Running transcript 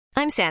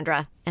I'm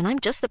Sandra, and I'm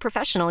just the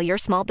professional your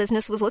small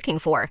business was looking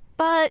for.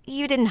 But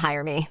you didn't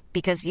hire me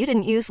because you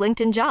didn't use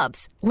LinkedIn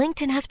Jobs.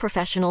 LinkedIn has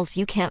professionals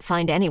you can't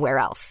find anywhere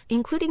else,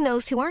 including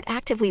those who aren't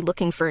actively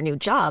looking for a new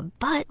job,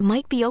 but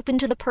might be open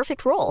to the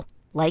perfect role,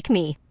 like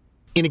me.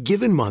 In a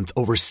given month,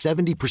 over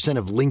 70%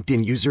 of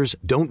LinkedIn users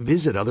don't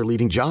visit other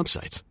leading job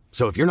sites.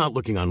 So if you're not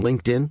looking on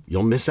LinkedIn,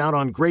 you'll miss out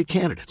on great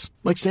candidates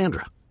like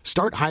Sandra.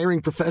 Start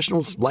hiring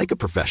professionals like a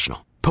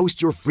professional.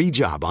 Post your free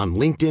job on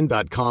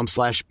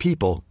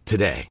linkedin.com/people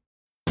today.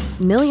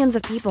 Millions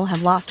of people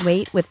have lost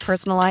weight with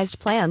personalized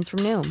plans from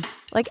Noom.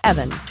 Like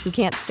Evan, who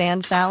can't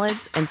stand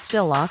salads and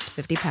still lost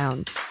 50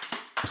 pounds.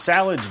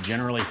 Salads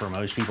generally for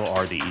most people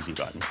are the easy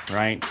button,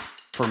 right?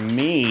 For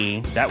me,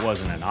 that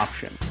wasn't an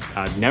option.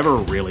 I never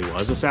really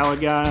was a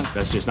salad guy.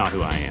 That's just not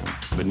who I am.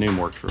 But Noom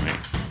worked for me.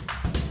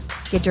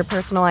 Get your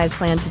personalized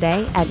plan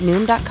today at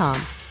Noom.com.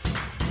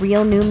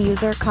 Real Noom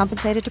user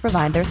compensated to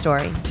provide their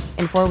story.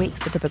 In 4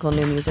 weeks, the typical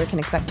Noom user can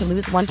expect to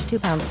lose 1 to 2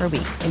 pounds per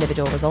week.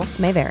 Individual results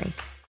may vary.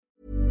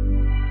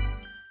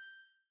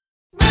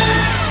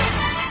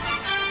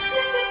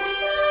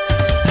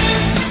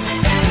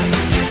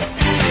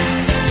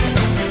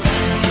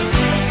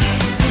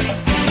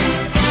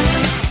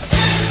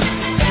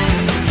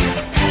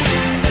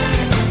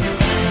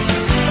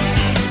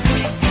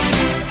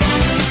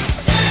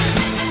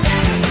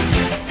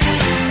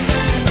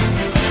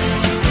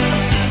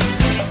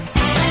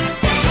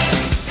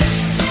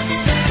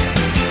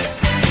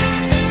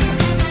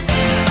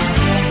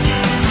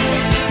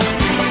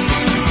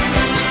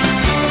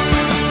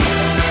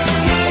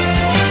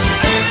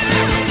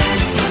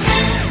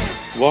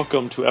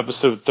 Welcome to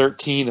episode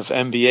 13 of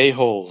NBA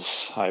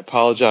Holes. I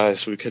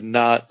apologize, we could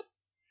not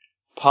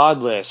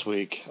pod last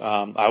week.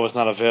 I was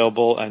not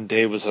available, and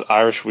Dave was at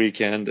Irish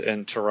Weekend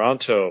in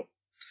Toronto.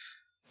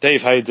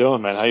 Dave, how you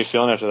doing, man? How you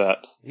feeling after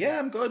that? Yeah,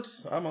 I'm good.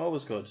 I'm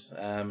always good.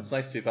 It's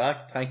nice to be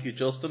back. Thank you,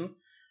 Justin,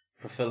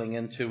 for filling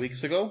in 2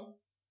 weeks ago.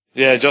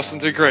 Yeah, Justin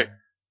did great.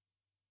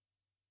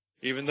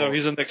 Even though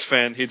he's a Knicks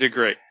fan, he did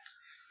great.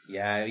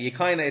 Yeah, you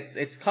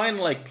it's kind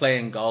of like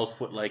playing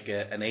golf with like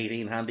an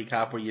 18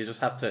 handicap where you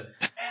just have to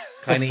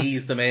kind of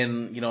ease them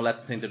in, let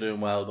them think they're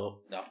doing well. But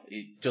no,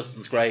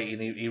 Justin's great.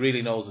 He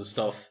really knows his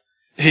stuff.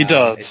 He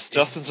does.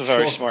 Justin's a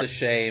very smart. It's a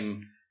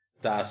shame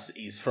that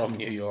he's from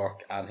New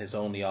York and his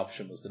only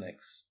option was the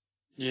Knicks.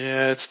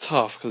 Yeah, it's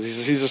tough because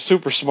he's a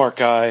super smart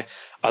guy.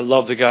 I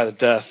love the guy to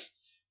death,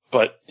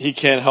 but he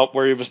can't help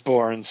where he was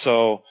born.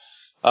 So,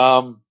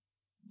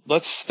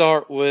 let's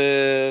start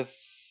with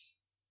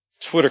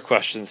Twitter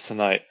questions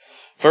tonight.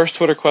 First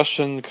Twitter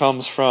question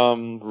comes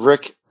from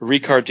Rick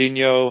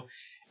Ricardinho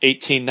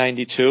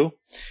 1892.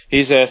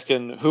 He's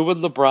asking, who would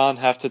LeBron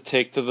have to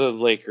take to the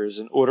Lakers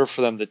in order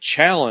for them to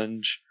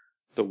challenge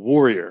the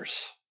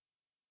Warriors?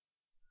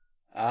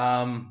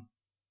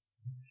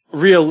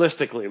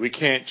 Realistically, we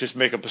can't just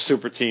make up a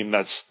super team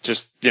that's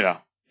just,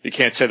 you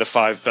can't say the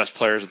 5 best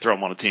players and throw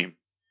them on a team.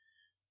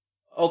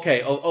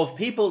 Okay, of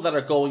people that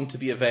are going to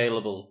be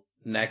available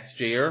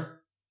next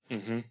year,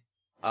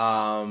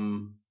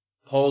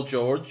 Paul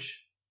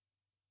George.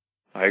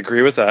 I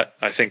agree with that.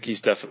 I think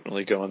he's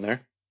definitely going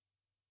there.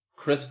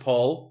 Chris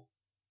Paul.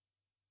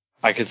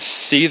 I could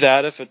see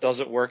that if it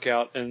doesn't work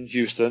out in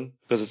Houston,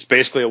 because it's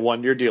basically a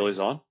 1-year deal he's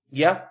on.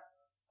 Yeah.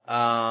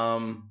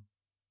 Boogie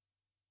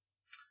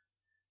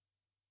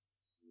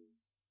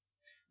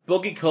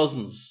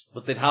Cousins,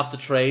 but they'd have to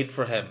trade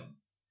for him.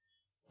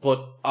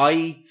 But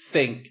I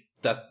think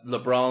that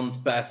LeBron's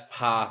best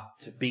path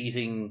to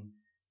beating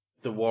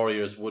the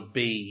Warriors would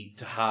be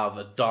to have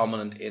a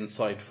dominant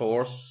inside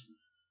force.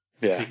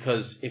 Yeah.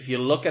 Because if you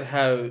look at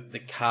how the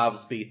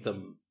Cavs beat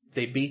them,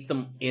 they beat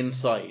them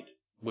inside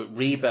with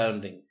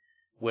rebounding,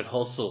 with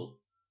hustle,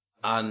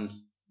 and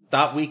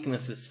that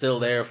weakness is still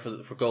there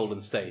for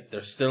Golden State.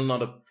 They're still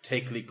not a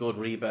particularly good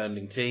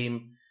rebounding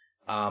team.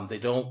 They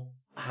don't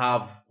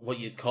have what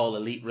you'd call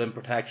elite rim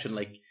protection.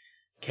 Like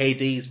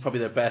KD's probably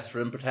their best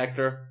rim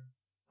protector,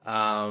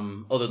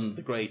 other than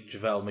the great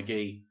JaVale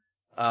McGee.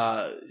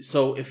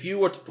 So if you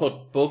were to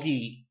put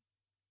Boogie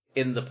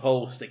in the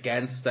post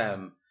against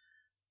them,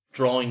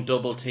 drawing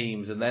double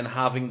teams, and then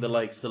having the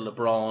likes of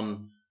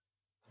LeBron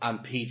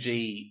and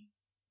PG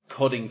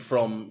cutting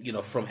from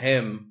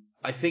him,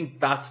 I think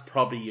that's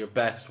probably your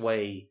best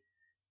way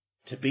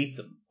to beat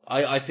them.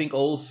 I think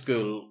old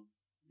school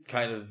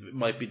kind of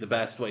might be the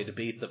best way to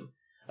beat them.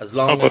 As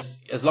long as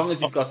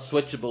you've got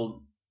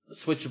switchable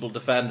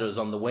defenders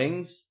on the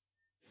wings,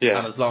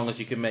 and as long as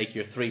you can make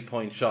your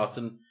 3-point shots.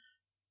 And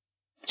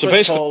so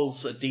Chris basically,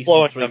 Paul's a decent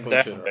slowing 3-point them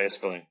down, shooter.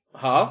 basically.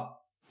 Huh?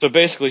 So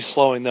basically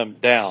slowing them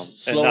down.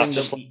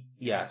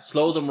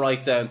 Slow them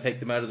right down, take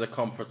them out of their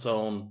comfort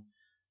zone.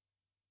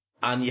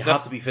 And you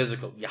have to be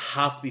physical. You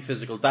have to be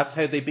physical. That's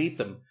how they beat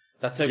them.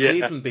 That's how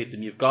Cleveland beat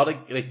them. You've got to,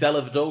 like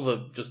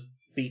Dellavedova just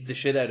beat the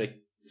shit out of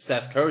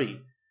Steph Curry.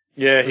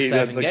 Yeah, for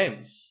 7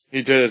 games.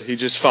 He did. He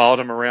just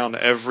followed him around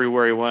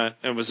everywhere he went.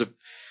 It was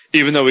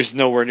even though he's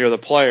nowhere near the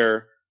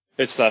player,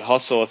 it's that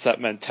hustle, it's that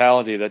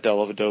mentality that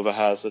Dellavedova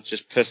has that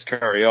just pissed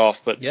Curry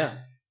off. But yeah,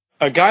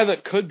 a guy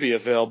that could be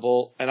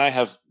available, and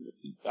I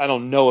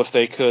don't know if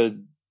they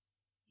could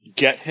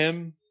get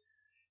him,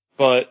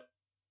 but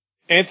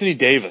Anthony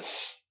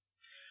Davis.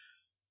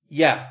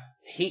 Yeah.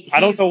 I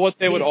don't know what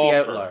they would offer.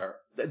 The outlier.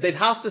 They'd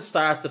have to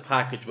start the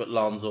package with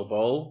Lonzo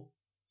Ball.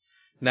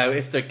 Now,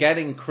 if they're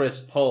getting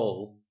Chris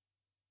Paul,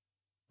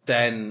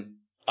 then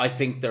I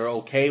think they're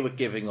okay with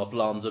giving up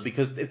Lonzo,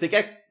 because if they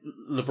get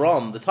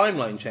LeBron, the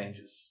timeline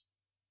changes.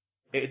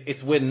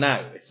 It's win now.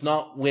 It's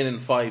not win in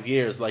 5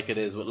 years like it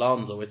is with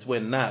Lonzo. It's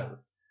win now.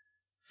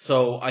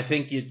 So I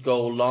think you'd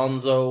go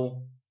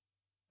Lonzo,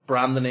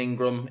 Brandon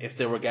Ingram. If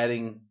they were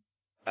getting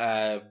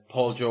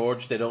Paul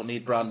George, they don't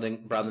need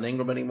Brandon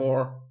Ingram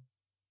anymore.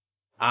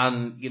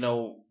 And,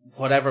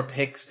 whatever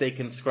picks they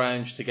can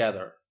scrounge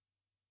together.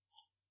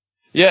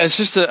 Yeah, it's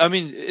just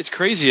it's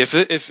crazy. If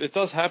it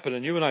does happen,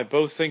 and you and I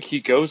both think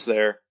he goes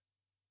there,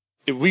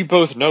 we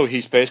both know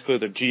he's basically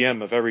the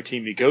GM of every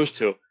team he goes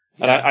to.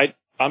 Yeah. And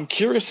I'm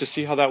curious to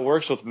see how that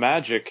works with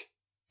Magic,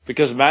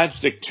 because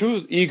Magic,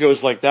 two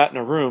egos like that in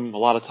a room a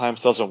lot of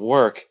times doesn't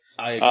work.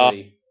 I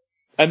agree.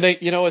 And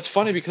it's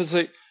funny because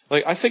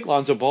I think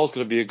Lonzo Ball is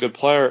going to be a good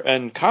player,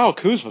 and Kyle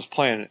Kuzma's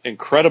playing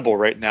incredible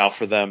right now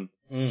for them.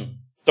 Mm.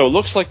 So it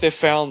looks like they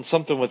found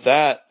something with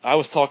that. I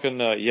was talking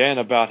to Yan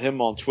about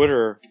him on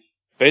Twitter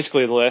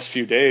basically the last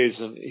few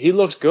days, and he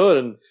looks good.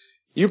 And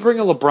you bring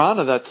a LeBron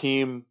to that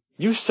team,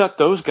 you set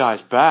those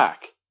guys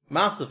back.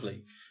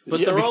 Massively.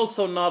 But they're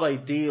also not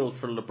ideal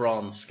for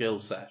LeBron's skill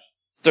set.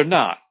 They're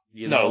not.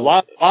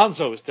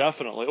 Lonzo is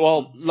definitely.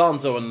 Well,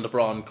 Lonzo and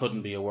LeBron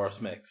couldn't be a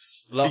worse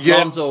mix.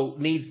 Lonzo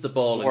needs the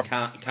ball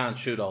and can't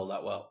shoot all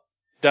that well.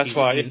 That's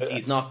why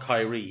he's not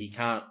Kyrie. He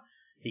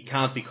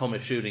can't become a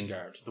shooting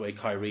guard the way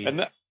Kyrie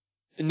is.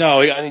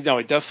 No, he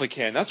definitely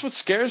can. That's what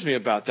scares me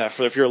about that.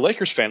 If you're a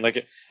Lakers fan,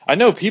 I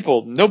know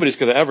nobody's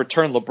going to ever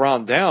turn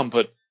LeBron down,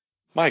 but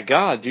my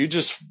God,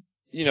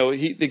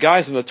 the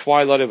guy's in the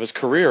twilight of his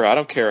career. I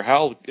don't care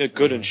how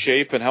good in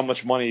shape and how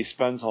much money he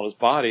spends on his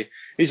body.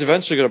 He's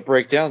eventually going to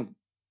break down.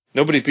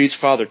 Nobody beats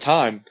Father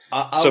Time.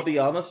 I'll be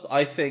honest.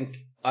 I think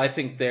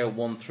their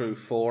 1 through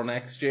 4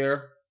 next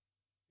year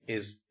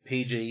is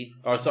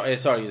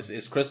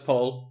is Chris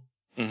Paul,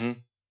 mm-hmm.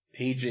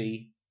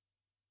 PG,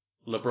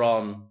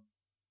 LeBron,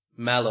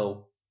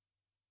 Melo,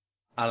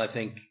 and I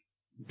think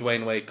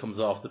Dwayne Wade comes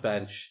off the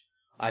bench.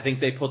 I think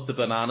they put the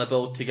banana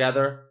boat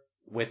together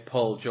with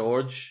Paul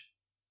George,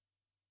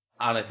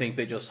 and I think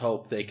they just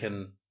hope they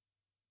can.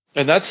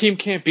 And that team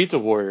can't beat the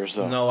Warriors,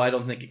 though. No, I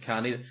don't think it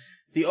can either.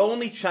 The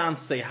only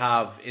chance they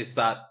have is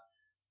that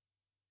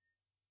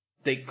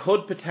they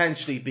could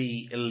potentially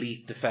be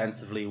elite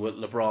defensively with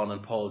LeBron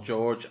and Paul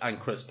George and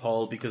Chris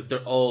Paul, because they're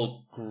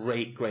all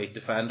great, great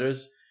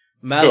defenders.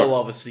 Melo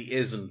obviously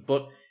isn't,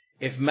 but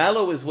if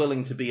Melo is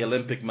willing to be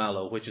Olympic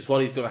Melo, which is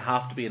what he's going to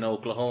have to be in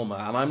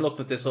Oklahoma, and I'm looking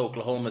at this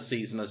Oklahoma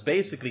season as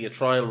basically a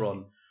trial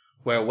run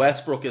where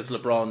Westbrook is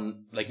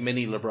LeBron, like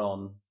mini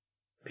LeBron,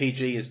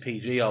 PG is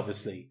PG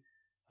obviously.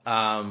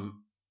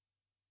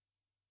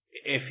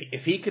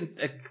 If he can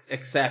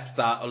accept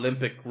that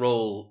Olympic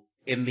role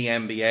in the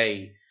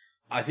NBA,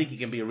 I think he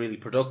can be a really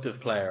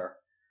productive player.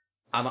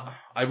 And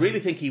I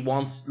really think he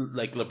wants,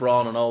 like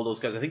LeBron and all those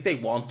guys, I think they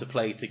want to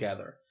play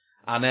together.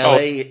 And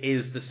LA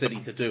is the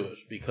city to do it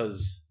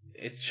because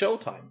it's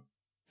showtime.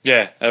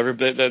 Yeah,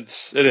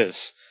 it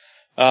is.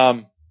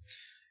 All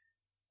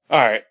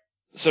right.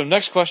 So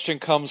next question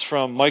comes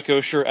from Mike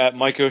Osher at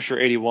Mike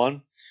Osher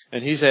 81,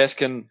 and he's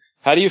asking,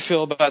 how do you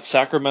feel about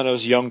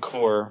Sacramento's young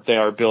core they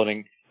are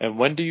building, and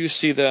when do you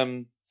see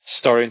them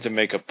starting to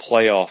make a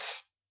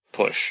playoff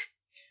push?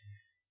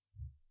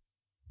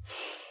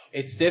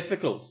 It's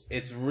difficult.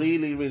 It's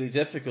really, really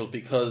difficult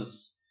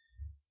because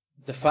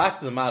the fact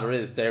of the matter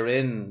is they're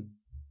in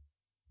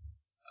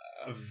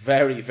a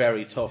very,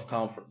 very tough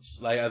conference.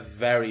 Like a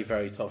very,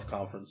 very tough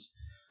conference.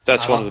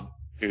 That's one of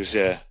the issues,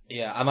 yeah.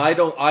 Yeah, and I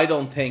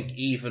don't think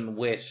even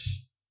with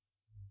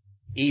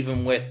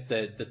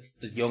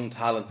the young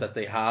talent that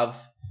they have,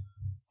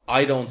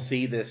 I don't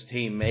see this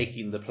team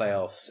making the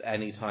playoffs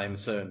anytime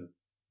soon.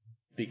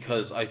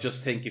 Because I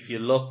just think if you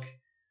look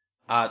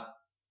at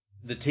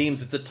the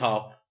teams at the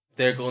top,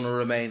 they're going to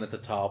remain at the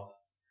top.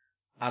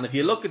 And if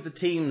you look at the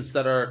teams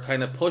that are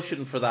kind of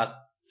pushing for that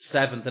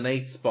 7th and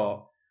 8th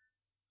spot,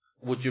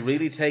 would you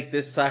really take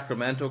this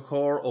Sacramento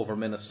core over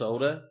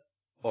Minnesota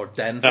or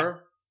Denver? No,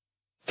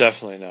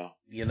 definitely no.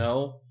 You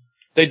know?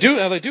 They do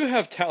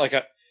have talent.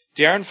 Like,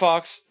 De'Aaron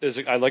Fox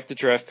I like the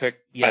draft pick.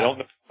 Yeah. I don't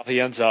know how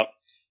he ends up.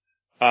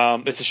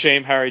 It's a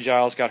shame Harry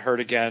Giles got hurt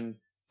again,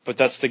 but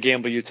that's the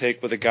gamble you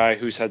take with a guy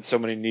who's had so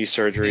many knee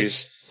surgeries. It's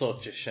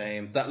such a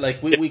shame. That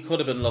we could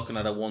have been looking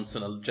at a once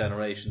in a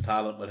generation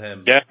talent with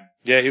him.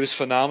 Yeah, he was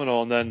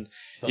phenomenal. And then,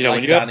 but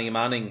when Danny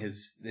Manning,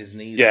 his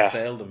knees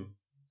failed him.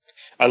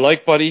 I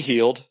like Buddy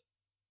Hield.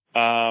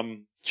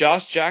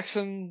 Josh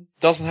Jackson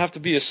doesn't have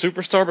to be a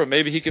superstar, but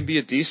maybe he can be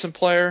a decent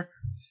player.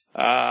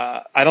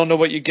 I don't know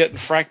what you get in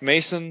Frank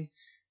Mason.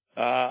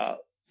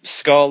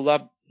 Skull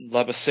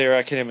Labasera,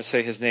 I can't even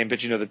say his name, but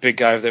the big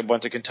guy that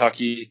went to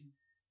Kentucky.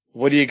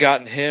 What do you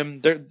got in him?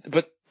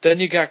 But then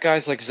you got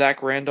guys like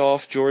Zach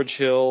Randolph, George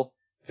Hill.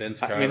 Vince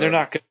Carter. I mean, they're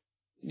not good.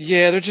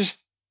 Yeah, they're just,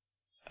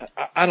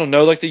 I don't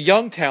know, like the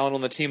young talent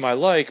on the team I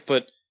like,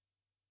 but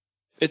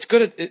it's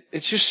good.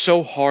 It's just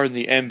so hard in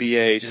the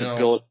NBA to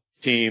build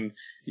a team.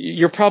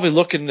 You're probably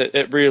looking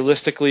at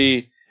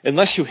realistically,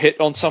 unless you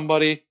hit on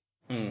somebody,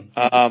 like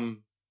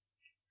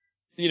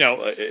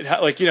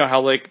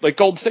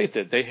Golden State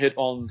did. They hit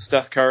on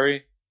Steph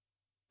Curry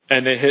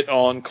and they hit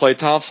on Klay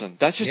Thompson.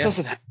 That just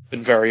doesn't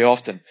happen very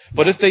often.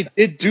 But if they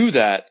did do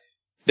that,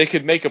 they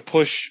could make a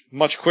push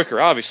much quicker,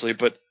 obviously.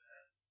 But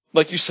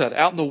like you said,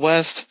 out in the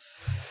West,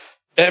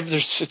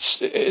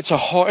 it's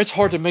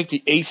hard to make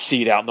the 8th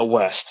seed out in the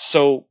West.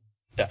 So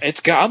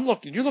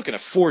you're looking at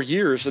 4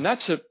 years, and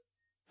that's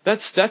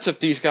if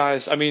these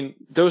guys, I mean,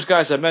 those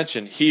guys I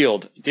mentioned,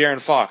 Hield, De'Aaron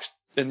Fox,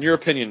 in your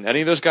opinion,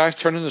 any of those guys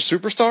turn into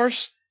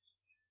superstars?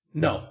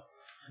 No.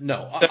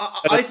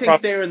 I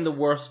think they're in the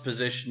worst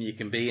position you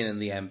can be in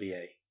the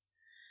NBA.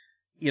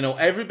 You know,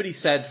 everybody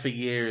said for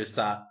years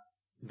that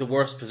the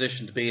worst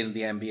position to be in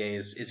the NBA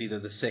is either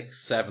the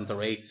 6th, 7th, or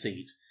 8th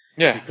seed.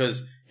 Yeah.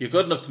 Because you're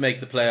good enough to make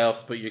the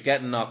playoffs, but you're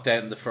getting knocked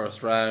out in the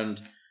first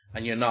round,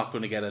 and you're not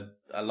going to get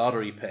a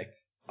lottery pick.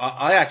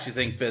 I actually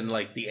think being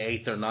like the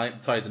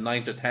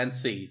 9th or 10th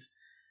seed,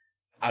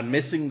 and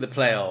missing the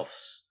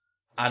playoffs,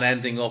 and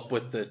ending up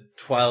with the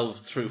 12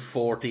 through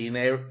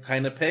 14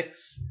 kind of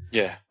picks.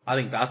 Yeah. I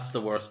think that's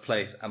the worst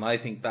place, and I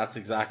think that's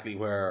exactly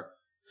where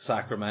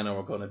Sacramento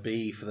are going to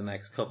be for the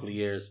next couple of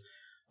years.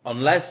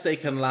 Unless they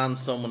can land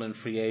someone in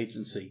free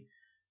agency,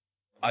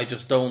 I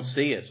just don't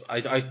see it.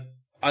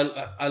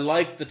 I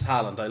like the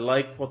talent. I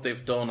like what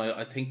they've done.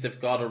 I think they've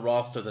got a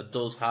roster that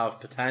does have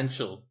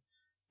potential.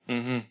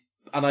 Mm-hmm.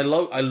 And I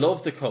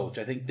love the coach.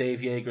 I think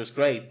Dave Yeager's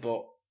great,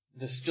 but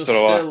there's just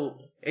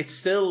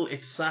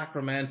it's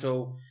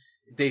Sacramento.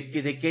 They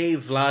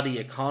gave Vladdy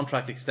a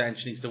contract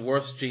extension. He's the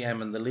worst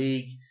GM in the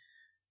league.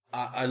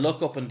 I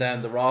look up and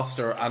down the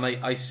roster, and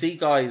I see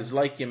guys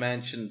like you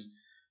mentioned,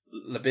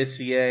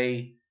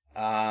 Labissiere,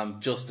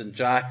 Justin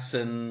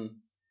Jackson,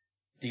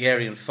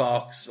 De'Aaron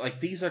Fox. Like,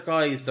 these are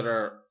guys that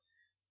are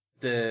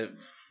the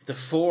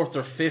 4th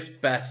or 5th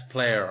best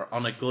player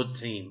on a good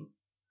team.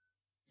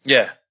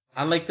 Yeah.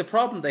 And like, the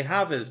problem they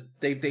have is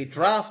they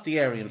draft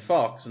De'Aaron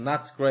Fox, and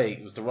that's great.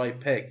 It was the right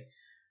pick.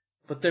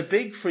 But their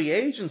big free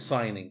agent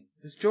signing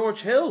is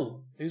George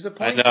Hill, who's a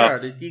point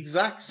guard. He's the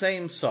exact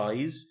same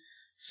size,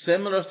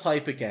 similar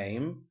type of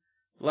game.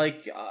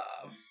 Like,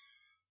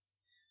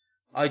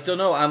 I don't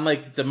know. And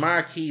like, the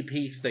marquee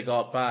piece they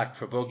got back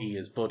for Boogie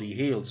is Buddy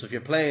Hield. So if you're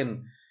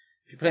playing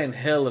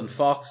Hill and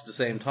Fox at the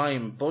same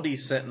time,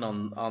 Buddy's sitting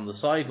on the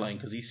sideline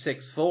because he's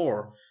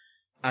 6'4",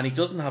 and he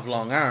doesn't have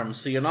long arms,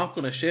 so you're not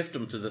going to shift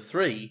him to the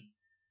 3.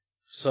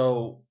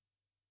 So,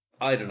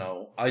 I don't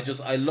know.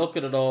 I look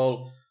at it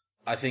all.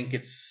 I think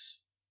it's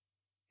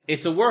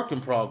a work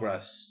in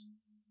progress.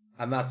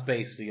 And that's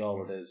basically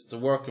all it is. It's a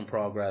work in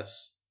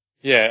progress.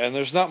 Yeah, and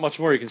there's not much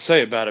more you can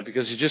say about it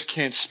because you just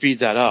can't speed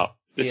that up.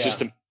 It's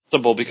just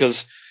impossible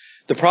because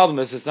the problem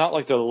is it's not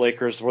like the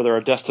Lakers where they're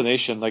a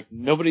destination. Like,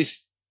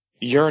 nobody's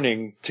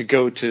yearning to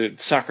go to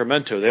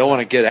Sacramento. They all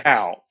want to get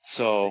out.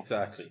 So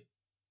exactly.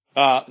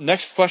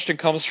 Next question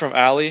comes from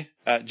Ali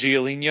at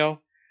Giolino.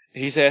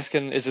 He's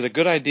asking, is it a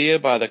good idea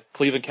by the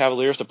Cleveland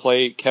Cavaliers to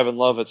play Kevin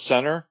Love at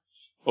center?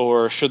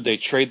 Or should they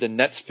trade the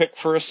Nets pick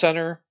for a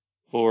center?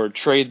 Or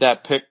trade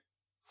that pick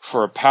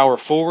for a power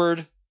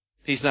forward?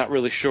 He's not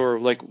really sure.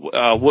 Like,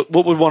 what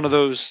would one of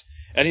those,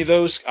 any of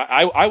those?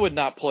 I would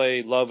not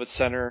play Love at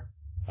center.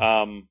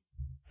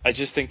 I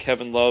just think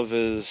Kevin Love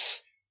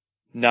is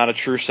not a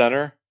true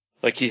center.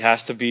 Like, he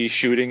has to be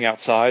shooting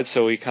outside,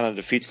 so he kind of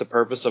defeats the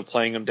purpose of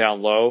playing him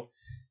down low.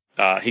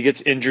 He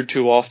gets injured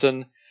too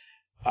often.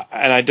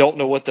 And I don't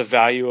know what the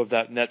value of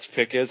that Nets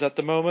pick is at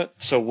the moment.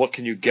 So what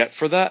can you get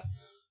for that?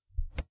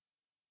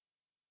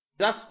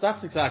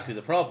 That's exactly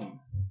the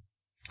problem.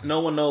 No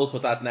one knows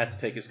what that Nets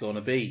pick is going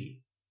to be.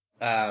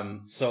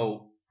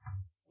 So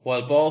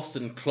while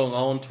Boston clung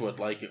on to it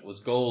like it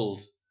was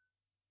gold,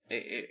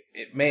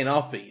 it may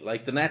not be.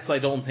 Like, the Nets, I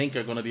don't think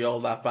are going to be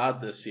all that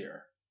bad this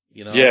year.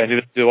 You know? Yeah,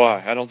 neither do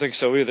I. I don't think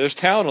so either. There's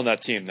talent on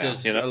that team now.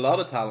 There's a lot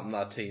of talent on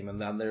that team,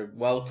 and they're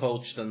well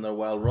coached and they're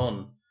well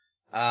run.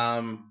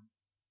 I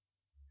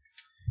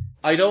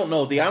don't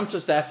know. The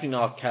answer's definitely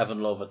not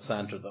Kevin Love at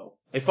center, though.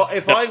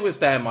 If I was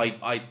them,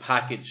 I'd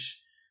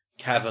package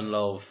Kevin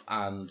Love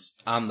and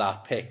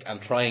that pick and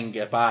try and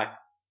get back,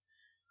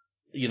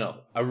 you know,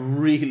 a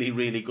really,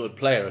 really good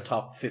player, a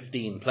top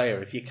 15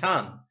 player, if you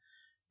can.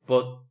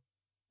 But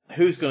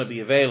who's going to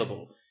be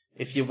available?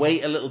 If you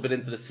wait a little bit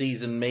into the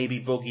season, maybe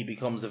Boogie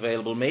becomes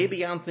available.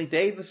 Maybe Anthony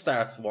Davis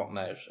starts wanting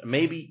out. And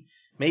maybe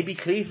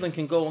Cleveland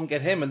can go and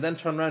get him and then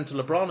turn around to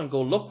LeBron and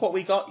go, look what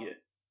we got you.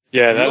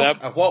 Yeah,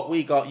 look at what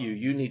we got you.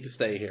 You need to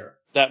stay here.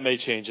 That may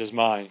change his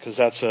mind because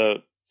that's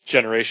a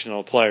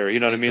generational player. You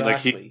know what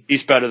Exactly. I mean? Like,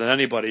 he's better than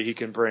anybody he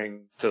can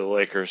bring to the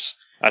Lakers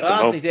at the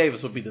moment. Anthony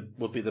Davis would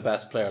be the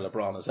best player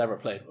LeBron has ever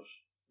played with.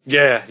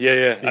 Yeah.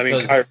 I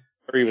mean,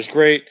 Kyrie was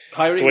great.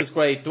 Kyrie was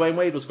great. Dwayne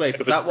Wade was great,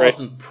 but that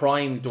wasn't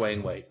prime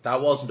Dwayne Wade. That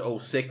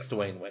wasn't 06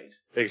 Dwayne Wade.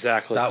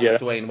 Exactly. That was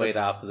Dwayne Wade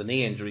after the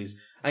knee injuries.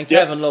 And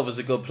Kevin Love is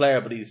a good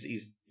player, but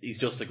he's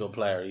just a good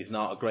player. He's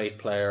not a great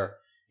player.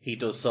 He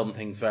does some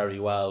things very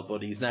well,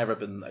 but he's never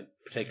been a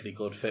particularly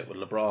good fit with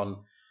LeBron.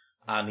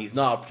 And he's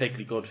not a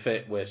particularly good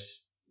fit with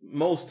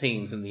most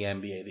teams in the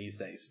NBA these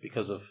days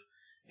because of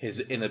his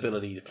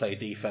inability to play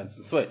defense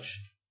and switch.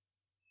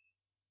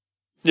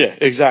 Yeah,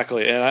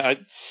 exactly. And I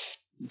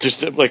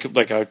just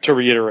to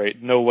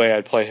reiterate, no way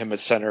I'd play him at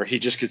center. He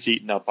just gets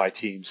eaten up by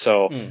teams.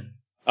 So,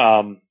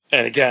 and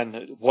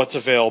again, what's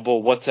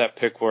available? What's that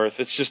pick worth?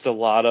 It's just a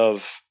lot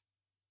of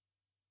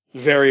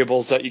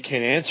variables that you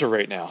can't answer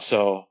right now.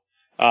 So,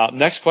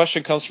 next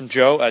question comes from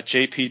Joe at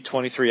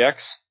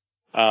JP23X.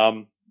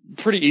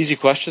 Pretty easy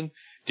question.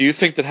 Do you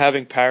think that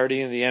having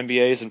parity in the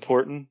NBA is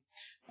important?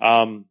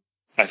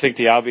 I think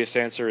the obvious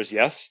answer is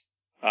yes.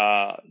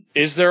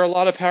 Is there a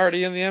lot of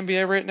parity in the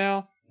NBA right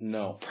now?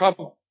 No.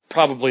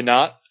 Probably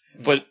not.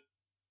 But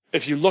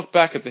if you look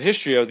back at the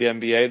history of the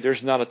NBA,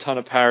 there's not a ton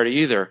of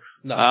parity either.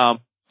 No.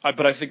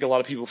 But I think a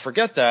lot of people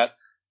forget that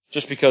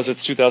just because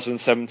it's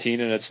 2017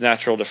 and it's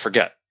natural to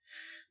forget.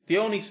 The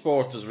only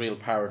sport there's real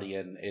parity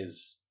in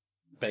is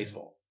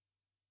baseball.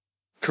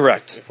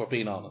 Correct. If we're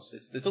being honest.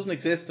 It doesn't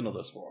exist in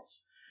other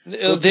sports.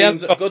 Good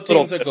teams are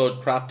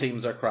good, crap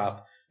teams are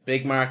crap.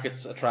 Big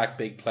markets attract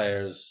big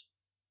players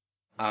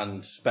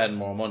and spend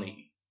more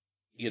money.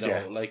 You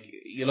know, like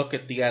you look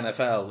at the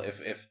NFL,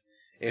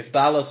 if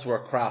Dallas were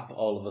crap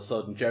all of a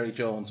sudden, Jerry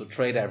Jones would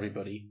trade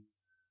everybody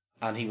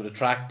and he would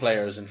attract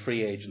players in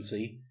free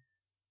agency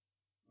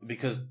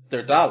because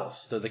they're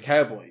Dallas, they're the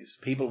Cowboys.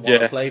 People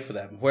want to play for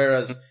them.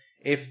 Whereas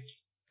if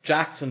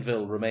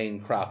Jacksonville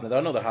remain crap, now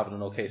I know they're having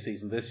an okay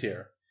season this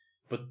year,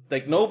 but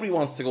like nobody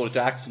wants to go to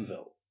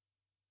Jacksonville.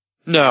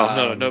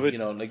 No. You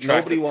know, like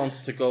nobody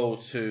wants to go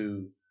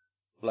to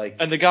like.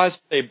 And the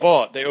guys they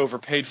bought, they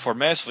overpaid for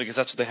massively because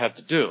that's what they have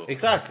to do.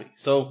 Exactly.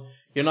 So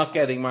you're not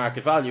getting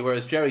market value,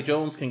 whereas Jerry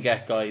Jones can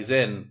get guys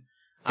in.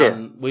 Sure.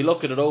 And we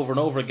look at it over and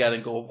over again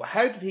and go,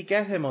 how did he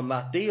get him on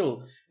that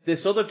deal?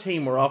 This other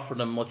team were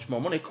offering him much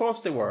more money. Of course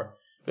they were.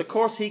 But of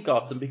course he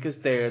got them because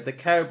they're the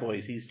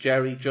Cowboys. He's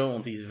Jerry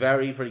Jones. He's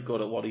very, very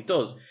good at what he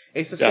does.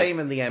 It's the same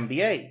in the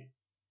NBA.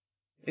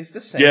 It's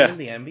the same in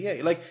the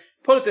NBA. Like,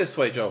 put it this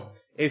way, Joe.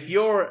 If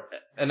you're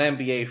an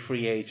NBA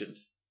free agent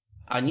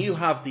and you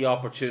have the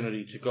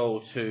opportunity to go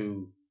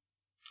to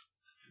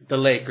the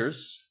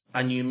Lakers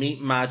and you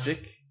meet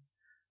Magic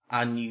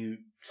and you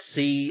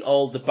see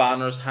all the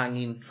banners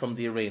hanging from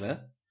the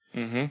arena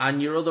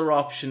and your other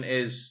option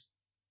is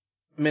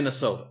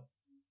Minnesota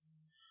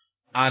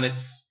and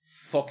it's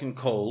fucking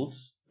cold.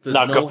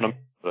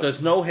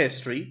 There's no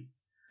history.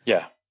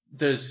 Yeah.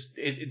 There's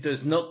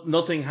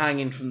nothing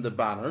hanging from the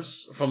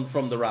banners,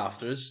 from the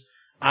rafters.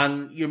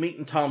 And you're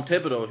meeting Tom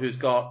Thibodeau, who's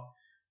got,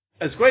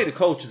 as great a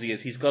coach as he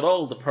is, he's got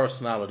all the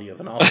personality of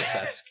an office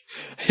desk.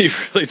 He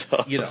really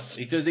does. You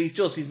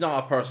know, he's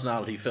not a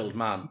personality-filled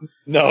man.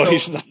 No, so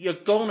he's not. You're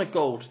going to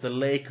go to the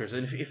Lakers,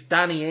 and if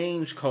Danny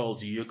Ainge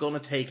calls you, you're going to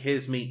take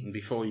his meeting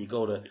before you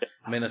go to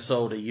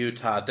Minnesota,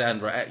 Utah,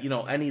 Denver, you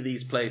know, any of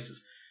these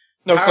places.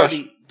 No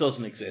Parity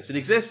doesn't exist. It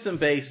exists in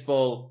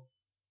baseball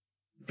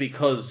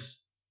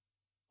because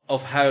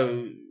of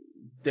how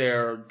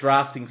their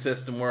drafting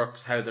system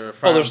works, how their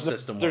farm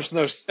system works.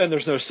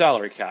 There's no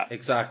salary cap.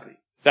 Exactly.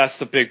 That's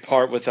the big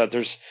part with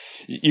that.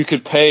 You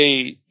could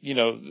pay, you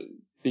know,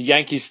 the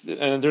Yankees,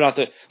 and they're not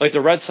like the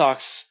Red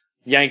Sox,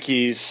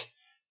 Yankees,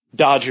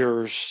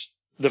 Dodgers,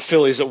 the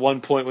Phillies at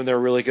one point when they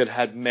were really good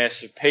had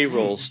massive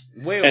payrolls.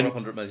 Way over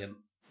 100 million.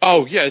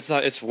 Oh yeah,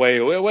 it's way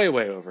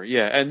over.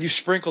 Yeah. And you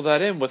sprinkle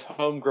that in with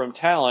homegrown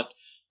talent.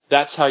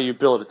 That's how you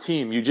build a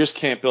team. You just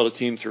can't build a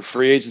team through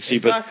free agency.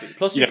 Exactly. But,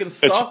 plus, you can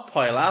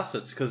stockpile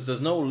assets because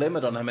there's no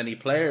limit on how many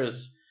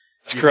players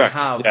you can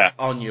have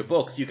on your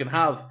books. You can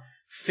have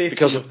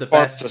 50 of the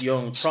best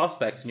young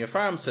prospects in your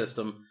farm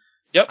system.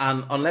 Yep.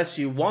 And unless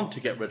you want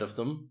to get rid of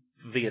them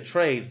via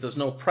trade, there's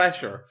no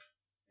pressure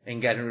in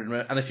getting rid of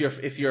them. And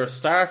if your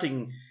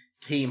starting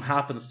team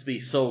happens to be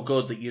so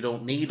good that you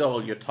don't need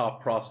all your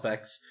top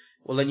prospects,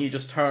 well, then you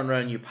just turn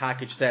around, you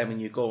package them,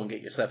 and you go and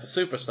get yourself a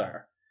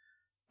superstar.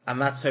 And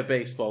that's how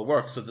baseball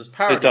works. So there's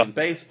parity in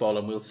baseball,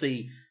 and we'll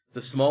see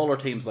the smaller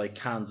teams like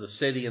Kansas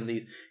City and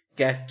these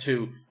get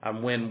to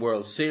and win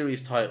World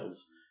Series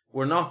titles.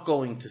 We're not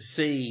going to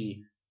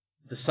see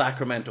the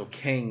Sacramento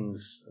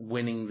Kings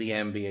winning the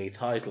NBA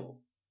title.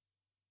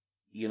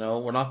 You know,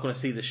 we're not going to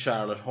see the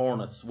Charlotte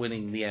Hornets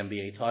winning the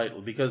NBA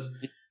title because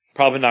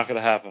probably not going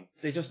to happen.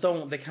 They just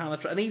don't. They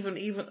can't. And even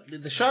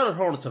the Charlotte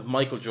Hornets have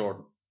Michael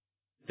Jordan,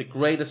 the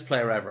greatest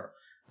player ever,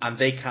 and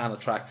they can't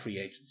attract free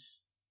agents.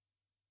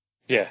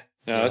 Yeah,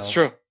 no, that's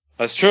true.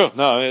 That's true.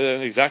 No,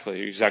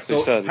 exactly so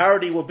said.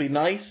 Parity would be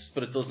nice,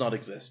 but it does not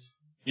exist.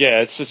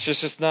 Yeah,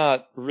 it's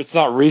not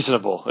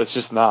reasonable. It's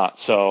just not.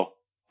 So,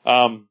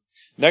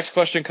 next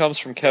question comes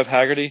from Kev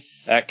Haggerty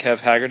at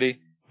Kev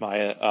Haggerty,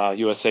 my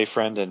USA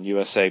friend and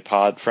USA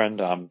pod friend,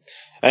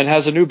 and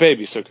has a new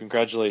baby. So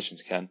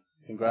congratulations, Ken.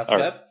 Congrats,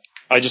 Kev.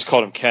 I just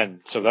called him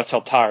Ken, so that's how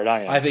tired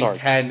I am. I think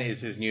Ken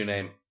is his new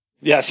name.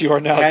 Yes, you are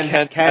now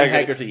Ken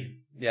Haggerty.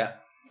 Yeah.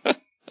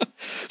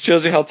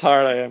 Shows you how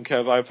tired I am,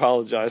 Kev. I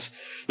apologize.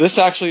 This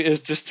actually is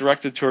just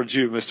directed towards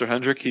you, Mr.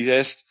 Hendrick. He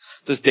asked,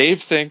 does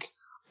Dave think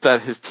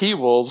that his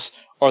T-Wolves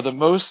are the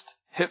most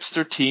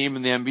hipster team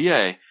in the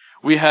NBA?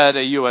 We had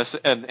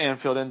an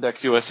Anfield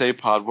Index USA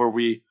pod where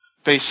we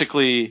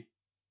basically,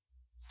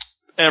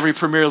 every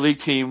Premier League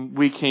team,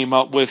 we came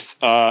up with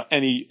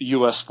any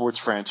U.S. sports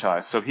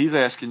franchise. So he's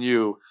asking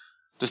you,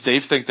 does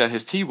Dave think that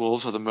his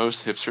T-Wolves are the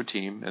most hipster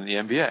team in the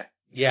NBA?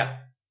 Yeah.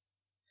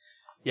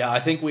 Yeah,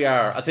 I think we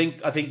are. I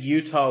think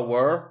Utah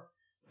were,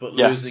 but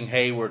Yes. losing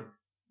Hayward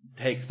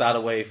takes that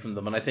away from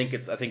them, and I think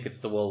it's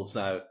the Wolves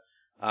now.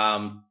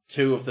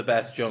 Two of the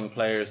best young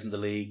players in the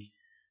league,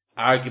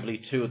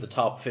 arguably two of the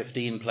top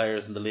 15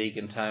 players in the league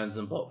in Towns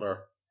and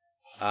Butler,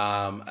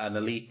 an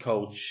elite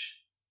coach,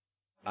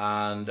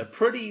 and a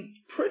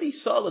pretty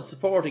solid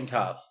supporting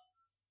cast.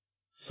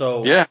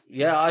 So yeah,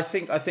 I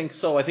think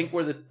so. I think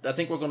we're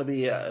going to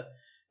be a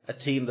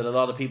team that a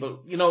lot of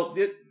people,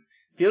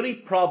 the only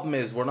problem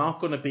is we're not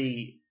going to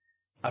be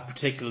a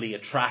particularly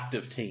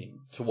attractive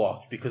team to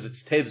watch because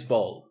it's Tibbs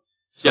ball.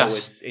 So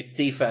Yes. it's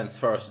defense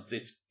first.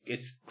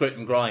 It's grit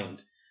and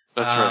grind.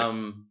 That's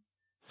right.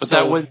 But So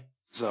that win.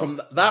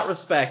 from that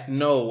respect,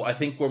 no, I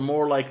think we're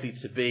more likely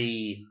to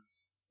be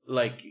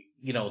like,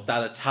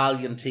 that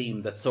Italian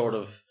team that sort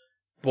of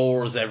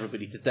bores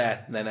everybody to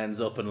death and then ends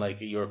up in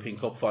like a European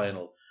Cup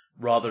final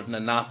rather than a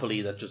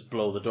Napoli that just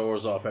blow the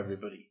doors off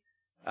everybody.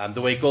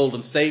 The way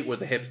Golden State were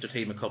the hipster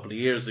team a couple of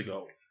years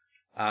ago.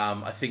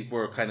 I think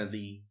we're kind of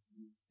the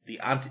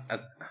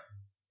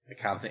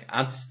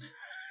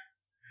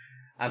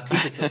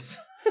antithesis.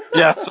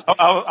 Yes,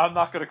 I'm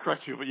not going to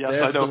correct you, but yes,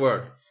 There's I know. the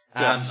word.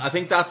 Yes. I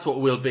think that's what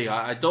we'll be.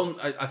 I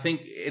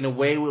think in a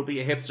way we'll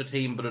be a hipster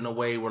team, but in a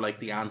way we're like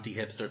the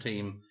anti-hipster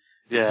team.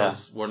 Yeah.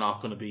 Because we're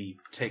not going to be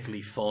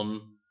particularly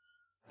fun.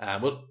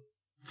 Well,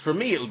 for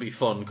me it'll be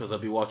fun because I'll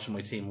be watching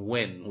my team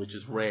win, which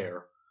is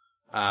rare.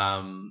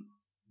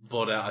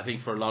 But I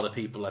think for a lot of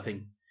people, I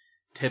think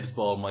Tibbs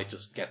ball might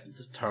just get them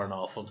to turn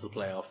off until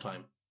playoff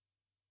time.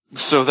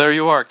 So there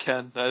you are,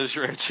 Ken. That is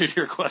your answer to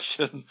your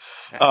question.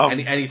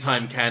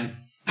 Anytime, Ken.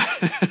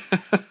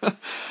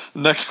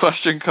 Next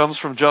question comes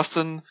from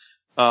Justin.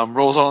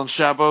 Rolls on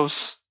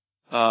Shabos.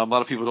 A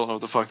lot of people don't know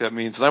what the fuck that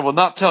means, and I will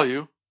not tell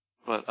you.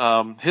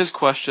 But his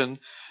question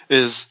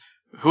is,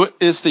 who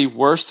is the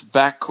worst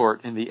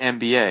backcourt in the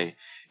NBA?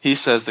 He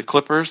says the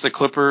Clippers,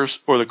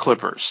 or the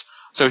Clippers.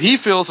 So he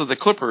feels that the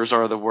Clippers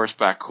are the worst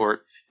backcourt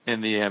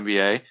in the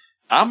NBA.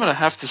 I'm going to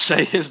have to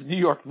say his New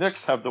York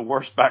Knicks have the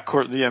worst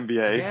backcourt in the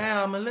NBA.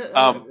 Yeah, I'm a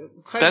little.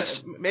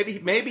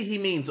 Maybe he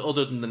means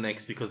other than the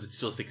Knicks because it's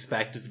just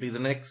expected to be the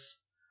Knicks.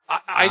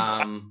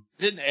 I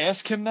didn't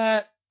ask him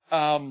that.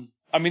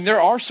 I mean,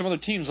 there are some other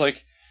teams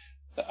like,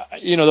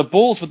 the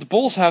Bulls, but the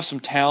Bulls have some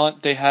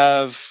talent. They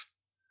have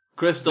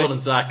Chris Dunn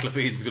and Zach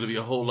LaVine's going to be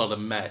a whole lot of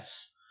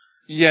mess.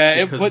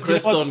 Yeah, because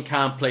Chris Dunn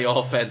can't play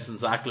offense and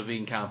Zach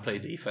LaVine can't play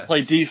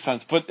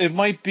defense. But it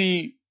might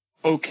be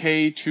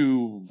okay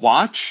to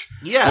watch.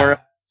 Yeah.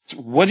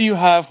 What do you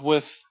have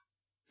with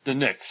the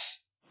Knicks?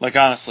 Like,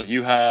 honestly,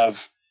 you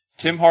have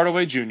Tim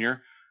Hardaway Jr.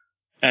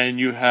 and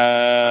you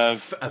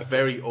have a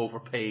very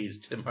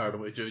overpaid Tim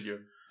Hardaway Jr.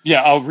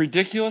 Yeah, a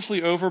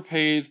ridiculously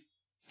overpaid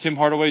Tim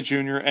Hardaway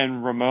Jr.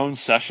 and Ramon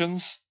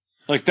Sessions.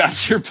 Like,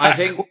 that's your back.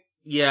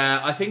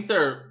 I think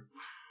they're.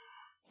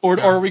 Or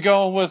are we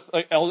going with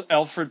like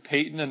Elfrid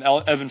Payton and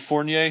Evan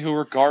Fournier, who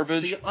are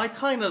garbage? See, I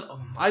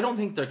don't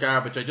think they're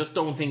garbage. I just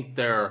don't think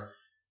they're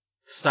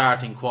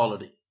starting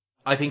quality.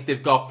 I think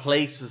they've got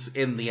places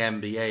in the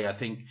NBA.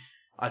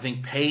 I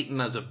think Payton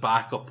as a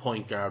backup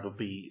point guard would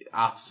be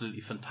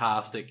absolutely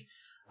fantastic.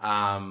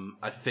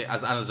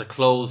 As a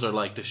closer,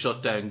 like to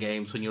shut down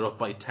games when you're up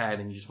by 10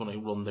 and you just want to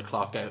run the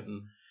clock out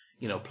and,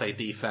 play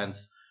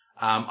defense.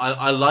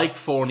 I like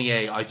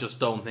Fournier. I just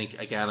don't think,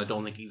 I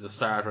don't think he's a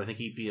starter. I think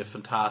he'd be a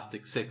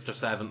fantastic 6th or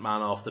 7th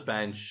man off the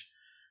bench.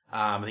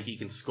 I think he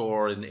can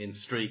score in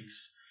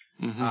streaks.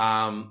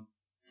 Mm-hmm.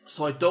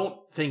 So I don't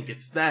think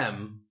it's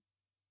them.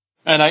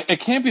 And it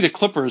can't be the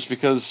Clippers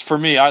because for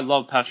me, I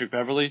love Patrick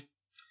Beverley.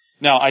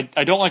 Now, I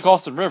don't like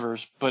Austin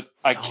Rivers, but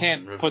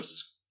Austin Rivers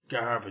is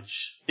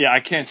garbage. Yeah, I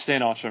can't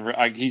stand Austin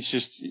Rivers. He's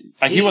just,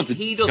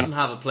 he doesn't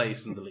have a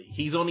place in the league.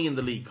 He's only in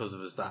the league because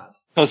of his dad.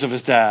 Because of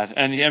his dad.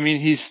 And I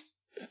mean,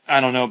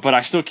 I don't know, but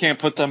I still can't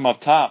put them up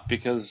top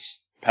because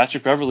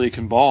Patrick Beverley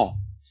can ball.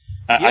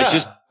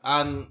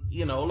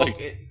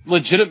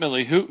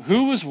 Legitimately,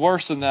 who is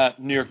worse than that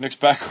New York Knicks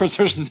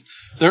backcourt?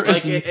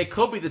 It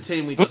could be the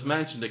team we just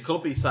mentioned. It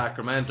could be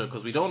Sacramento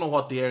because we don't know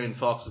what the Aaron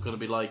Fox is going to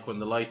be like when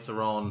the lights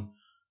are on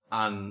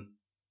and,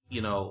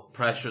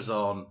 pressure's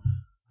on.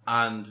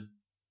 And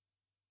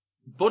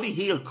Buddy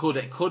Hield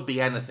could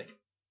be anything.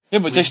 Yeah,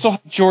 but they still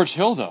have George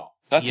Hill though.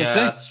 That's the thing.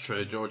 Yeah, that's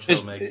true. George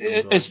Hill makes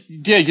them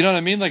good. Yeah, you know what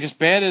I mean? Like, as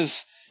bad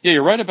as... Yeah,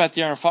 you're right about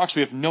the Aaron Fox.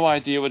 We have no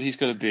idea what he's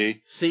going to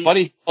be.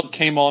 Buddy Hill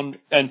came on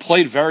and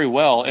played very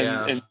well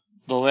in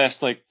the last,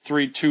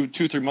 3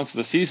 months of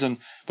the season.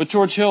 But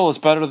George Hill is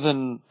better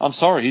than... I'm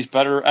sorry, he's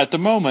better at the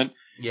moment.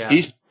 Yeah.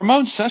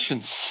 Ramon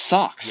Sessions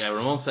sucks. Yeah,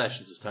 Ramon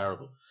Sessions is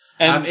terrible.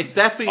 And It's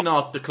definitely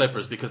not the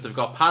Clippers because they've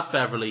got Pat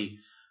Beverly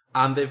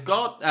and they've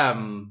got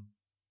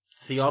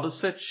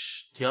Theodosic.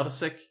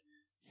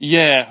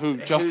 yeah, who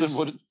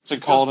Justin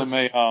called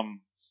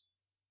him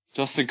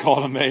Justin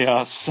called him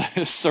a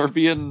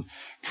Serbian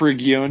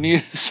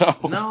Prigioni. So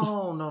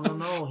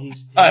no.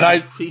 He's and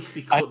a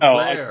really good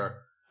player.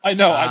 I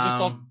know. I just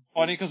thought it was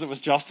funny because it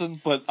was Justin,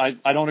 but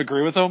I don't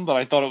agree with him. But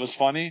I thought it was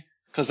funny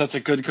because that's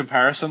a good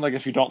comparison. Like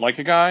if you don't like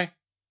a guy,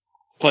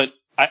 but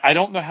I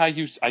don't know how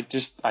you I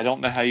don't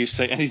know how you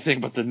say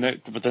anything but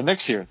the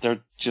Knicks here.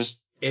 They're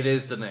just. It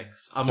is the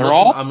Knicks.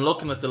 I'm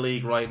looking at the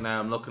league right now.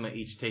 I'm looking at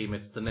each team.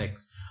 It's the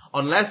Knicks.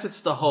 Unless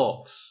it's the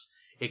Hawks,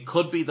 it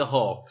could be the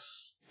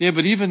Hawks. Yeah,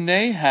 but even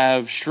they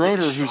have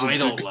Schroeder, who's I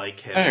don't like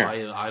him.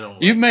 I don't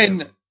like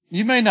him.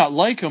 You may not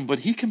like him, but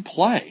he can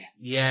play.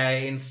 Yeah,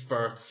 in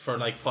spurts for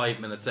like 5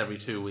 minutes every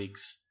 2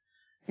 weeks.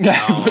 No.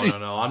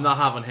 I'm not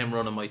having him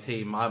running my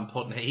team. I'm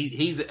putting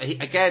he's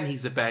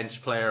a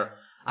bench player,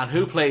 and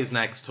who plays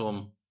next to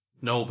him?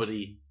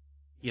 Nobody.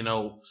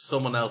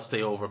 Someone else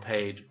they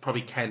overpaid.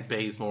 Probably Kent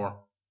Bazemore.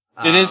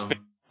 It is,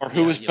 or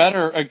who is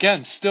better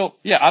again? Still,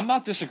 yeah, I'm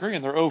not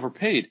disagreeing. They're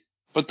overpaid,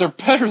 but they're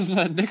better than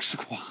the Knicks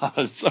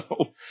squad.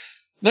 So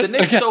the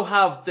Knicks don't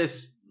have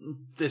this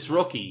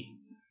rookie.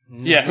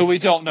 Yeah, who we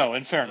don't know,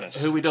 in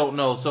fairness. Who we don't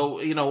know. So,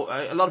 a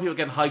lot of people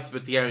getting hyped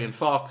about De'Aaron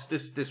Fox.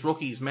 This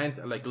rookie's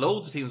meant, like,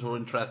 loads of teams were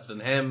interested in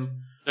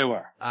him. They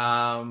were.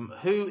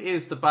 Who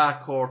is the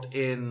backcourt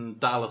in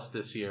Dallas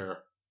this year?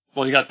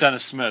 Well, you got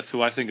Dennis Smith,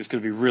 who I think is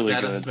going to be really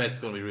good. Dennis Smith's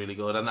going to be really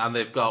good. And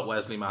they've got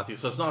Wesley Matthews.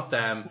 So it's not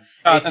them.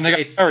 And they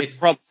got Eric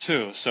Brother,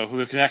 too, so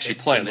who can actually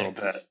play a little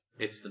bit.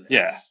 It's the Knicks.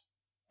 Yeah.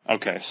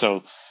 Okay,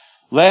 so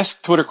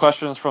last Twitter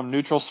question is from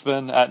Neutral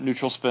Spin at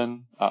Neutral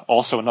Spin,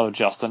 also another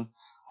Justin.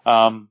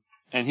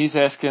 And he's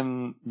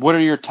asking, what are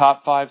your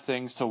top 5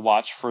 things to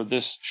watch for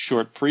this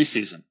short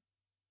preseason?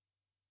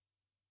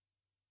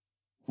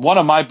 One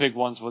of my big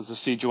ones was to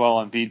see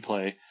Joel Embiid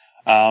play.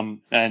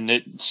 And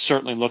it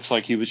certainly looks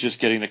like he was just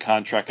getting the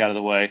contract out of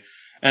the way.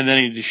 And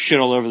then he just shit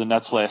all over the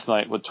Nets last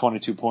night with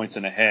 22 points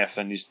and a half,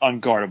 and he's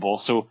unguardable.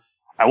 So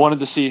I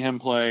wanted to see him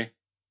play.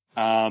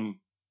 I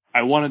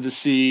wanted to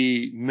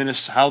see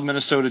how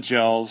Minnesota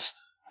gels.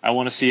 I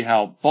want to see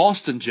how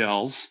Boston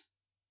gels.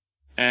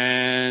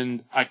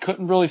 And I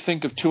couldn't really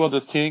think of 2 other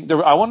things.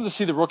 I wanted to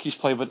see the rookies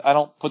play, but I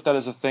don't put that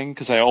as a thing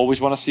because I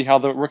always want to see how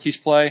the rookies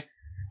play.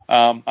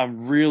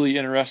 I'm really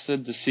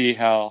interested to see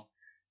how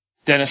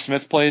Dennis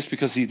Smith plays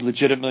because he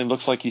legitimately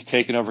looks like he's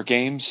taking over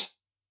games.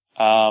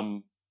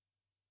 But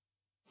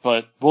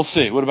we'll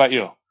see. What about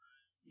you?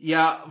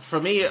 Yeah, for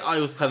me, I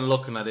was kind of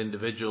looking at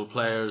individual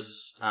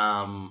players,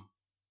 to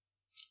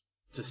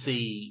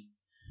see,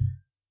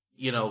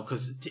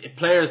 because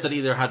players that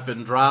either had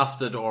been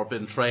drafted or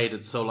been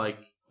traded, so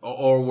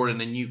or were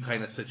in a new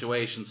kind of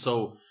situation.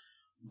 So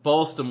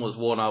Boston was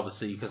one,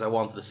 obviously, because I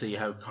wanted to see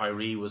how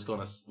Kyrie was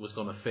gonna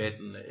fit,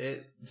 and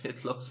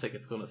it looks like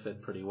it's gonna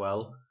fit pretty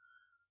well.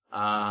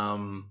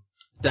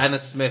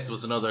 Dennis Smith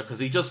was another, because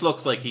he just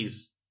looks like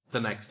he's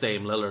the next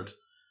Dame Lillard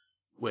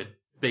with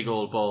big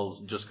old balls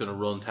and just gonna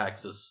run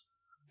Texas.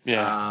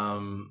 Yeah.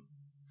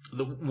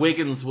 The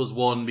Wiggins was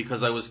one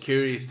because I was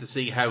curious to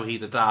see how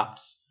he'd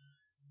adapt,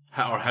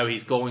 or how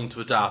he's going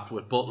to adapt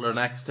with Butler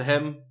next to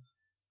him.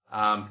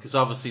 Because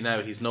obviously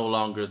now he's no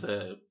longer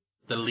the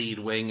lead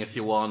wing, if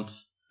you want.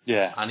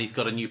 Yeah. And he's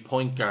got a new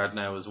point guard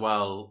now as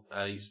well.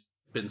 He's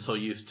been so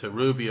used to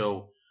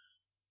Rubio.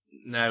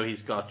 Now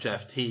he's got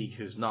Jeff Teague,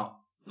 who's not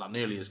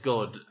nearly as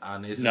good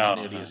and isn't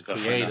nearly as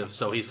creative.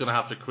 So he's going to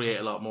have to create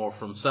a lot more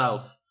for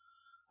himself.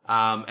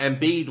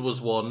 Embiid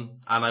was one,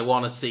 and I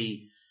want to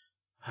see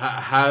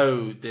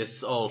how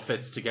this all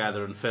fits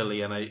together in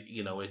Philly. And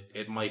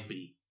it might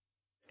be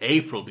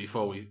April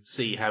before we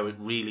see how it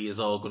really is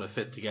all going to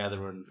fit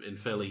together in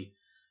Philly,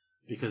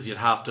 because you'd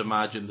have to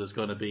imagine there's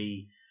going to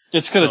be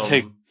it's going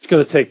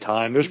to take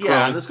time. There's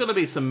going to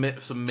be some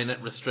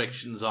minute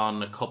restrictions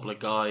on a couple of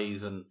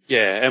guys, and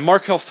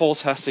Markelle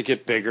Fultz has to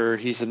get bigger.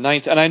 He's a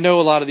 19, and I know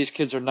a lot of these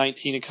kids are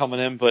 19 and coming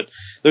in, but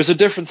there's a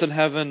difference in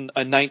having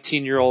a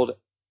 19-year-old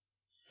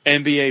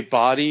NBA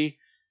body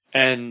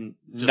and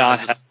not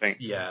having.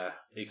 Yeah.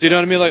 Exactly. Do you know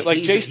what I mean?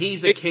 Like Jason,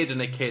 he's a kid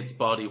in a kid's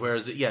body,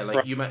 whereas I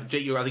think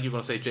you were going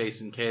to say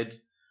Jason Kidd.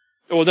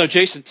 Well, no,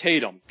 Jason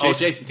Tatum.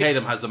 Jason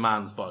Tatum has a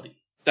man's body.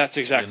 That's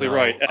exactly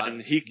right,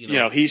 and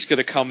he's going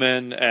to come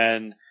in,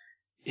 and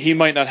he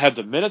might not have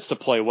the minutes to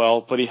play well,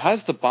 but he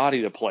has the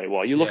body to play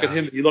well. You look at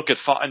him, you look at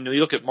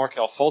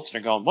Markelle Fultz, and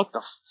you're going, "What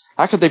the?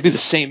 How could they be the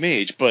same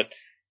age?" But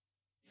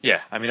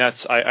yeah, I mean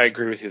I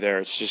agree with you there.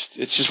 It's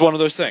just one of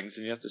those things,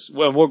 and you have to.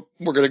 Well,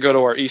 we're going to go to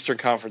our Eastern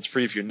Conference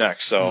preview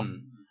next, so.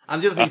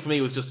 And the other thing for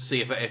me was just to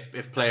see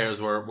if players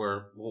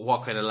were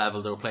what kind of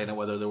level they were playing at,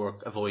 whether they were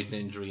avoiding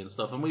injury and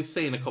stuff. And we've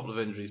seen a couple of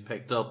injuries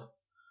picked up,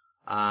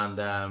 and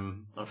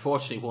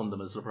unfortunately one of them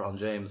is LeBron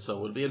James. So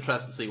it'll be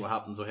interesting to see what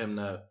happens with him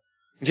now.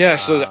 Yeah,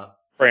 so that's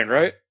brain,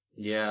 right?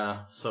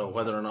 Yeah, so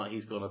whether or not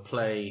he's going to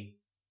play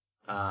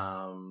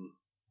in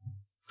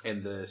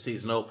the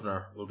season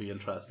opener will be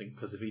interesting,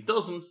 because if he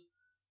doesn't,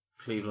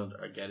 Cleveland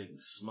are getting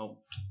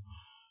smoked.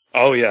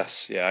 Oh,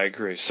 yes. Yeah, I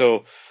agree.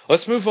 So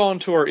let's move on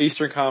to our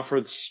Eastern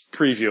Conference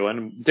preview.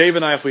 And Dave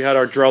and I, if we had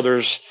our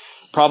druthers,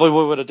 probably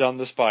would have done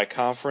this by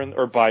conference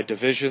or by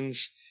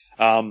divisions.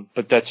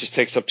 But that just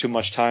takes up too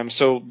much time.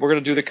 So we're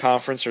going to do the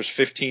conference. There's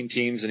 15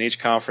 teams in each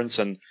conference.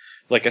 And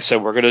like I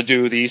said, we're going to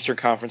do the Eastern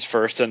Conference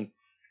first. And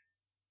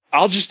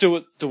I'll just do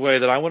it the way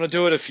that I want to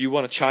do it. If you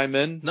want to chime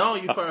in. No,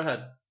 you fire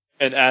ahead.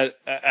 And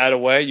add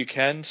away, you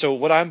can. So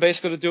what I'm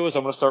basically going to do is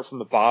I'm going to start from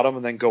the bottom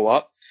and then go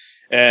up.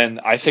 And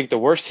I think the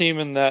worst team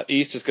in that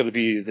East is going to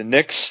be the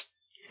Knicks.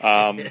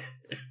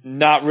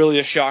 Not really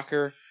a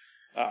shocker.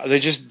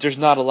 There's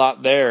not a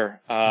lot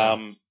there.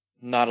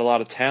 Not a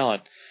lot of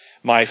talent.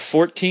 My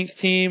 14th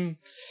team,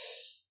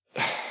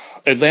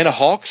 Atlanta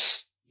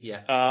Hawks.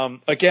 Yeah.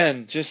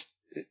 Again, just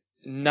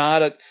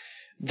not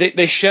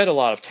they shed a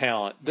lot of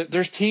talent.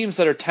 There's teams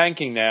that are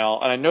tanking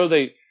now, and I know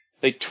they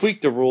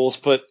tweaked the rules,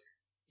 but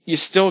you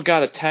still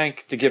got to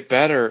tank to get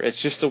better.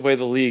 It's just the way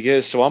the league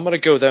is. So I'm going to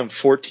go them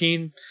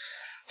 14.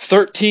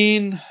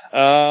 13,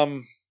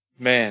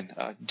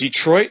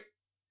 Detroit.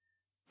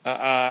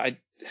 I've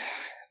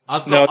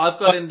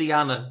got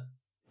Indiana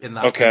in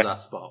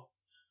that spot.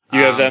 You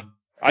have them.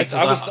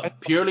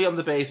 Purely on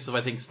the basis of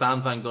I think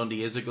Stan Van Gundy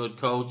is a good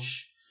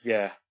coach.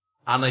 Yeah.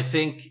 And I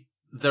think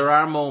there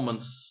are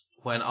moments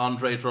when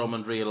Andre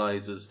Drummond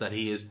realizes that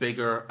he is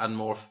bigger and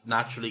more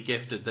naturally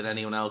gifted than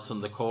anyone else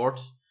on the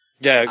court.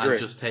 Yeah, I agree. And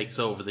just takes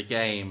over the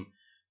game.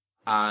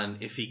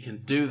 And if he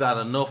can do that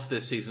enough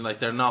this season, like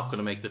they're not going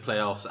to make the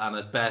playoffs, and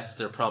at best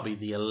they're probably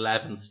the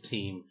 11th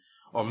team,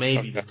 or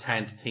maybe the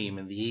 10th team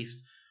in the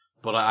East.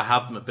 But I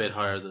have them a bit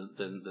higher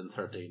than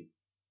 13.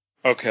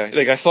 Okay,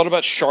 like I thought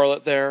about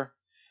Charlotte there.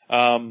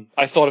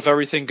 I thought if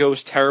everything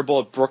goes terrible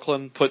at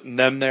Brooklyn, putting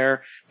them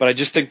there, but I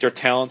just think their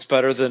talent's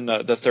better than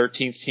the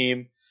 13th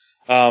team.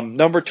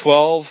 Number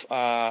 12,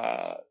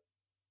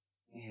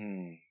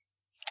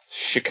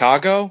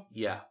 Chicago.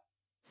 Yeah.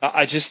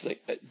 I just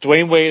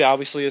Dwayne Wade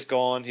obviously is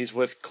gone. He's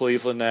with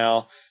Cleveland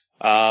now.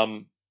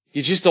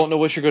 You just don't know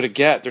what you're going to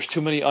get. There's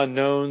too many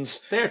unknowns.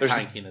 They're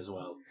tanking as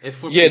well.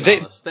 If we're being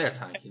honest, they're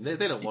tanking. They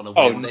don't want to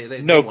win.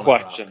 They no want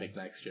question. A draft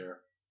pick next year.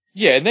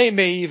 Yeah, and they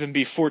may even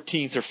be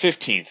 14th or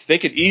 15th. They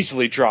could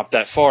easily drop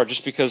that far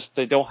just because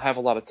they don't have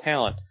a lot of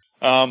talent.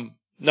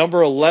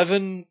 Number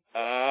 11,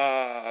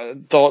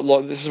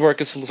 this is where it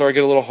gets a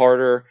little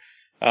harder.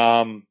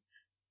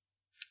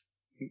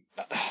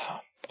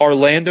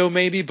 Orlando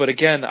maybe, but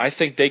again, I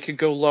think they could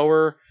go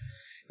lower.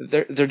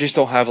 They just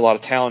don't have a lot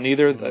of talent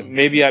either. Mm-hmm.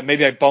 Maybe I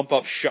would bump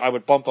up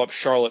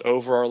Charlotte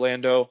over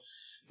Orlando.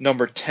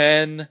 Number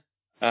 10,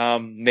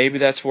 maybe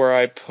that's where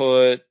I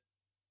put,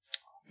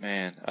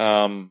 maybe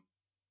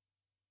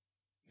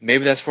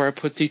that's where I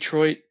put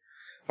Detroit.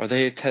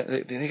 They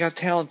got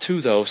talent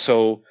too though,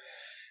 so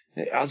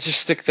I'll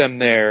just stick them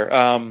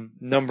there.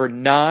 Number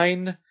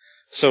 9,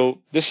 so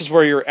this is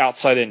where you're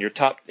outside in. Your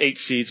top 8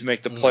 seeds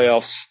make the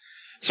playoffs.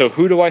 So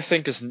who do I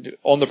think is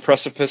on the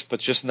precipice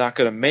but just not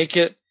going to make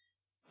it?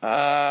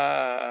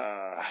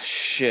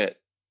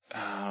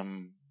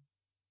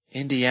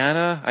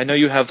 Indiana. I know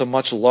you have them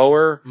much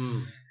lower,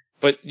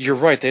 but you're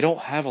right. They don't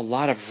have a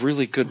lot of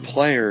really good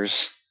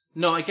players.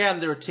 No, again,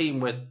 they're a team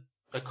with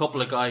a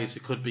couple of guys who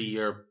could be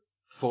your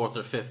 4th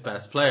or 5th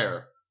best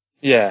player.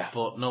 Yeah.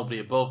 But nobody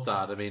above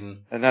that. I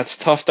mean. And that's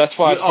tough. That's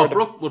why it's hard.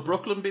 Would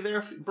Brooklyn be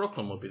there?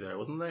 Brooklyn would be there,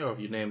 wouldn't they? Or have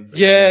you named?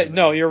 Yeah,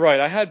 no, you're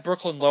right. I had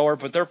Brooklyn lower,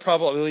 but they're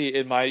probably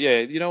in my,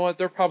 you know what?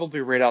 They're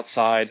probably right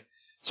outside.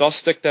 So I'll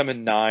stick them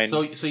in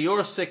 9. So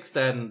you're 6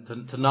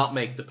 then to not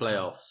make the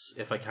playoffs,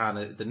 if I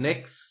can. The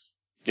Knicks.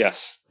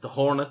 Yes. The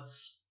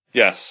Hornets.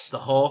 Yes. The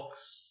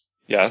Hawks.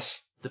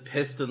 Yes. The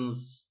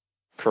Pistons.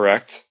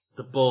 Correct.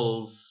 The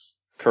Bulls.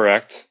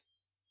 Correct.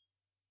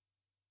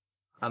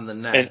 And the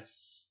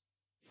Nets.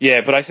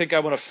 Yeah, but I think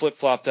I want to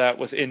flip-flop that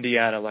with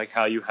Indiana, like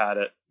how you had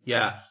it.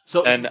 Yeah.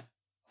 So and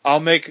I'll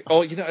make.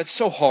 Oh, it's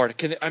so hard.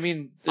 I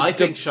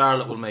think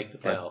Charlotte will make the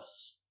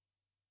playoffs.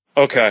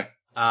 Okay.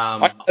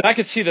 I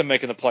could see them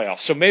making the playoffs.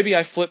 So maybe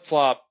I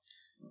flip-flop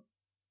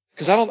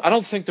because I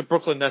don't think the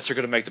Brooklyn Nets are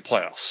going to make the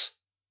playoffs.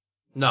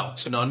 No,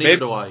 neither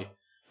do I.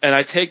 And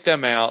I take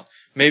them out.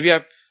 Maybe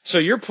I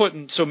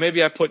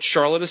put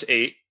Charlotte as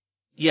 8.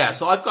 Yeah.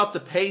 So I've got the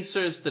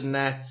Pacers, the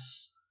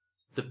Nets,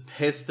 the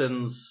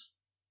Pistons,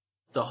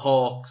 the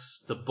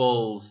Hawks, the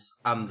Bulls,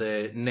 and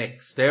the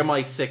Knicks. They're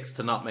my 6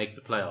 to not make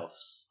the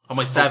playoffs. Or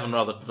my 7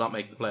 rather to not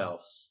make the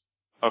playoffs.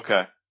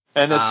 Okay.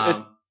 And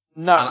it's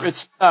not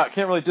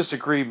can't really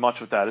disagree much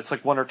with that. It's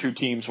like 1 or 2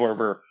 teams where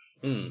we're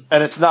and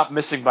it's not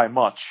missing by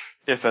much,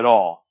 if at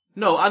all.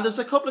 No, and there's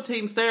a couple of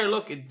teams there.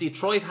 Look,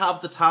 Detroit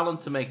have the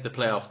talent to make the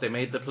playoffs. They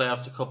made the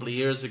playoffs a couple of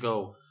years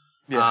ago.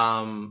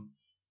 Yeah.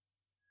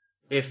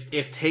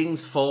 If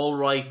things fall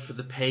right for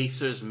the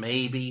Pacers,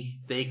 maybe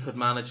they could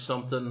manage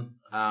something.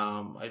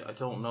 I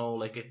don't know.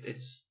 Like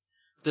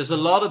there's a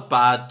lot of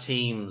bad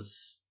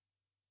teams.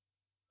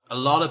 A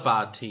lot of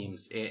bad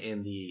teams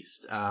in the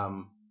East.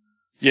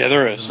 Yeah,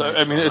 there is.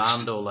 I mean,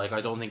 Orlando.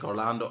 I don't think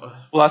Orlando.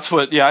 Well, that's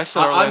what. Yeah, I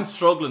said. I'm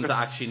struggling to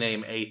actually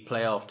name 8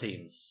 playoff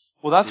teams.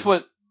 Well, that's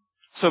what.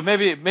 So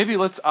maybe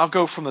I'll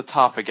go from the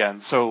top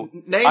again. So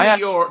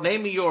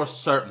name me your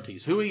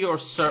certainties. Who are your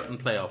certain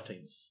playoff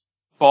teams?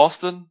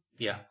 Boston,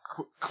 Yeah.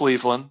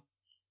 Cleveland,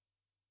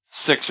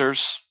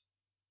 Sixers,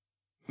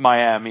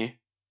 Miami,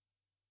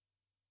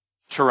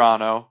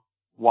 Toronto,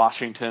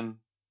 Washington.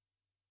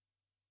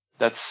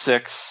 That's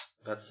 6.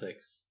 That's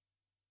 6.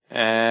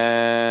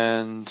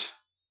 And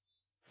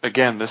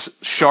again, this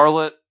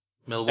Charlotte,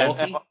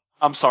 Milwaukee.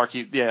 I'm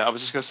sorry. Yeah, I was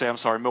just gonna say I'm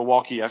sorry.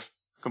 Milwaukee. I've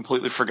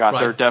completely forgot.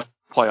 Right. They're a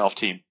playoff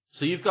team.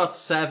 So you've got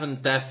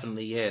 7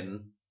 definitely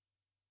in,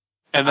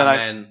 and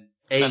then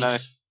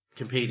 8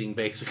 competing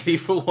basically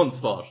for one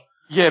spot.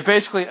 Yeah,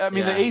 basically, I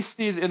mean, Yeah. the 8th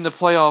seed in the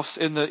playoffs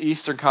in the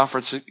Eastern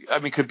Conference, I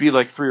mean, could be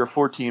like 3 or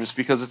 4 teams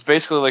because it's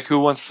basically like who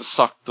wants to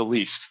suck the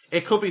least.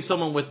 It could be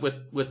someone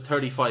with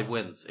 35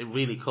 wins. It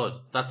really could.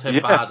 That's how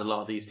Yeah. bad a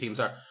lot of these teams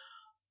are.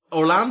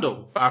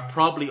 Orlando are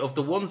probably, of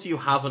the ones you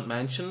haven't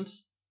mentioned,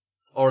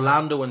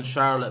 Orlando and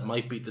Charlotte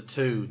might be the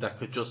 2 that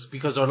could just,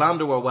 because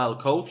Orlando are well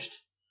coached.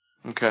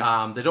 Okay.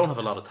 They don't have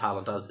a lot of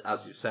talent,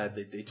 as you said.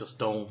 They just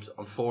don't.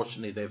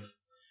 Unfortunately,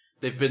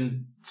 they've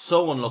been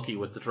so unlucky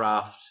with the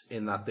draft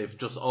in that they've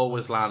just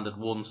always landed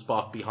one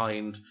spot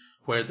behind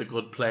where the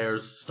good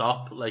players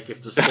stop. Like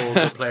if there's 4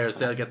 good players,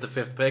 they'll get the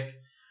 5th pick.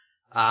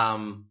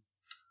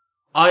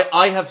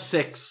 I have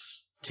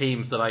 6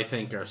 teams that I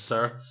think are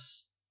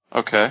certs.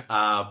 Okay.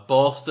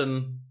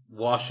 Boston,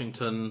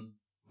 Washington,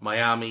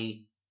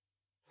 Miami,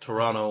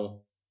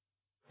 Toronto,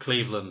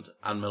 Cleveland,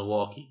 and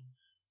Milwaukee.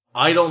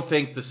 I don't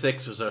think the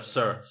Sixers are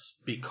certs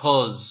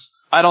because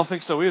I don't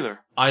think so either.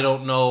 I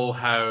don't know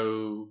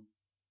how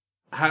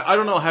I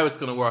don't know how it's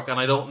going to work, and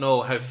I don't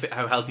know how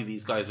healthy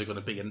these guys are going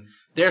to be. And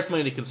there's my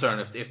only concern: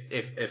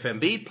 if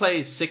Embiid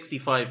plays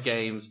 65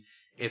 games,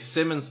 if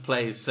Simmons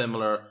plays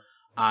similar,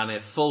 and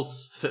if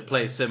Fultz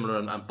plays similar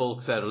and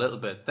bulks out a little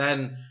bit,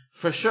 then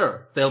for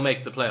sure they'll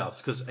make the playoffs.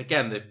 Because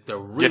again, they're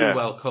really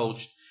well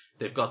coached.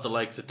 They've got the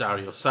likes of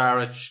Dario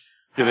Saric.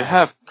 Yeah, they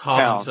have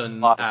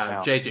Covington,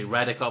 talent, JJ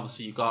Redick,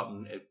 obviously you got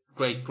a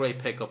great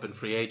pickup in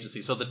free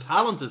agency. So the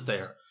talent is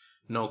there,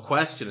 no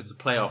question. It's a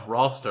playoff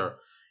roster.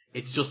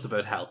 It's just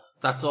about health.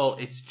 That's all.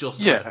 It's just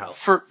about health.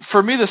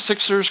 For me, the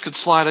Sixers could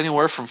slide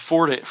anywhere from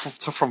 4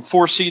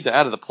 seed to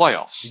out of the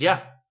playoffs. Yeah,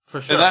 for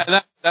sure.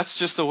 And that's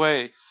just the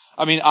way.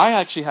 I mean, I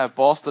actually have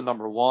Boston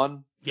number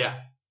 1. Yeah.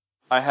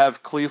 I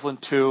have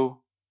Cleveland 2.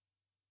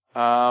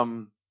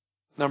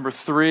 Number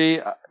 3,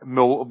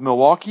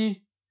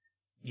 Milwaukee.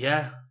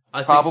 Yeah.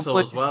 I think so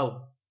as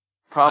well.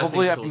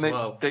 Probably. I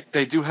mean,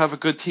 they do have a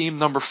good team.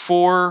 Number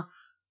 4,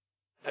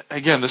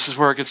 again, this is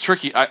where it gets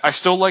tricky. I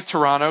still like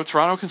Toronto.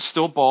 Toronto can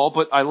still ball,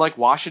 but I like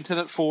Washington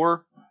at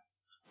 4.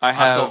 I've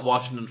got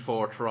Washington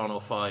 4, Toronto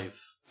 5.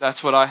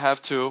 That's what I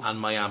have too. And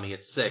Miami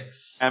at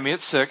 6. Miami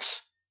at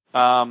 6.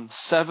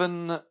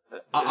 7.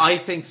 I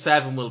think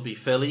 7 will be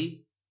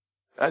Philly.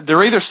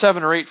 They're either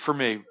 7 or 8 for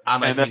me.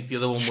 And I think the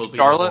other one will be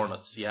Charlotte? the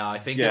Hornets. Yeah, I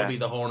think it'll be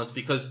the Hornets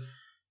because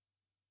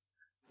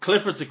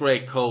Clifford's a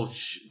great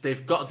coach. They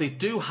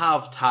do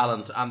have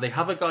talent, and they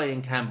have a guy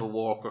in Kemba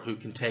Walker who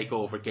can take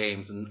over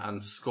games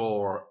and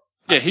score.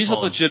 Yeah, he's a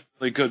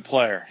legitimately good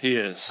player. He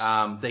is.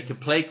 They can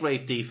play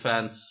great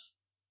defense.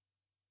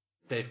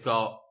 They've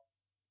got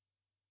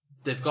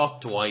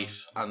Dwight,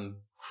 and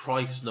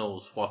Christ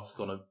knows what's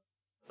gonna.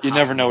 You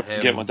never know what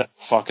you get with that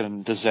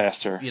fucking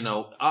disaster. You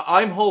know,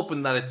 I'm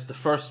hoping that it's the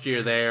first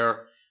year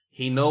there.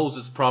 He knows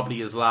it's probably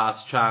his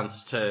last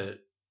chance to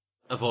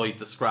avoid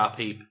the scrap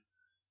heap.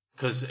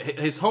 Because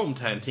his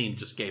hometown team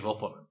just gave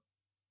up on him.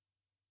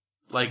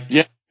 Like,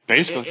 yeah,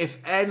 basically. If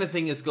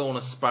anything is going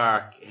to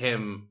spark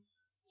him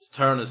to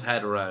turn his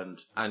head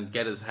around and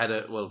get his head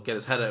out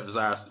of his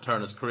arse and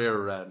turn his career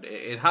around,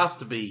 it has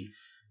to be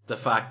the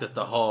fact that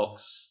the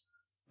Hawks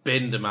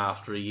binned him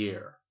after a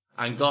year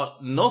and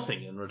got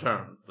nothing in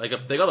return. Like,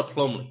 they got a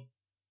Plumlee.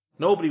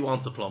 Nobody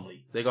wants a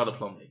Plumlee. They got a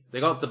Plumlee.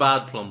 They got the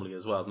bad Plumlee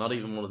as well. Not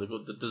even one of the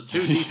good. There's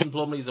 2 decent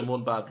Plumlees and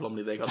 1 bad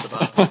Plumlee. They got the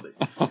bad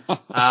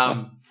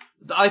Plumlee.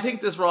 I think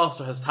this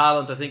roster has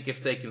talent. I think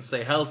if they can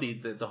stay healthy,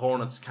 the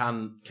Hornets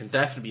can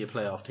definitely be a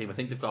playoff team. I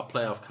think they've got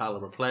playoff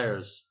caliber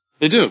players.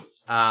 They do.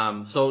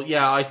 So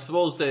yeah, I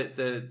suppose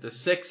the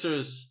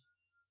Sixers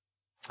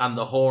and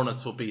the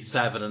Hornets will be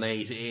 7 and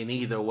 8 in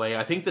either way.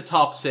 I think the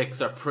top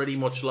 6 are pretty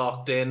much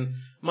locked in.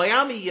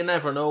 Miami, you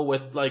never know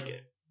with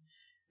like,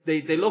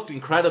 they looked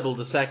incredible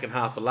the second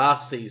half of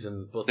last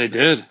season, but they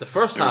did. The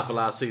first half of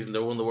last season, they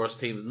were one of the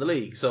worst teams in the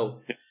league. So,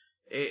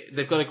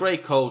 they've got a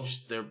great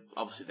coach. They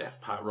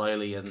have Pat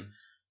Riley, and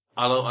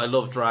I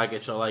love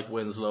Dragic. I like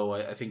Winslow.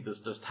 I think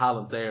there's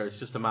talent there. It's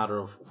just a matter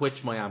of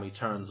which Miami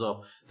turns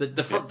up.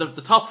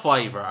 The top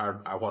 5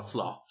 are what's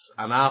locked,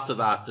 and after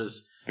that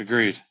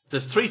agreed.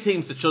 There's 3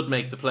 teams that should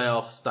make the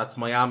playoffs. That's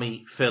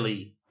Miami,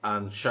 Philly,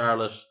 and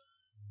Charlotte,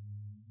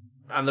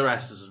 and the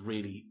rest is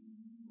really,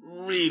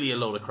 really a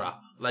load of crap.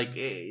 Like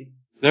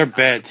they're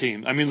bad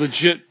teams. I mean,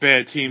 legit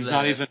bad teams.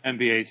 Not even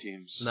NBA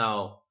teams.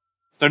 No.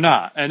 They're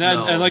not. And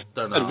like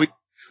they're not.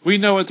 We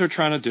know what they're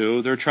trying to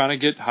do. They're trying to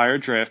get higher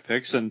draft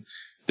picks, and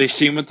they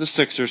seen what the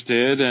Sixers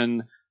did,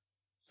 and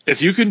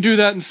if you can do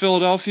that in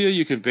Philadelphia,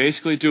 you can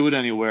basically do it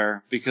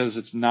anywhere because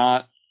it's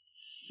not.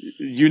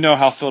 You know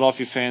how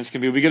Philadelphia fans can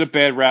be. We get a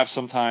bad rap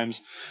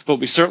sometimes, but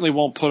we certainly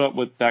won't put up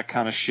with that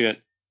kind of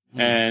shit.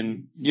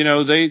 And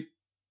the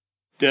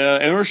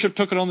ownership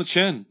took it on the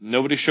chin.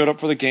 Nobody showed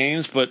up for the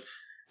games, but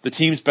the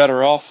team's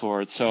better off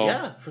for it. So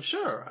yeah, for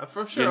sure,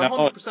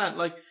 100%.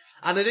 Like,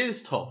 and it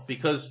is tough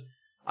because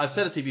I've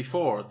said it to you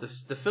before.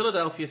 The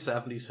Philadelphia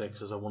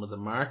 76ers are one of the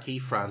marquee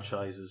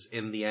franchises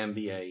in the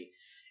NBA,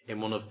 in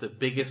one of the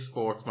biggest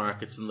sports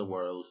markets in the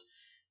world,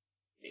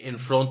 in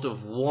front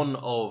of one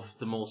of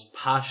the most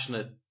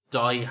passionate,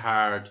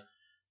 die-hard,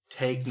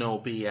 take no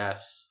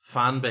BS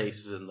fan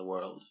bases in the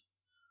world.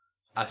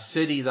 A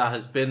city that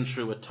has been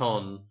through a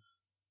ton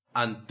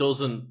and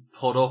doesn't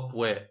put up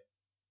with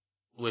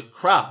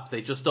crap.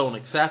 They just don't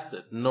accept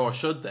it, nor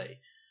should they.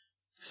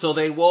 So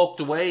they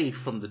walked away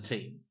from the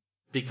team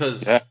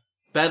because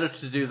better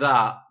to do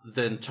that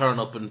than turn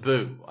up and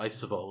boo, I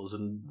suppose,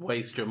 and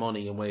waste your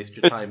money and waste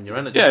your time and your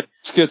energy. Yeah,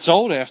 it gets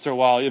old after a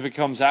while. It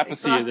becomes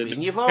apathy. Exactly.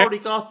 And you've already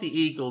got the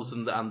Eagles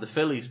and the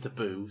Phillies to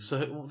boo,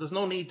 so there's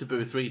no need to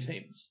boo three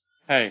teams.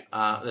 Hey.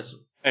 Listen.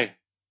 Hey.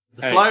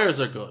 The Flyers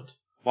are good.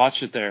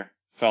 Watch it there,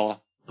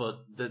 fella. But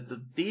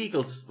the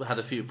Eagles had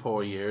a few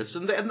poor years,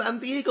 and the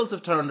Eagles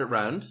have turned it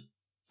around.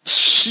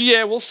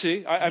 Yeah, we'll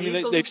see. I mean,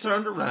 Eagles they've have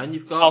turned around.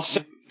 You've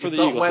got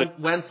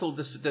Wenzel,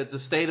 the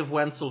state of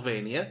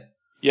Pennsylvania.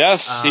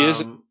 Yes, he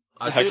is.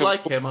 I do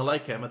like him. I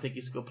like him. I think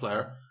he's a good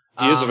player.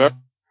 He is a very.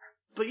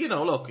 But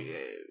look,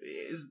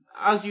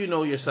 as you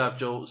know yourself,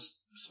 Joe,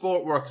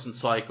 sport works in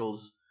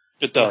cycles.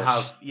 It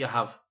does. You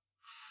have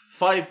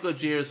 5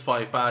 good years,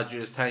 5 bad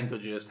years, 10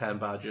 good years, 10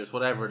 bad years,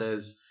 whatever it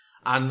is.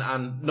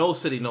 And no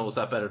city knows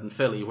that better than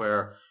Philly,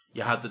 where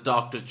you had the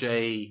Dr.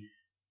 J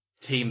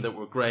team that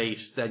were great,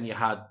 then you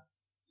had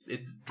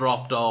it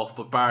dropped off,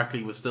 but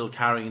Barkley was still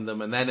carrying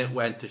them, and then it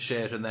went to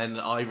shit, and then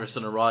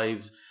Iverson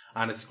arrives,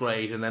 and it's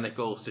great, and then it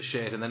goes to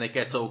shit, and then it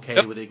gets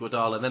okay with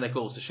Iguodala, and then it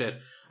goes to shit,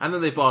 and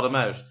then they bottom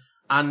out.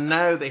 And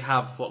now they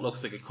have what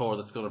looks like a core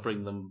that's going to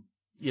bring them,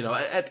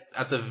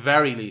 at the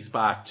very least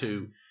back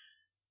to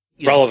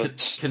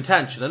relevance,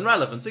 contention and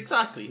relevance,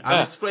 exactly.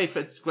 And it's great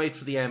for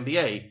the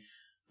NBA.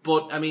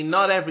 But I mean,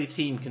 not every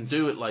team can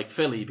do it like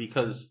Philly,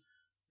 because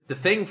the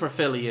thing for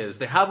Philly is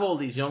they have all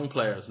these young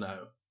players now.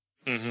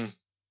 Mm-hmm.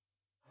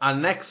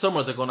 And next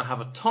summer they're going to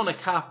have a ton of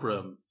cap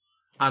room.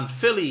 And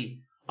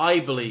Philly, I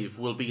believe,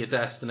 will be a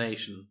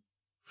destination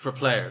for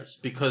players,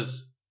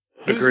 because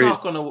who's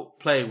not going to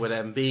play with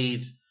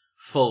Embiid,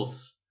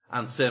 Fultz,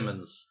 and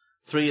Simmons,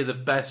 3 of the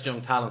best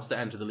young talents to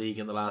enter the league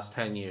in the last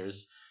 10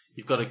 years.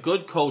 You've got a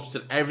good coach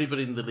that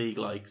everybody in the league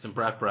likes, in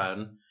Brett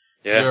Brown.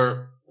 Yeah.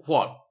 You're,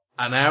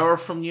 an hour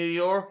from New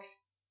York?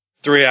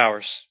 3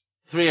 hours.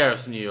 3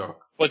 hours from New York.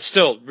 But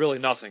still, really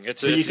nothing.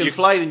 You can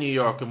fly to New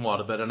York in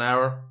about an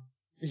hour?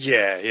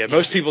 Yeah.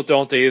 Most people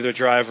don't. They either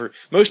drive or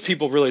most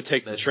people really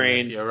take the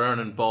train. If you're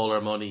earning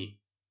baller money,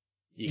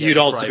 you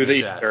don't do the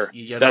either.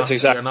 That's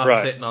exactly right. You're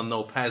not sitting on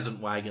no peasant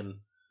wagon.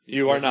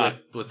 You are not.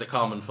 With the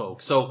common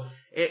folk. So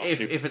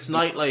if it's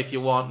nightlife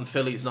you want and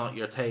Philly's not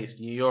your taste,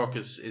 New York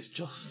is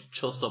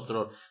just up the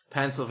road.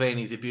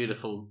 Pennsylvania's a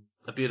beautiful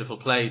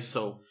place.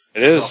 So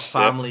it is.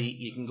 Family,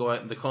 you can go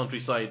out in the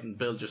countryside and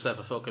build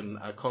yourself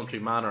a country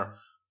manor.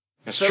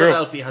 That's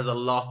Philadelphia true. has a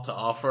lot to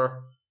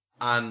offer,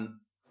 and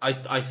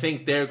I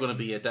think they're going to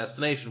be a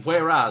destination.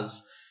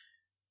 Whereas,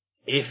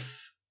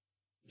 if,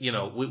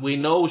 we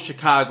know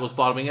Chicago's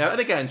bottoming out, and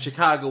again,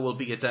 Chicago will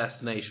be a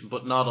destination,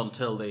 but not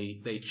until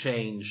they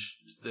change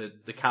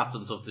the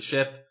captains of the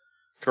ship.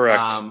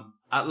 Correct.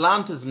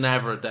 Atlanta's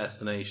never a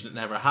destination. It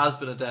never has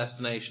been a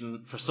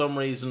destination. For some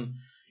reason,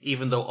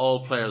 even though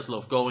all players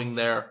love going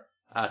there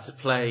to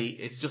play,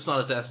 it's just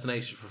not a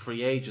destination for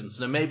free agents.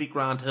 Now, maybe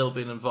Grant Hill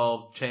being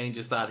involved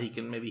changes that. He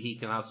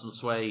can have some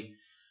sway.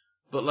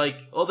 But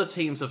other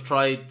teams have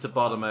tried to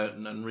bottom out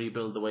and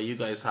rebuild the way you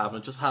guys have,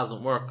 and it just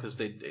hasn't worked because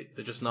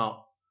they're just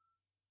not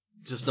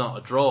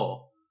a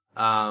draw.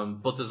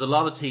 But there's a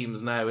lot of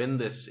teams now in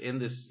this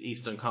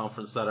Eastern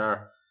Conference that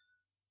are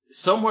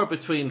somewhere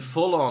between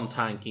full on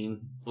tanking,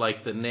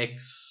 like the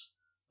Knicks,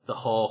 the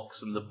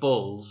Hawks, and the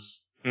Bulls,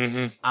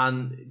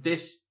 and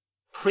this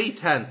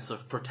pretense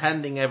of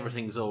pretending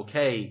everything's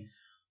okay,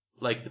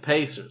 like the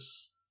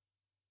Pacers,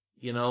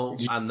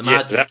 and the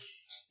Magic.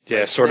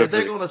 They're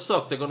going to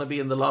suck. They're going to be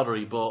in the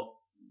lottery, but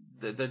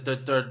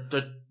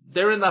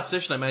they're in that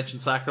position I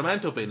mentioned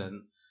Sacramento being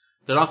in.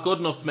 They're not good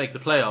enough to make the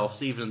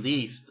playoffs, even in the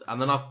East, and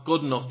they're not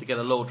good enough to get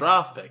a low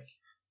draft pick.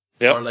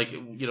 Yep. Or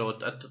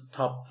a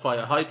top 5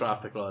 high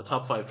draft pick, or a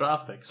top 5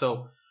 draft pick.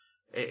 So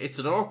it's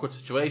an awkward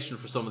situation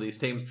for some of these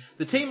teams.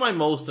 The team I'm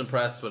most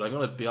impressed with, I'm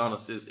going to be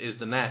honest, is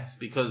the Nets,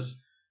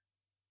 because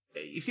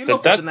if you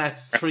look at the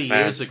Nets 3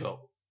 years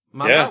ago,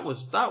 that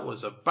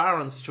was a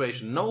barren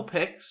situation. No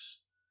picks,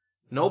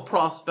 no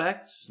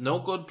prospects, no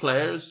good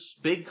players,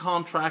 big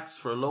contracts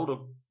for a load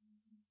of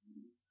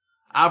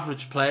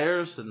average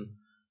players, and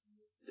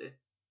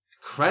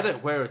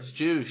credit where it's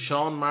due.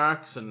 Sean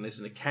Marks and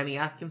isn't it Kenny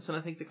Atkinson,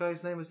 I think the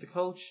guy's name is, the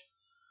coach.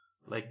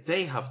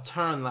 They have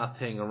turned that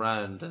thing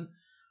around, and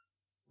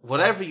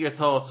whatever your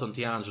thoughts on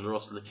D'Angelo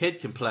Russell, the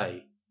kid can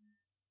play.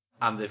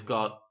 And they've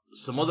got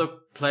some other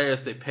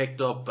players they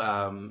picked up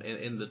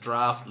in the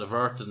draft,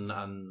 LeVert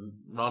and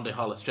Rondae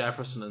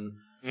Hollis-Jefferson,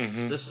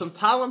 and there's some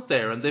talent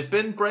there. And they've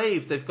been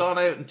brave. They've gone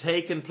out and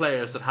taken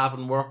players that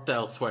haven't worked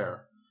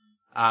elsewhere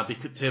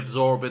to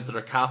absorb into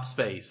their cap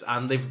space.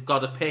 And they've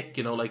got a pick,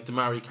 like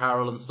DeMarre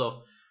Carroll and stuff.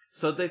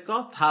 So they've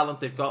got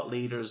talent. They've got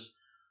leaders.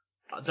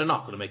 They're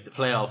not going to make the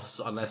playoffs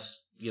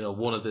unless,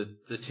 one of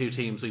the two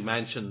teams we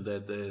mentioned,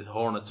 the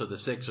Hornets or the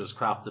Sixers,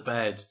 crap the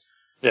bed.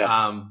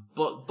 Yeah.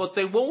 But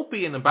they won't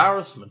be an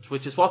embarrassment,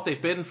 which is what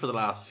they've been for the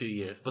last few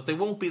years. But they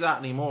won't be that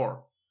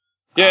anymore.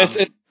 Yeah,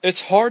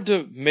 it's hard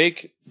to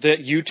make that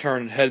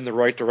U-turn and head in the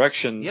right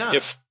direction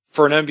if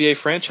for an NBA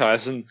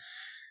franchise. And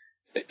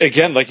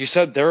again, like you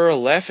said, they're a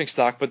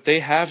laughingstock, but they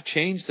have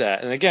changed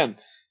that. And again,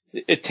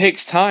 it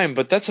takes time,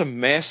 but that's a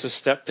massive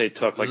step they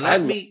took. Like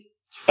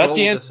that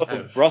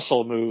D'Angelo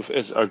Russell move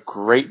is a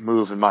great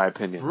move in my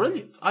opinion.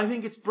 Brilliant. I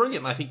think it's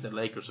brilliant. I think the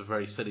Lakers are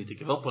very silly to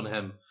give up on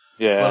him.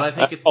 Yeah, but I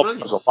think it's brilliant.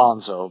 It was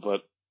Alonzo,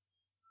 but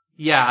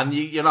yeah, and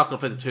you're not going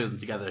to play the two of them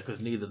together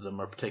because neither of them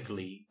are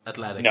particularly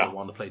athletic or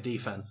want to play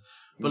defense.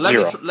 But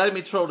let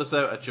me throw this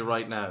out at you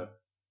right now.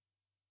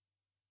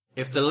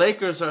 If the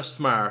Lakers are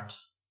smart,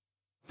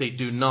 they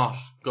do not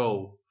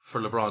go for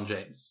LeBron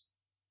James.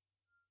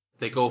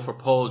 They go for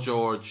Paul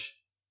George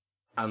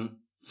and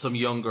some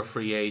younger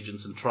free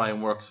agents and try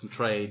and work some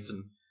trades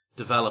and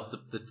develop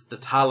the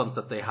talent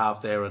that they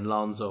have there in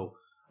Lonzo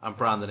and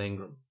Brandon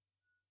Ingram.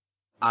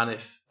 And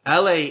if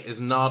LA is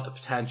not a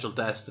potential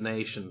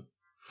destination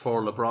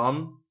for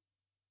LeBron,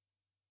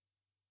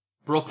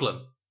 Brooklyn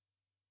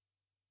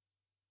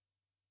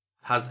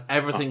has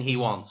everything he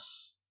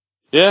wants.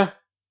 Yeah.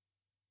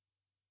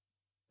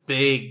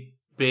 Big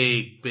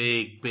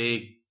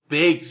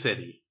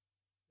city.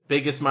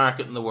 Biggest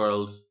market in the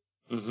world.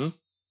 Mm-hmm.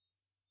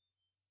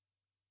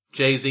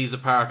 Jay-Z's a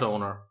part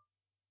owner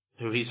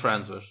who he's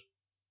friends with.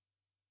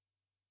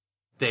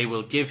 They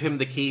will give him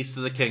the keys to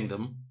the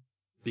kingdom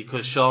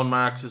because Sean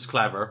Marks is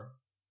clever.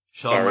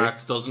 Sean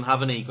Marks doesn't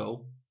have an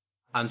ego.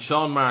 And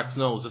Sean Marks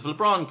knows if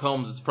LeBron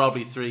comes, it's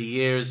probably 3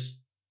 years.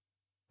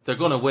 They're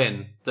going to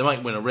win. They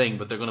might win a ring,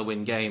 but they're going to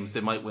win games. They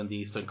might win the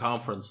Eastern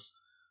Conference.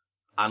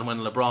 And when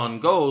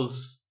LeBron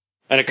goes...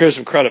 And it gives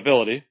him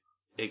credibility.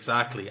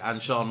 Exactly.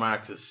 And Sean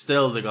Marks is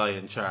still the guy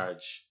in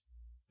charge.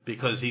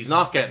 Because he's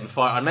not getting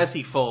fired. Unless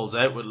he falls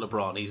out with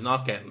LeBron, he's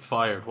not getting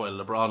fired while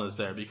LeBron is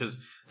there because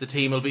the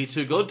team will be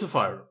too good to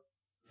fire him.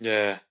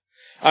 Yeah.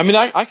 I mean,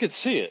 I could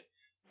see it.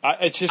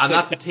 It's just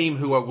that's a team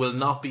who will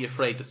not be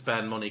afraid to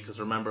spend money because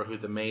remember who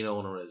the main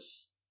owner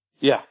is.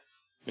 Yeah,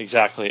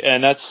 exactly.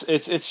 And it's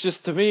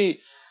just, to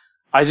me,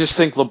 I just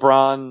think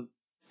LeBron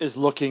is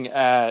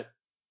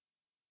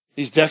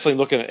he's definitely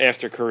looking at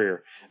after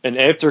career. And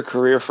after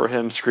career for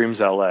him screams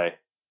LA.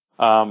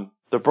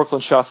 The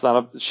Brooklyn shout's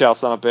not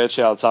a bad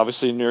shout. It's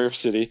obviously New York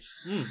City.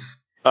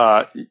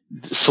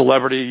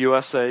 Celebrity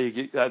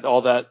USA,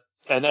 all that.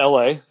 And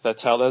LA,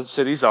 that's how the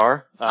cities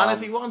are. And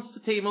if he wants to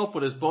team up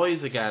with his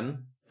boys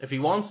again, if he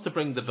wants to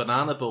bring the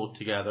Banana Boat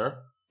together,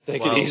 they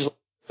could easily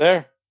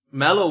there.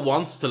 Melo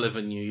wants to live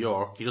in New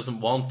York. He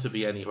doesn't want to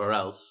be anywhere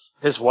else.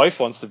 His wife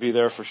wants to be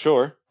there for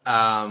sure.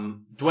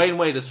 Dwayne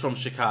Wade is from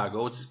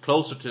Chicago.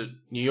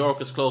 New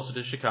York is closer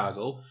to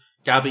Chicago.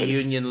 Gabby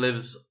Union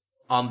lives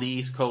on the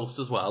East Coast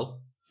as well.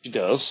 She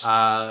does.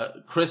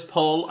 Chris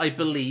Paul, I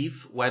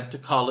believe, went to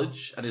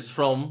college and is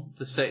from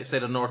the state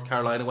of North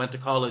Carolina, went to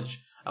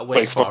college at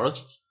Wake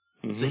Forest.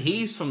 Mm-hmm. So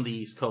he's from the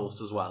East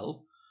Coast as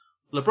well.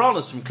 LeBron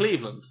is from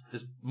Cleveland.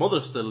 His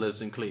mother still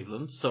lives in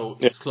Cleveland, so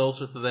it's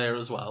closer to there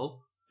as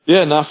well.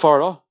 Yeah, not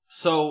far at all.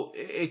 So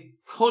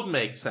it could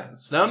make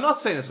sense. Now, I'm not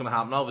saying it's going to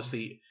happen.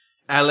 Obviously,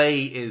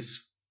 LA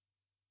is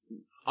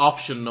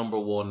option number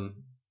one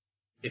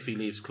if he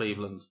leaves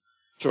Cleveland.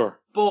 Sure.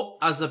 But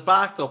as a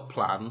backup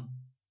plan,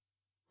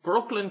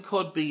 Brooklyn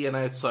could be an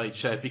outside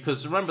shout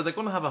because remember, they're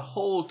going to have a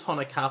whole ton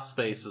of cap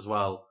space as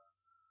well.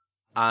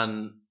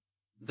 And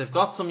they've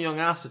got some young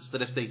assets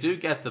that if they do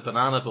get the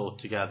Banana Boat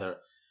together,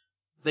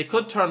 they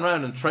could turn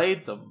around and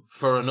trade them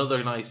for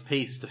another nice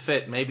piece to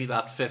fit maybe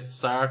that fifth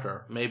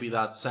starter, maybe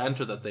that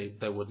center that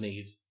they would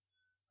need.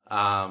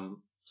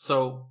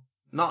 So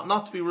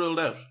not to be ruled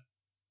out.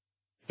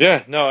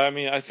 Yeah, no, I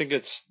mean, I think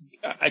it's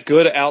a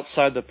good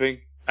outside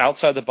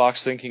the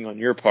box thinking on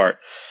your part.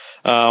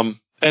 And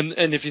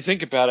if you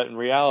think about it in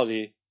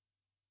reality,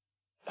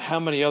 how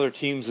many other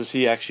teams is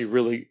he actually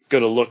really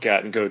going to look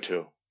at and go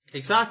to?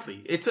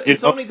 Exactly.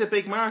 It's only the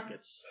big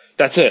markets.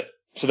 That's it.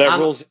 So that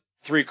rules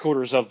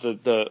three-quarters of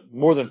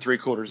more than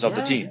three-quarters of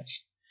the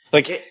teams.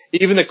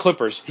 Even the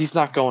Clippers, he's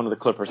not going to the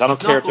Clippers. I don't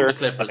care if they're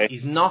Clippers.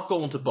 He's not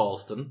going to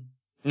Boston.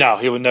 No,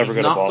 he would never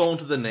go to Boston. He's not going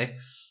to the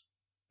Knicks.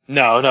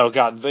 No,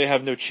 God, they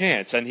have no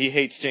chance, and he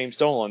hates James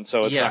Dolan,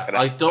 so it's not going to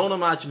happen. I don't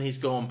imagine he's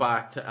going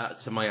back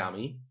to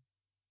Miami.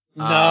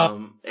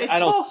 No, it's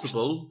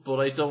possible, but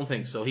I don't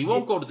think so. He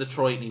won't go to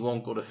Detroit and he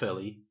won't go to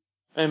Philly.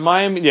 And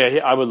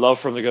Miami, I would love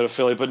for him to go to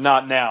Philly, but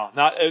not now.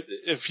 Not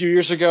a few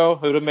years ago,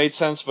 it would have made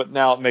sense, but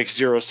now it makes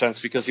zero sense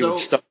because he would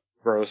stop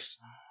growth.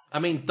 I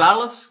mean,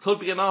 Dallas could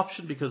be an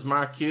option because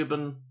Mark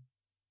Cuban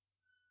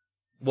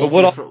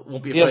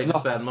won't be afraid to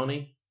spend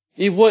money.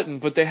 He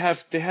wouldn't, but they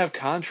have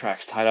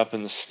contracts tied up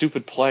in the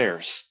stupid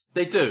players.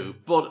 They do,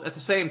 but at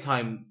the same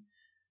time,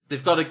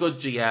 they've got a good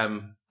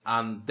GM,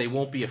 and they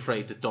won't be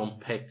afraid to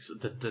dump picks,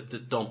 to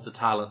dump the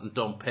talent and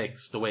dump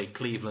picks the way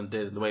Cleveland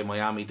did and the way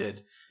Miami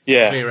did.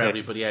 Clear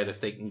everybody out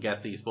if they can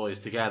get these boys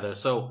together.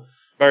 So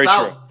very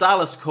true.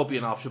 Dallas could be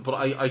an option, but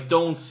I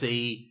don't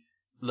see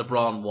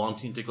LeBron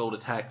wanting to go to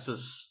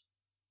Texas.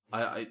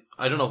 I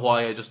don't know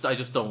why. I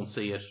just don't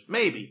see it.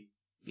 Maybe.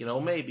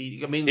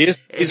 Maybe. I mean,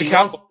 he's a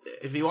Cowboy.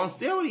 If he wants,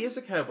 he is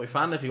a Cowboy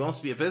fan. If he wants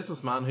to be a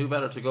businessman, who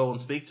better to go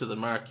and speak to than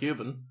Mark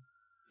Cuban?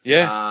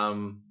 Yeah.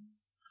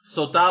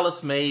 So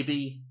Dallas,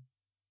 maybe.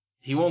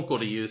 He won't go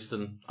to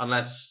Houston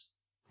unless,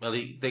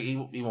 he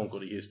won't go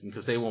to Houston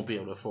because they won't be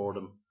able to afford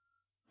him.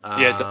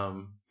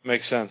 That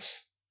makes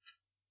sense.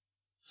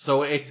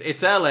 So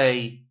it's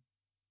LA.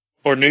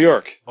 Or New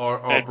York.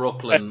 Or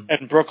Brooklyn.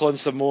 And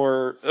Brooklyn's the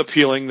more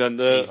appealing than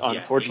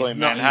unfortunately,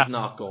 Manhattan. He's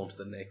not going to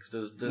the Knicks.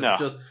 There's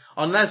just,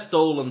 unless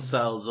Dolan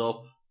sells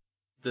up,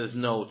 there's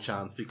no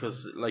chance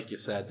because, like you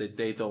said, he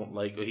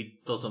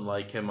doesn't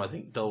like him. I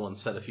think Dolan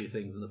said a few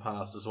things in the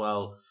past as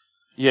well.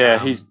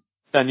 Yeah,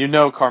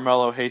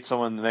 Carmelo hates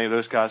someone, and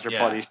those guys are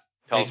buddies.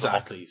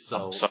 Exactly.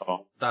 So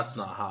that's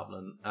not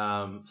happening.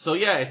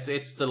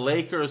 It's the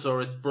Lakers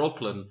or it's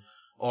Brooklyn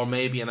or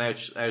maybe an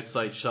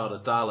outside shot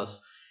at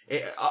Dallas.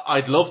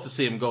 I'd love to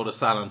see him go to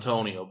San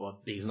Antonio,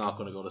 but he's not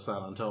going to go to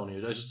San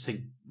Antonio. I just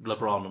think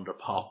LeBron under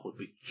Pop would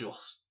be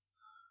just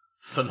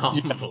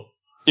phenomenal.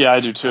 Yeah,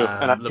 I do too.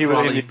 And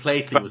LeBron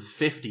Blakely was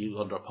 50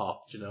 under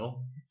Pop,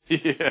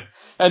 Yeah,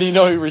 and he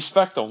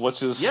respect him,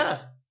 which is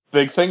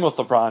big thing with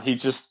LeBron. He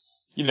just,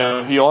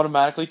 he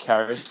automatically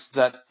carries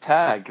that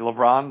tag.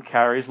 LeBron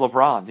carries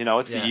LeBron.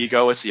 It's the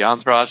ego, it's the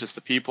entourage, it's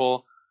the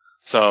people.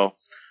 So.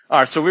 All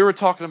right, so we were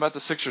talking about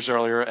the Sixers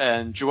earlier,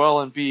 and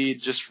Joel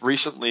Embiid just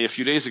recently, a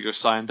few days ago,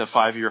 signed a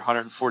 5-year,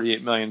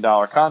 $148 million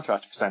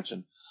contract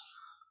extension.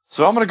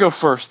 So I'm going to go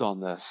first on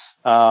this.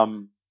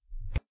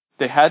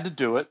 They had to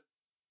do it.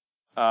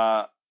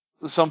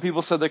 Some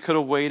people said they could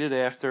have waited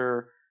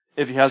after,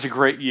 if he has a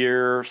great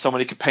year,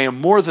 somebody could pay him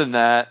more than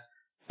that,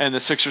 and the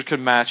Sixers could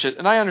match it.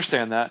 And I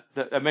understand that.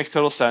 That makes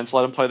total sense.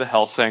 Let him play the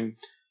health thing.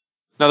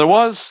 Now,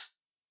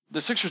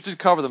 the Sixers did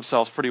cover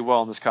themselves pretty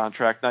well in this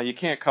contract. Now, you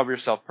can't cover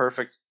yourself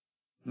perfect.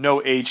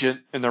 No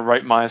agent in their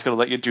right mind is going to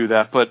let you do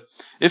that. But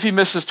if he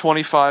misses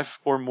 25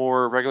 or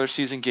more regular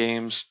season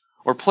games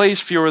or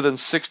plays fewer than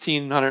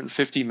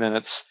 1,650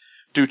 minutes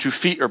due to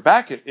feet or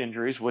back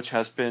injuries, which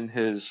has been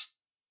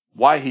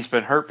why he's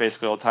been hurt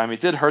basically all the time. He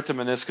did hurt the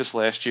meniscus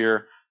last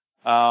year.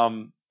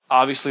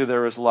 Obviously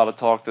there was a lot of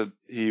talk that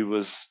he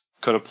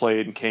could have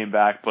played and came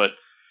back, but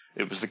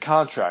it was the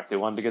contract. They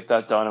wanted to get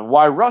that done. And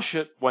why rush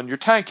it when you're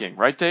tanking,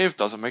 right, Dave?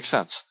 Doesn't make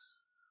sense.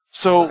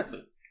 So,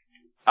 exactly.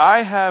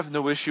 I have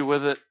no issue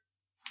with it.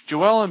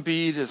 Joel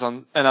Embiid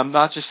and I'm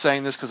not just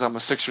saying this because I'm a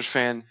Sixers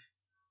fan.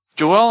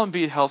 Joel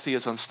Embiid healthy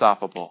is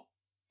unstoppable.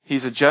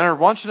 He's a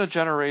once in a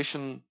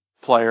generation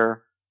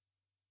player.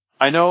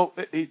 I know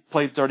he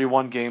played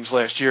 31 games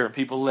last year and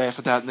people laugh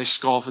at that and they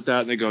scoff at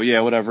that and they go, yeah,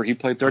 whatever. He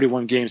played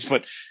 31 games,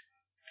 but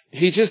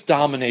he just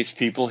dominates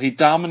people. He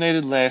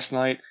dominated last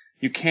night.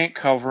 You can't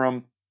cover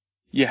him.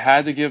 You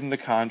had to give him the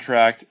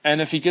contract. And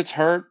if he gets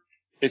hurt,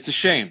 it's a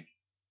shame.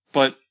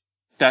 But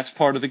that's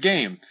part of the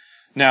game.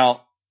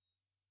 Now,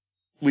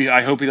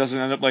 I hope he doesn't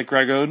end up like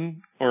Greg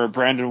Oden or a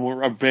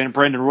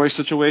Brandon Roy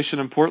situation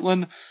in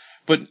Portland.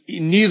 But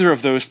neither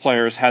of those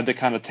players had the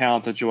kind of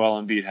talent that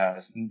Joel Embiid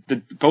has.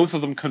 Both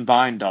of them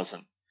combined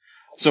doesn't.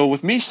 So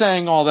with me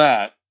saying all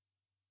that,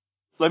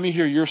 let me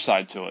hear your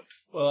side to it.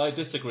 Well, I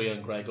disagree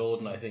on Greg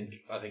Oden. I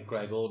think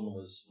Greg Oden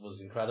was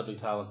incredibly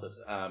talented.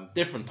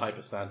 Different type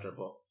of center,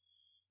 but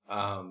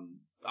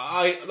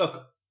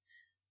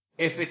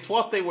if it's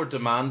what they were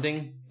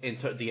demanding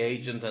into the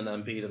agent and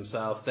Embiid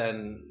himself,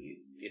 then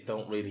you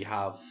don't really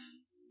have.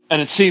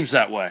 And it seems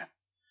that way.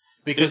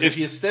 Because if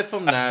you stiff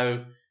him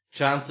now,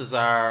 chances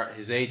are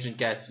his agent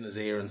gets in his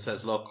ear and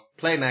says, look,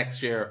 play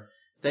next year,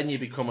 then you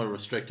become a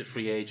restricted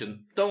free agent.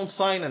 Don't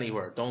sign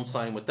anywhere. Don't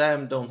sign with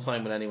them. Don't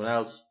sign with anyone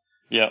else.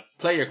 Yeah.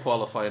 Play your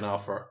qualifying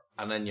offer,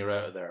 and then you're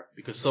out of there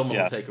because someone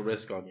will take a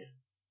risk on you.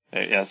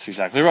 Yeah, that's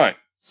exactly right.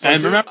 So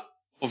remember,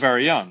 we're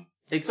very young.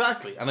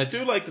 Exactly. And I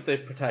do like that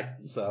they've protected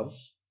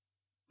themselves.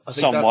 I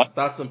think somewhat.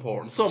 That's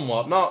important.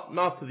 Somewhat.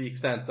 Not to the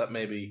extent that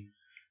maybe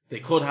they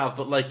could have,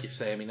 but like you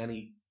say, I mean,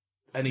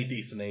 any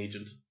decent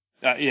agent.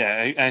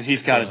 Yeah, and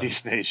he's got a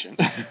decent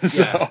agent.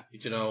 So.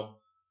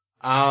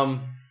 Yeah,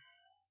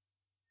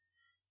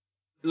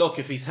 look,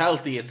 if he's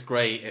healthy, it's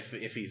great.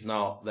 If he's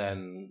not,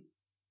 then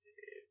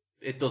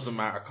it doesn't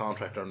matter,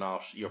 contract or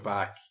not. You're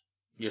back.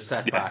 You're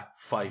set back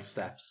 5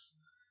 steps.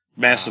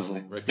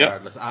 Massively.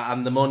 Regardless. Yep.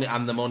 And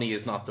the money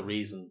is not the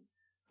reason.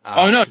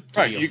 No,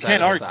 right. You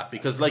can't argue that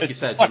because, like you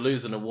said, you're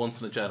losing a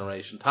once in a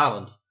generation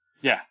talent.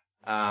 Yeah.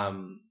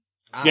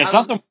 It's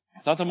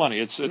not the money.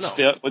 It's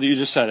what you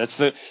just said. That's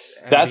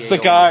the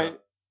guy.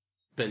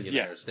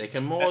 billionaires. They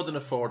can more than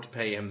afford to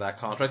pay him that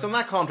contract, and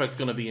that contract's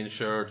going to be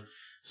insured.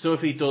 So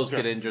if he does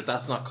get injured,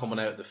 that's not coming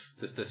out of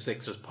the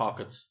Sixers'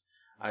 pockets.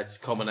 It's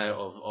coming out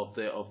of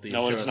the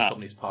insurance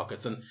company's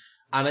pockets. And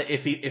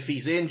if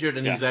he's injured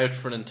and he's out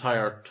for an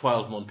entire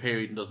 12-month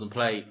period and doesn't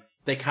play,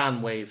 they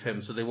can waive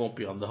him, so they won't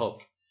be on the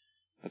hook.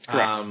 That's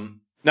correct.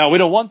 Now, we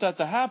don't want that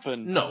to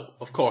happen. No,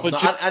 of course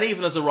not. And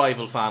even as a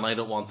rival fan, I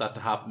don't want that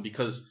to happen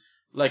because,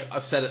 like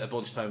I've said it a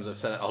bunch of times, I've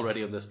said it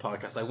already on this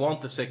podcast, I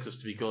want the Sixers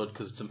to be good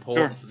because it's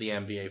important for the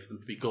NBA for them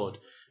to be good.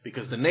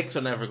 Because the Knicks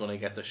are never going to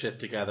get their shit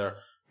together.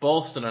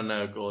 Boston are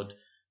now good.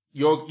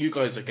 You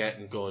guys are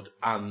getting good.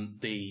 And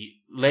the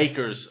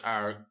Lakers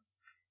are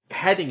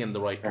heading in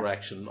the right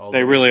direction.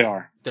 They really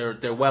are.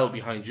 They're well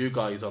behind you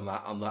guys on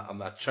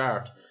that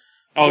chart.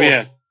 Oh,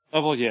 yeah.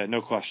 Well, yeah,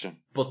 no question.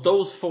 But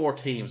those four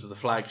teams are the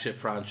flagship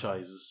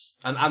franchises,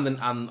 and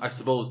I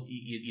suppose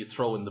you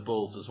throw in the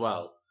Bulls as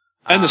well,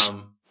 and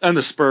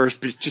the Spurs,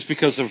 just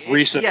because of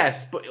recent.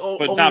 Yes, but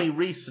only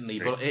recently.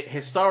 But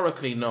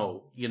historically,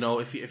 no. You know,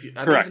 if you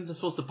and correct. Even I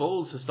suppose the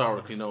Bulls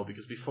historically, no,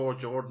 because before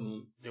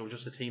Jordan, they were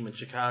just a team in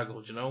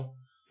Chicago. You know,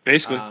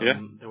 basically,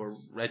 There were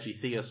Reggie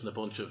Theus and a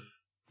bunch of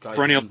guys.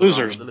 Perennial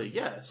losers. In the league.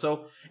 Yeah,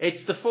 so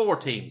it's the four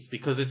teams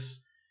because it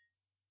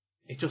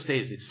just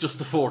is. It's just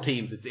the four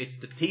teams. It's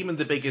the team in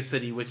the biggest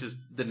city, which is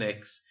the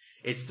Knicks.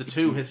 It's the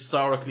two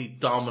historically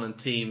dominant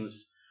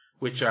teams,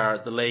 which are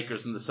the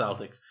Lakers and the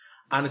Celtics.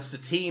 And it's the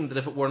team that,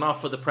 if it were not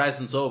for the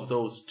presence of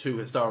those two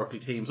historically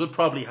teams, would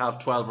probably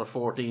have 12 or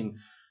 14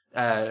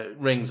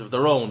 rings of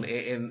their own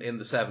in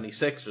the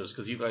 76ers,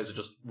 because you guys are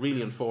just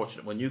really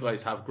unfortunate. When you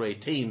guys have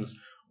great teams,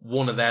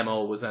 one of them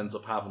always ends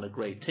up having a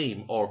great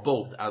team, or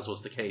both, as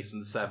was the case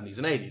in the 70s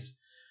and 80s.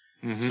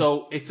 Mm-hmm.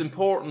 So it's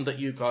important that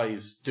you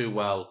guys do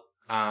well.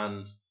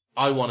 And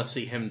I want to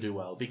see him do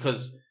well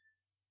because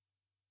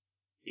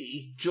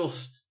he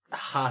just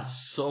has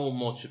so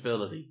much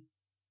ability.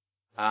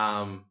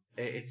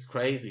 It's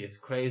crazy. It's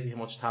crazy how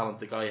much talent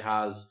the guy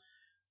has.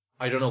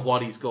 I don't know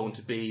what he's going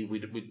to be.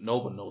 No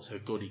one knows how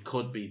good he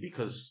could be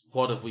because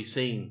what have we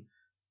seen?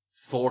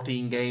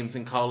 14 games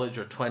in college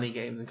or 20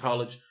 games in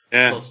college,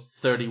 plus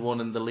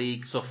 31 in the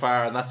league so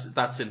far, and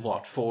that's in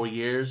what, 4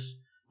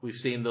 years we've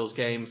seen those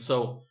games.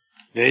 So.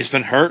 Yeah, he's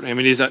been hurt. I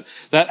mean, he's that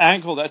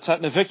ankle, that's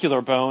that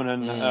navicular bone,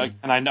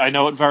 and I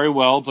know it very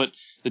well. But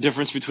the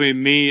difference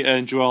between me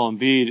and Joel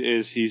Embiid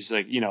is he's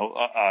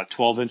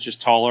 12 inches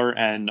taller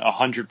and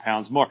 100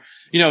 pounds more.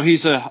 You know,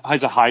 he's a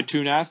high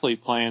tuned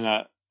athlete playing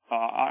a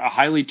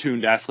highly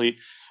tuned athlete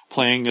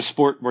playing a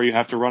sport where you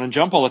have to run and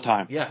jump all the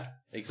time. Yeah,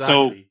 exactly.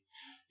 So,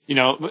 you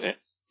know,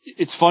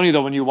 it's funny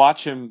though when you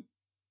watch him.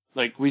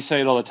 Like we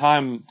say it all the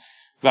time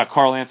about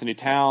Karl Anthony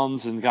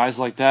Towns and guys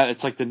like that.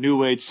 It's like the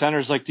new age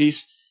centers like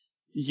these.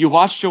 You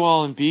watch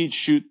Joel Embiid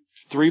shoot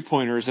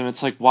 3-pointers, and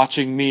it's like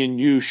watching me and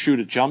you shoot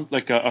a jump,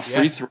 like a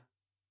free throw.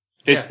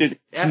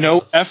 It's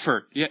no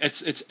effort. Yeah,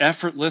 it's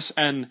effortless,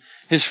 and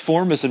his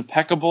form is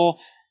impeccable.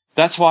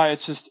 That's why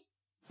it's just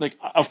like,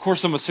 of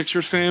course I'm a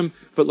Sixers fan,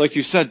 but like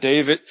you said,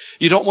 Dave,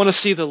 you don't want to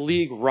see the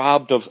league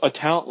robbed of a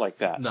talent like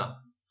that. No,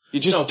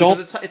 you just don't.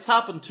 It's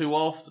happened too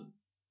often.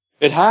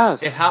 It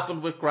has. It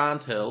happened with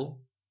Grant Hill.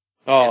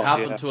 It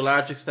happened to a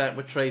large extent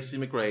with Tracy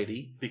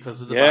McGrady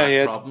because of the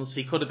back problems.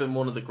 He could have been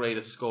one of the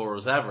greatest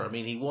scorers ever. I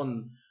mean, he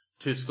won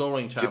 2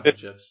 scoring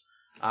championships.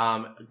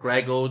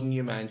 Greg Oden,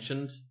 you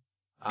mentioned.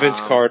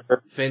 Vince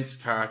Carter. We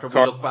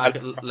look back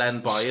at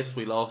Len Bias.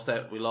 We lost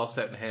out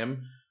on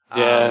him.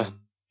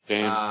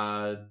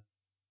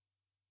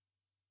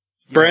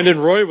 Brandon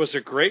Roy was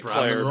a great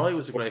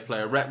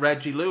player.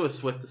 Reggie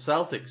Lewis with the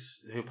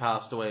Celtics, who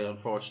passed away,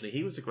 unfortunately.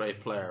 He was a great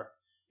player.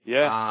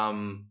 Yeah.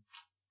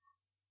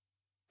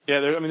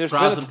 There's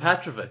Drazen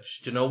Petrovic.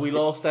 You know, we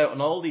lost out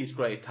on all these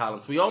great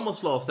talents. We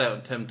almost lost out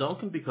on Tim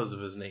Duncan because of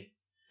his knee.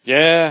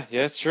 Yeah,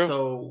 it's true.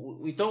 So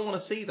we don't want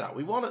to see that.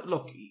 We want to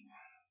look.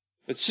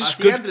 It's just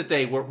at the end of the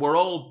day, we're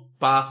all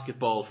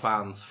basketball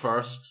fans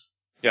first.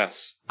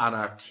 Yes. And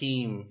our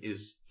team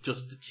is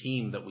just the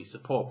team that we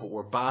support, but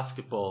we're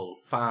basketball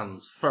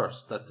fans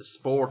first. That the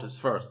sport is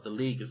first, the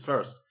league is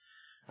first,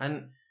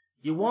 and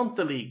you want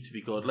the league to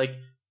be good. Like.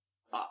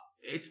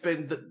 It's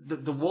been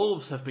the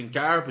Wolves have been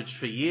garbage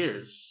for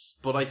years,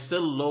 but I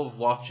still love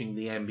watching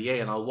the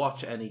NBA, and I'll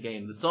watch any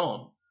game that's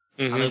on.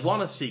 Mm-hmm. And I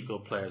want to see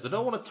good players. I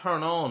don't want to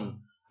turn on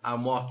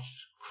and watch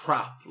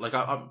crap. Like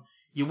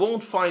you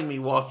won't find me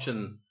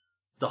watching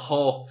the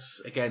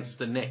Hawks against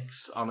the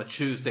Knicks on a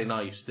Tuesday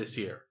night this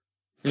year.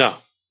 No,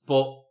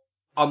 but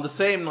on the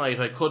same night,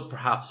 I could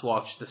perhaps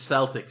watch the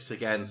Celtics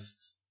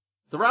against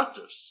the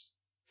Raptors.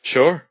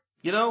 Sure,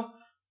 you know.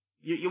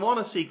 You want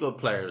to see good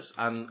players,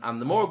 and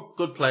the more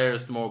good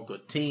players, the more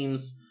good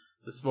teams.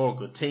 The more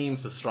good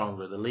teams, the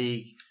stronger the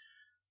league.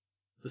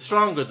 The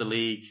stronger the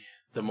league,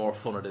 the more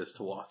fun it is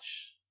to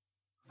watch.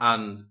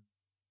 And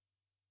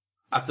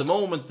at the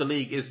moment, the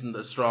league isn't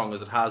as strong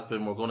as it has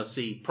been. We're going to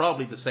see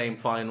probably the same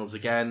finals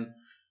again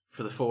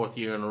for the 4th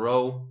year in a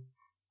row.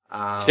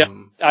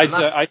 I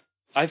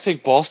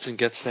think Boston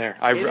gets there.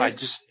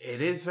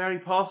 It is very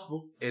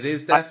possible. It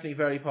is definitely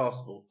very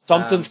possible.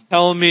 Something's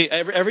telling me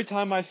every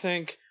time I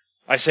think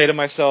I say to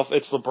myself,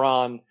 it's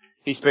LeBron.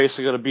 He's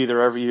basically going to be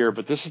there every year.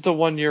 But this is the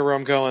one year where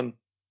I'm going,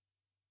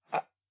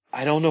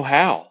 I don't know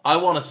how. I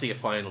want to see a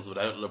finals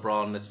without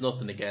LeBron. It's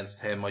nothing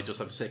against him.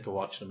 I'm sick of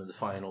watching him in the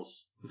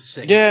finals. I'm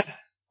sick. Yeah.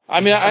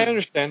 I mean, I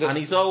understand it. And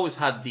he's always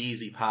had the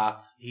easy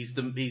path. He's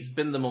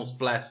been the most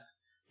blessed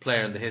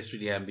player in the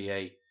history of the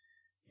NBA.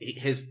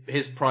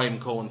 His prime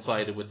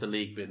coincided with the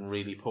league being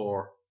really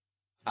poor.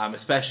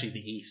 Especially the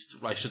East.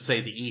 I should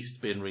say the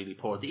East being really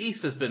poor. The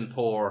East has been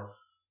poor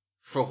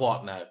for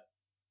what now?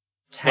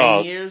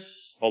 10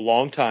 years? A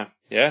long time.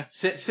 Yeah.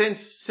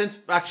 Since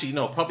actually,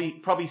 no,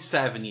 probably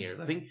 7 years.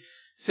 I think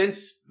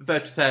since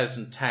about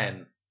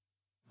 2010,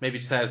 maybe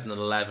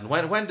 2011.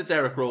 When did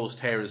Derrick Rose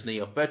tear his knee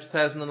up? About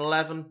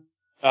 2011?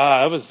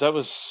 That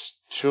was,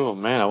 oh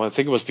man, I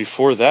think it was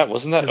before that.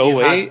 Wasn't that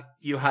 08?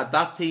 You had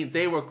that team.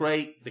 They were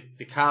great.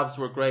 The Cavs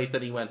were great.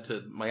 Then he went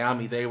to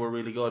Miami. They were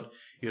really good.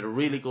 You had a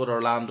really good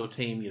Orlando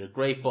team. You had a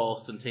great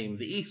Boston team.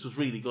 The East was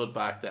really good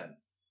back then.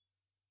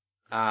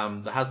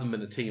 There hasn't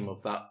been a team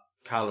of that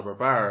caliber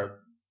bar,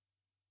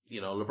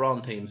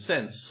 LeBron team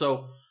since.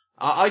 So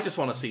I just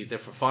want to see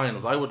different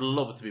finals. I would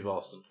love it to be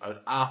Boston. I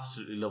would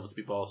absolutely love it to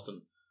be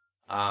Boston.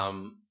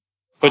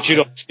 But you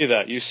don't see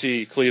that. You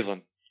see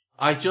Cleveland.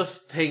 I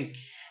just think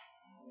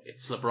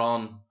it's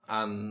LeBron,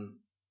 and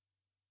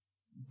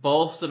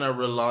Boston are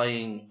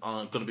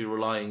going to be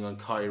relying on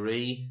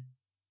Kyrie.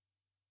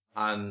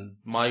 And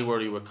my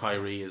worry with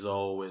Kyrie is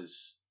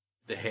always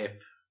the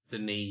hip, the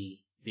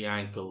knee, the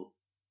ankle,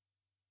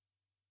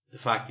 the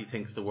fact he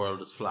thinks the world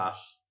is flat.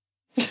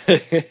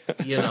 There's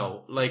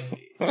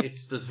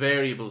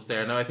variables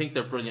there. Now, I think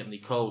they're brilliantly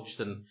coached,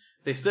 and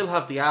they still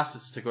have the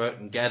assets to go out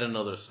and get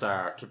another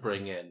star to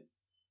bring in.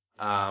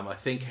 I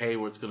think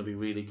Hayward's going to be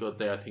really good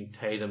there. I think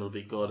Tatum will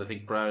be good. I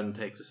think Brown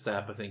takes a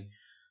step. I think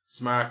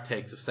Smart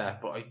takes a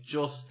step. But I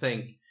just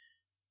think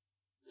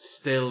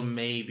still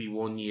maybe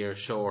 1 year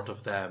short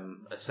of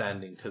them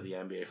ascending to the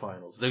NBA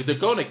Finals. They're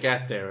going to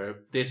get there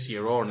this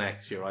year or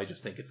next year. I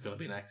just think it's going to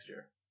be next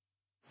year.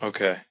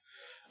 Okay.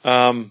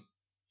 All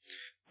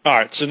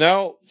right. So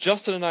now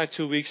Justin and I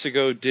 2 weeks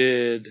ago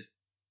did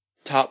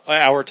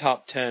our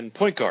top 10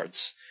 point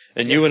guards,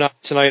 and you and I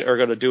tonight are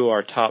going to do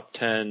our top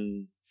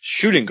 10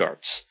 shooting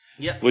guards.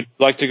 Yeah. Would you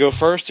like to go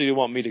first, or do you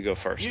want me to go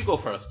first? You go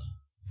first.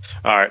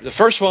 All right. The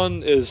first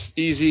one is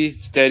easy.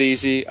 It's dead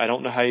easy. I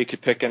don't know how you could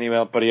pick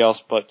anybody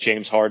else but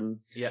James Harden.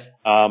 Yeah.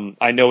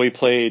 I know he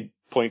played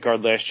point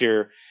guard last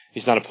year.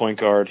 He's not a point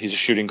guard. He's a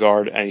shooting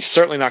guard, and he's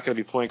certainly not going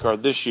to be point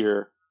guard this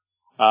year.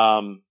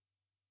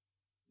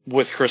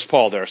 With Chris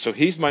Paul there. So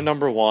he's my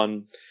number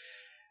one.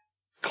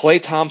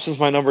 Klay Thompson's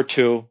my number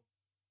two.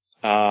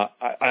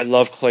 I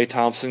love Klay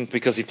Thompson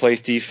because he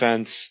plays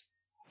defense.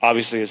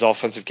 Obviously his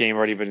offensive game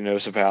everybody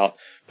knows about,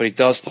 but he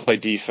does play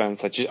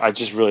defense. I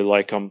just really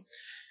like him.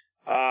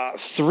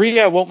 3,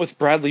 I went with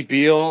Bradley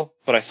Beal,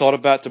 but I thought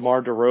about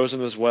DeMar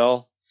DeRozan as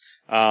well.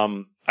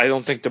 I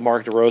don't think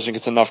DeMar DeRozan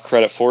gets enough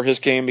credit for his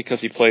game because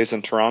he plays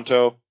in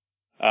Toronto.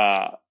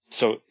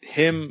 So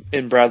him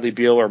and Bradley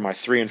Beal are my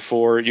 3 and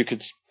 4. You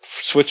could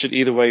switch it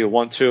either way you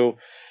want to.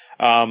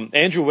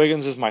 Andrew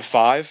Wiggins is my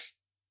 5,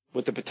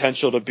 with the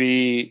potential to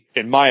be,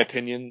 in my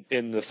opinion,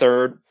 in the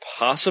 3rd,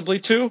 possibly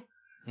 2,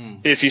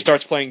 if he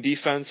starts playing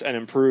defense and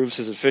improves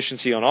his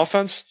efficiency on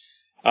offense.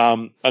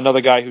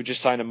 Another guy who just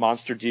signed a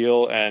monster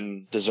deal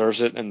and deserves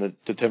it, and the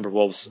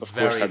Timberwolves, of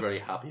course. Very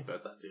happy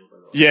about that deal, by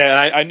the way.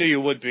 Yeah, I knew you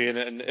would be,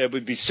 and it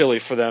would be silly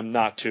for them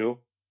not to.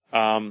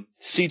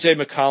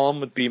 CJ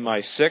McCollum would be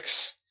my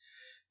 6.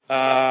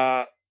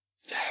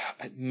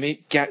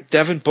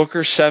 Devin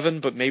Booker 7,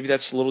 but maybe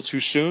that's a little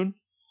too soon.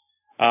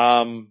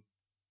 I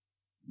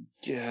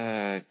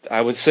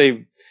would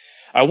say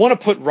I want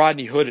to put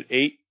Rodney Hood at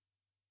 8,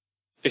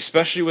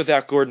 especially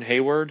without Gordon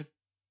Hayward.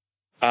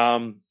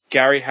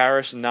 Gary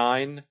Harris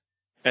 9,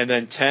 and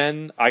then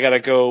 10. I gotta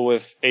go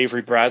with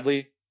Avery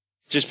Bradley,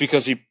 just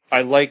because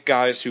I like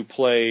guys who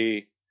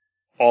play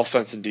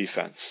offense and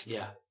defense.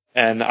 Yeah.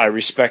 And I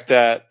respect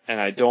that,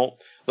 and I don't,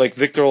 like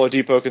Victor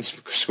Oladipo can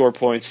score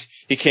points.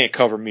 He can't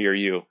cover me or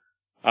you.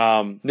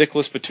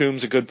 Nicholas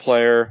Batum's a good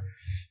player.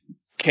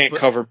 Can't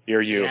cover me or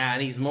you. Yeah,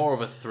 and he's more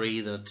of a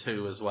 3 than a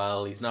 2 as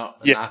well. He's not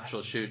a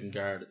natural shooting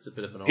guard. It's a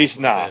bit of an He's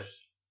not. Fit.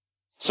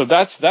 So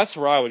that's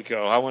where I would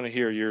go. I want to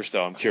hear yours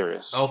though. I'm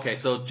curious. Okay,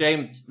 so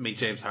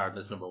James Harden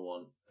is number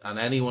 1. And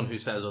anyone who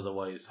says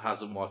otherwise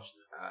hasn't watched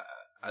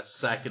a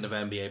second of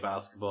NBA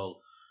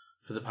basketball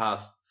for the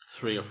past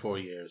 3 or 4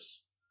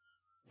 years.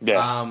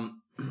 Yeah.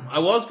 I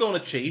was going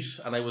to cheat,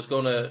 and I was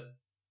going to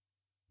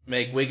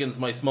make Wiggins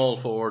my small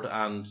forward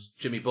and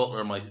Jimmy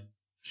Butler my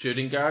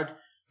shooting guard.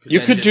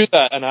 You could do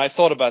that, and I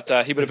thought about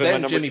that. He would have been my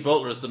number. Jimmy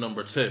Butler is the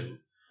number 2.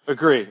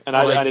 Agree, and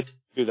I didn't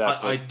do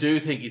that. I do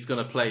think he's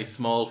going to play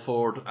small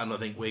forward, and I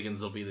think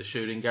Wiggins will be the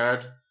shooting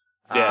guard.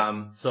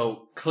 Yeah.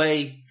 So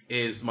Klay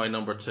is my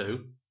number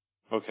 2.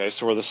 Okay,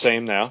 so we're the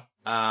same now.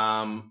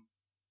 I've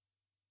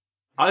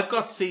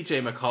got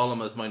CJ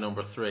McCollum as my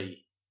number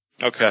 3.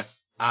 Okay.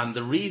 And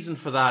the reason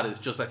for that is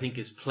just I think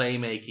his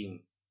playmaking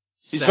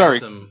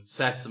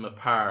sets him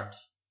apart,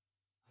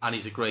 and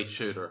he's a great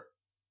shooter.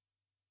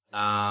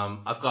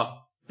 I've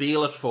got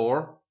Beal at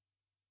 4.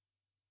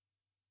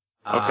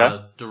 Okay.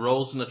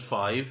 DeRozan at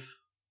 5.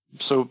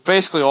 So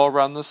basically all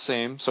around the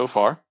same so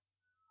far.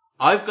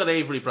 I've got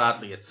Avery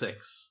Bradley at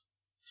 6.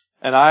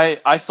 And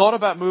I thought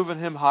about moving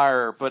him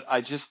higher, but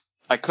I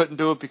couldn't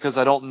do it because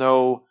I don't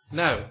know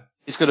Now,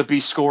 he's going to be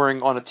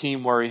scoring on a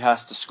team where he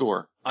has to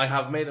score. I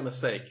have made a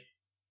mistake.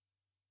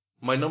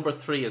 My number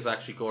 3 is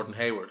actually Gordon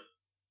Hayward.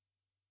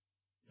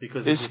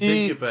 Because if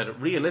you think about it,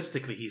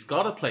 realistically, he's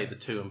got to play the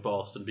 2 in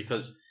Boston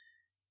because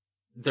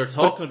they're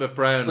talking about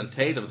Brown and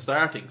Tatum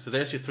starting. So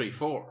there's your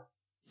 3-4.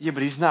 Yeah,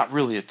 but he's not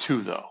really a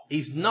 2 though.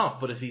 He's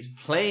not, but if he's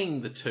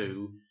playing the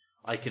 2,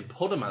 I can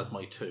put him as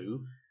my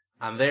 2,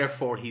 and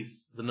therefore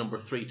he's the number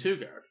 3-2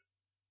 guard.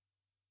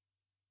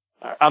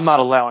 I'm not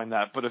allowing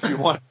that, but if you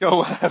want to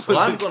go ahead Well,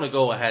 I'm going to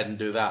go ahead and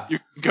do that. You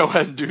can go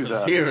ahead and do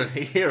Because that.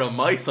 here on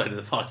my side of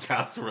the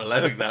podcast, we're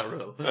allowing that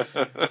rule.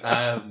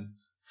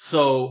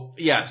 So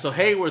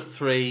Hayward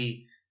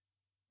 3,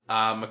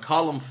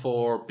 McCollum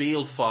 4,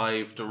 Beal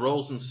 5,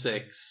 DeRozan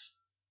 6,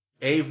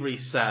 Avery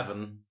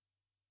 7,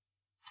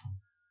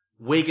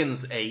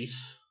 Wiggins 8.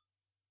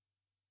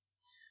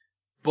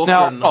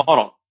 Booker Now, hold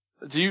on.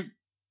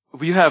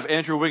 You have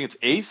Andrew Wiggins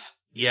 8th?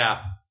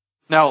 Yeah.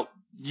 Now,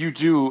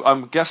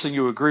 I'm guessing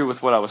you agree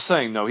with what I was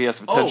saying, though. He has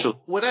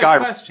potential. Without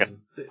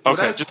question.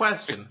 Okay, Without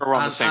question.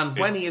 And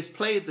when he has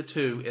played the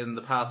 2 in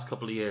the past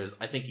couple of years,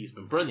 I think he's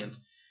been brilliant.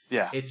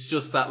 Yeah. It's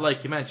just that,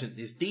 like you mentioned,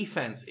 his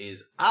defense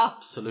is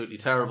absolutely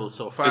terrible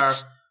so far.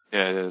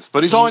 Yeah, it is.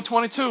 But he's only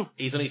 22.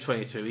 He's only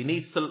 22. He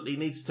needs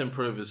to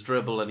improve his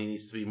dribble and he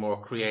needs to be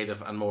more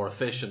creative and more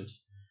efficient.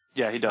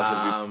 Yeah, he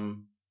does.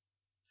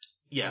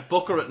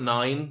 Booker at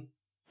 9.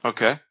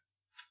 Okay.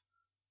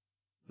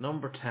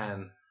 Number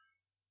 10.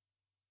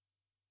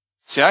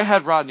 See, I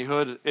had Rodney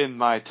Hood in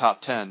my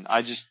top 10.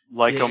 I just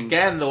like him.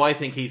 Again, though, I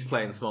think he's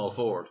playing small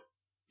forward.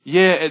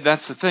 Yeah,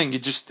 that's the thing.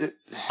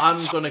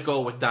 I'm going to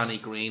go with Danny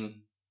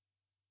Green.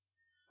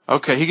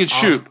 Okay, he can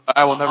shoot.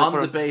 I will never on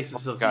put the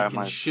basis of he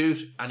can shoot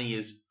and he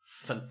is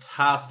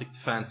fantastic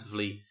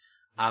defensively.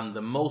 And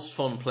the most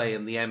fun play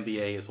in the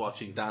NBA is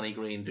watching Danny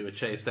Green do a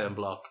chase down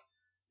block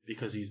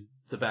because he's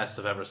the best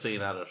I've ever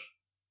seen at it.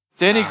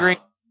 Danny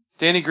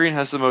Green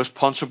has the most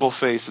punchable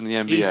face in the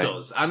NBA. He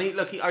does,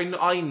 and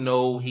I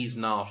know he's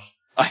not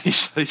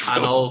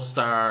an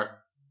all-star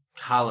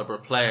caliber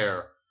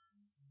player,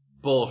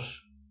 but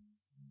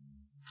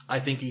I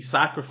think he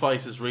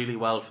sacrifices really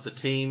well for the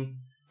team.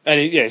 And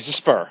he's a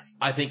Spur.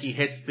 I think he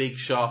hits big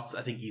shots.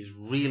 I think he's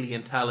really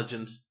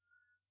intelligent.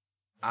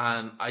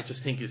 And I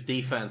just think his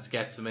defense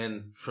gets him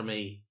in for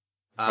me.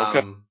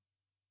 Okay.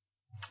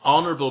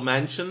 Honorable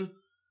mention.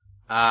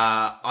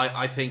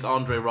 I think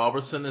Andre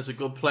Robertson is a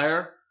good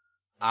player.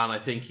 And I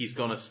think he's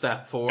going to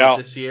step forward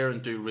this year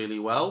and do really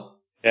well.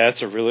 Yeah, I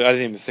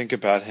didn't even think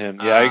about him.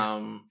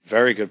 Yeah,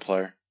 very good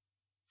player.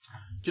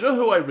 Do you know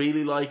who I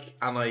really like?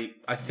 And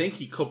I think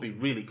he could be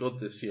really good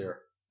this year.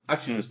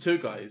 Actually, there's 2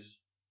 guys.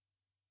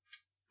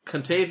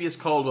 Contavious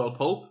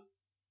Caldwell-Pope.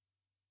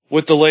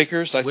 With the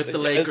Lakers?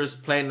 Lakers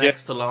playing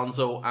next to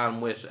Lonzo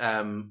and with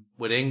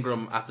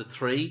Ingram at the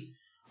 3.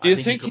 Do you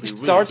think he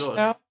starts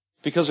now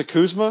because of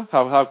Kuzma?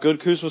 How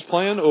good Kuzma's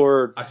playing?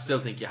 Or I still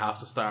think you have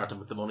to start him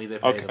with the money they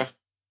paid him.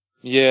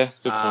 Yeah,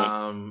 good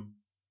point.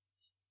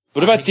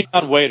 What about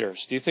Deion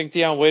Waiters? Do you think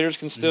Deion Waiters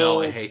can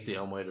still... No, I hate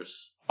Deion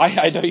Waiters.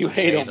 I know you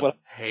hate him, but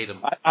hate him.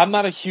 I'm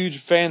not a huge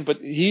fan,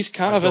 but he's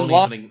kind of in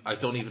line. I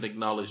don't even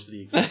acknowledge that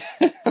he exists.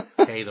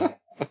 Hate him.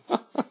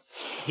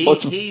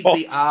 He'd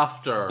be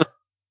after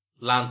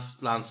Lance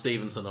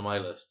Stevenson on my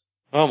list.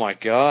 Oh my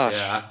gosh.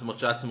 Yeah,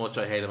 that's how much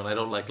I hate him, and I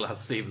don't like Lance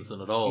Stevenson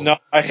at all. No,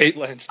 I hate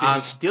Lance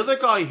Stevenson. And the other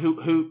guy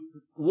who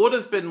would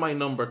have been my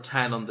number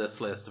 10 on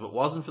this list if it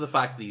wasn't for the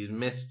fact that he's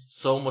missed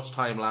so much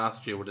time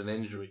last year with an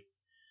injury,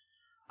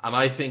 and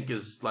I think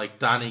is like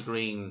Danny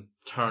Green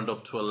turned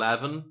up to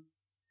 11,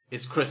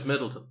 is Chris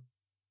Middleton,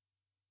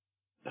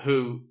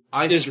 who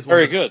I think is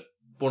very good.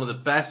 One of the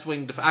best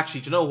wing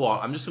actually, do you know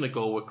what? I'm just going to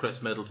go with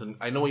Chris Middleton.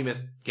 I know he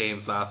missed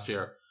games last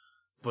year,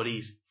 but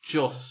he's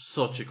just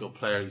such a good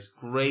player. He's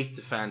great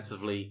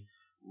defensively,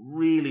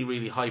 really,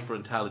 really hyper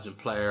intelligent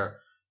player.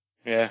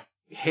 Yeah.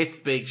 Hits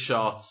big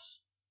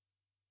shots.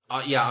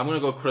 I'm going to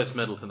go Chris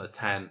Middleton at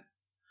 10.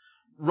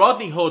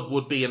 Rodney Hood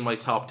would be in my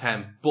top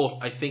 10, but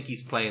I think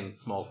he's playing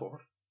small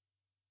forward.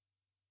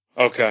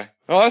 Okay.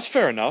 Well, that's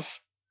fair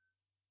enough.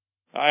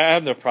 I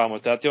have no problem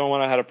with that. The only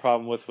one I had a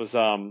problem with was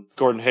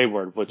Gordon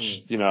Hayward,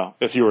 which,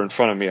 if you were in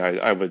front of me,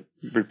 I would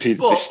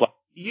repeatedly slap.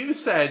 You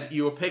said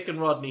you were picking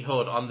Rodney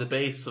Hood on the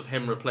basis of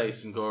him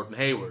replacing Gordon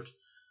Hayward.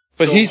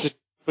 But he's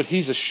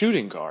a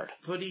shooting guard.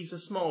 But he's a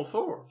small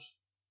forward.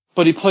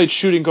 But he played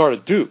shooting guard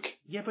at Duke.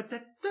 Yeah, but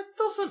that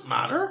doesn't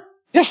matter.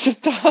 Yes,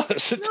 it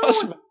does. It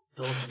does matter.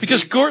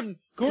 Because Gordon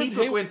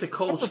people go into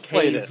Coach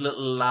K's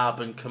little lab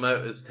and come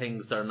out as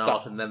things they're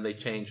not, and then they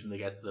change when they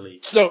get to the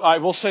league. So I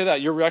will say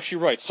that you're actually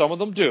right. Some of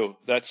them do.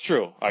 That's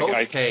true.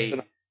 Coach K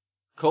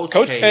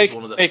is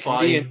one of the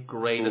 5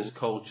 greatest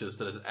coaches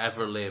that has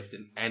ever lived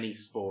in any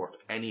sport,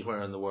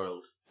 anywhere in the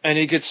world. And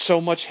he gets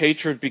so much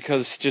hatred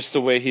because just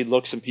the way he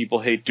looks and people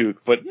hate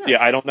Duke. But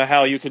yeah, I don't know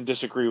how you can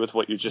disagree with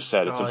what you just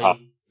said. It's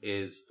impossible.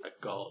 Is a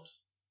god.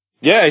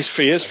 Yeah,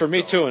 he is for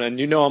me too. And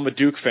you know I'm a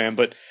Duke fan,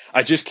 but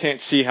I just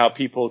can't see how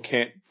people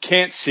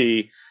can't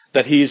see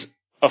that he's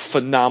a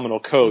phenomenal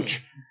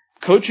coach.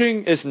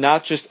 Coaching is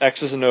not just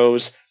X's and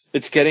O's.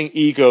 It's getting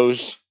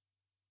egos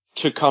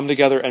to come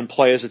together and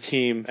play as a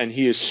team, and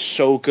he is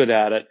so good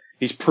at it.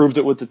 He's proved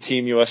it with the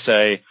Team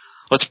USA.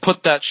 Let's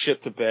put that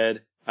shit to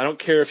bed. I don't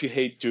care if you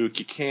hate Duke.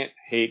 You can't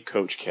hate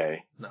Coach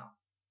K. No.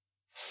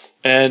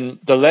 And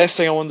the last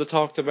thing I wanted to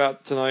talk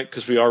about tonight,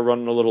 because we are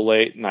running a little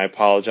late, and I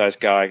apologize,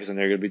 Guy, because I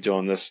know you're going to be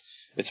doing this.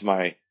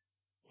 I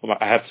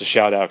have to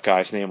shout out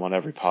Guy's name on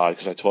every pod,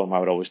 because I told him I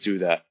would always do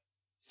that.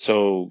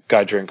 So,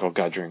 Guy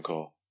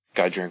Drinkle.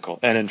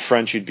 And in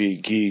French, you'd be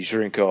Guy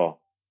Drinkle.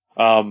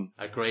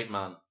 A great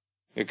man.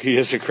 He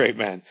is a great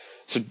man.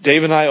 So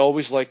Dave and I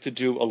always like to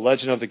do a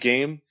legend of the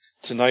game.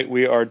 Tonight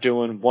we are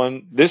doing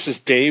one. This is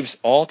Dave's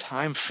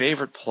all-time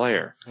favorite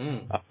player,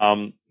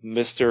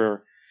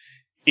 Mr.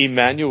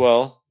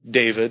 Emmanuel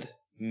David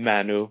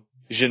Manu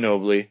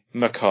Ginobili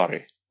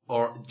Macari.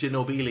 Or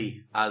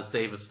Ginobili, as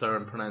David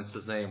Stern pronounced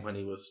his name when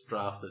he was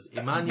drafted.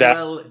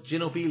 Emmanuel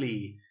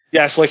Ginobili.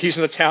 Yes, like he's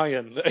an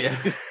Italian. Yeah.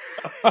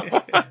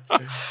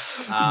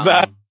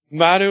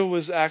 Manu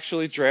was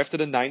actually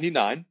drafted in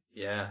 99.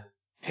 Yeah.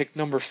 Pick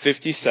number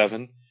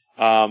 57.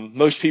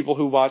 Most people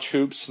who watch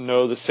hoops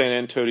know the San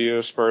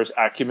Antonio Spurs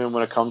acumen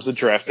when it comes to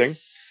drafting.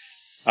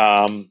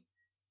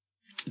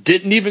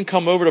 Didn't even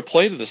come over to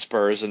play to the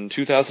Spurs in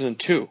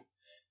 2002.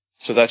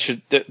 So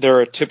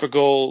they're a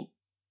typical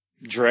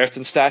draft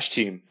and stash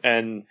team.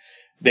 And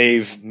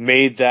they've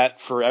made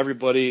that for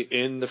everybody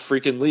in the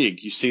freaking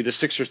league. You see the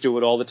Sixers do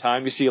it all the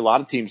time. You see a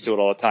lot of teams do it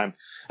all the time.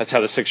 That's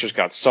how the Sixers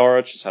got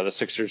Saric. That's how the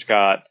Sixers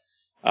got,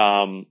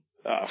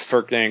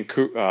 Ferdinand,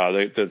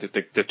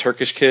 the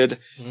Turkish kid.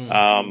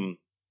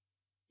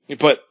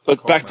 But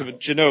back to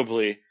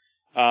Ginobili,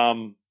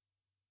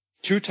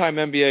 two-time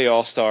NBA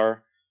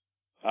All-Star,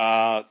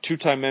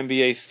 two-time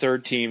NBA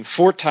third team,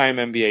 four-time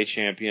NBA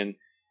champion,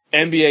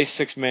 NBA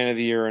Sixth Man of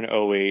the Year in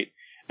 2008.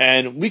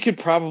 And we could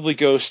probably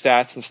go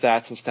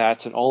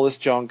stats and all this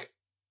junk.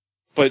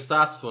 But the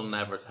stats will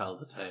never tell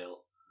the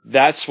tale.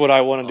 That's what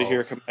I wanted to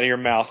hear come out of your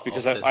mouth,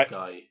 because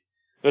guy.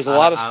 There's a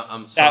lot of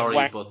I'm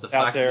sorry, but the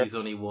fact there that he's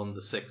only won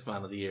the Sixth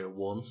Man of the Year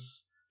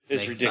once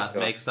is ridiculous.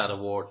 Makes that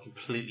award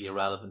completely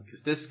irrelevant,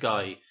 because this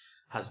guy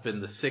has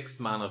been the Sixth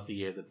Man of the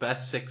Year, the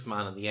best sixth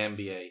man in the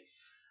NBA.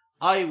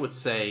 I would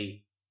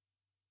say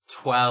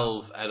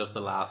 12 out of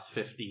the last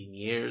 15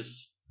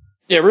 years.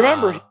 Yeah,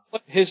 remember,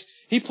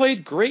 he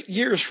played great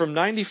years from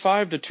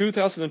 95 to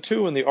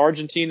 2002 in the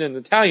Argentine and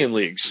Italian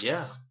leagues.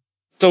 Yeah.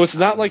 So it's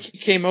not like he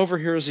came over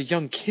here as a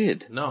young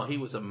kid. No, he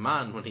was a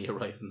man when he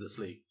arrived in this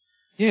league.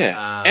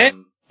 Yeah.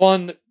 And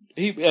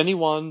he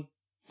won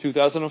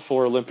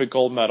 2004 Olympic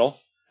gold medal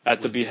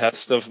at the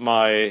behest of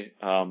my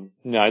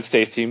United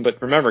States team.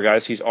 But remember,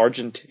 guys, he's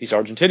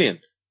Argentinian.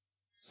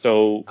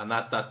 So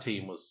that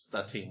team was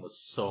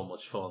so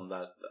much fun.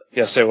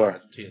 Yes, they were.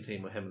 Argentina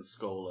team with him and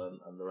Scola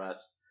and the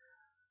rest.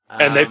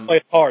 And they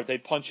played hard. They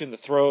punch you in the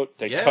throat.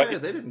 They cut you.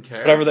 They didn't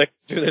care. Whatever they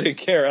do, they didn't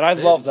care. And I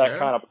love that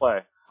kind of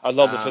play. I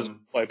love the physical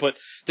play. But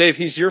Dave,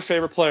 he's your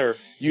favorite player.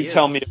 You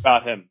tell me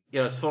about him.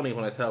 Yeah, it's funny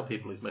when I tell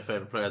people he's my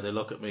favorite player, they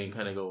look at me and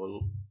kind of go,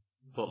 well,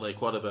 but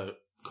like, what about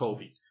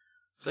Kobe?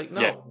 It's like, no.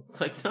 Yeah.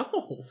 It's like,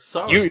 no.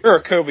 Sorry. You're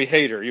a Kobe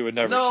hater. You would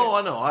never say. No,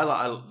 I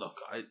know.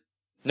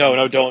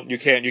 No, don't. You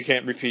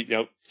can't repeat.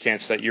 No,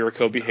 can't say that. You're a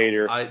Kobe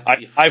hater.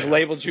 I've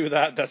labeled you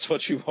that. That's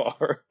what you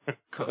are.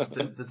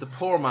 the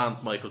poor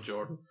man's Michael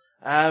Jordan.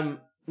 No,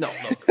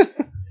 look.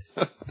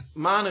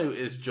 Manu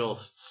is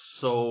just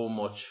so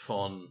much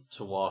fun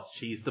to watch.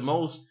 He's the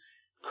most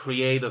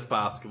creative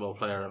basketball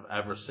player I've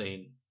ever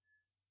seen.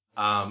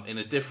 In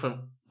a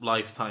different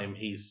lifetime,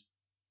 he's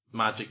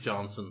Magic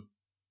Johnson.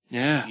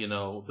 Yeah. You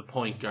know, the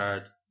point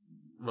guard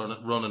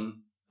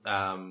running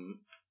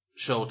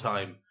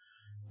Showtime.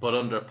 But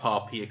under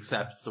Pop, he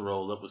accepts the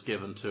role that was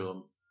given to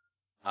him.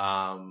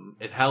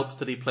 It helped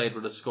that he played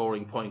with a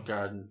scoring point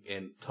guard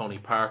in Tony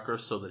Parker,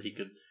 so that he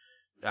could,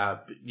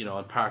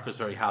 and Parker's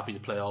very happy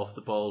to play off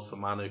the ball, so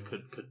Manu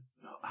could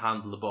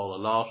handle the ball a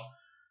lot.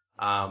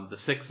 The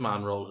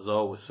six-man role has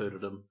always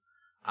suited him.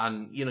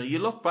 And, you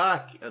look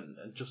back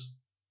and just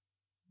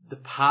the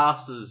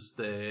passes,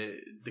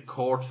 the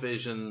court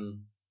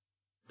vision,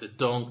 the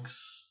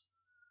dunks,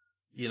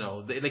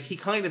 he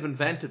kind of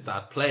invented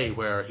that play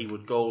where he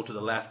would go to the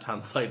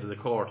left-hand side of the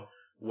court,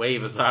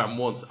 wave his arm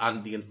once,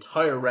 and the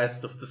entire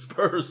rest of the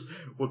Spurs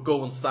would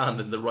go and stand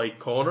in the right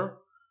corner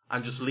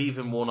and just leave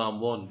him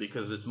one-on-one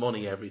because it's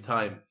money every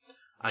time.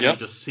 And you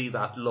just see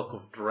that look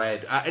of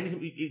dread.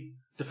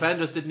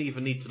 Defenders didn't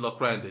even need to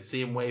look around. They'd see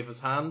him wave his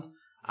hand,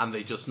 and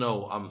they just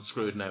know, I'm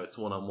screwed now, it's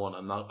one-on-one,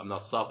 I'm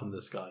not stopping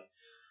this guy.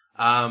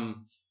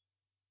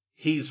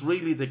 He's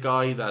really the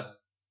guy that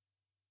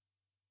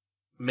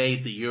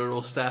made the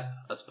Euro step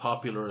as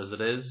popular as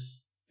it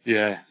is.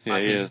 I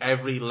think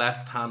every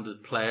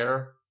left-handed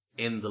player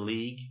in the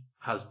league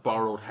has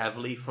borrowed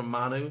heavily from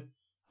Manu.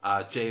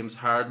 James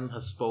Harden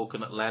has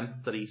spoken at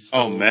length that he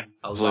stole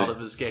a lot of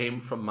his game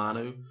from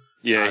Manu.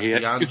 Yeah,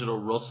 D'Angelo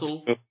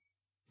Russell.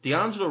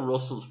 D'Angelo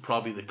Russell's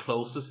probably the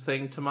closest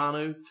thing to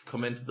Manu to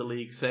come into the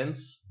league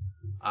since.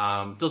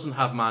 Doesn't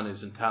have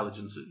Manu's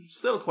intelligence.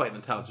 Still quite an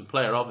intelligent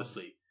player,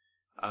 obviously.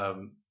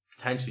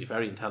 Potentially a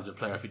very intelligent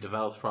player if he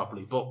develops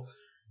properly. But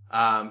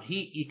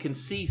you can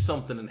see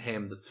something in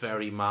him that's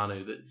very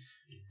Manu.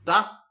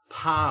 That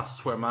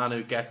pass where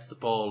Manu gets the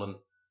ball and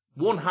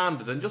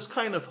one-handed and just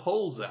kind of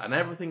holds it and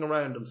everything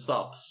around him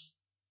stops.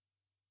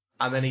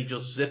 And then he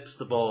just zips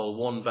the ball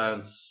one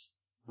bounce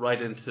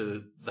right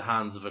into the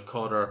hands of a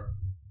cutter.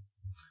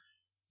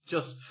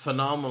 Just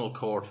phenomenal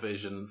court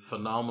vision,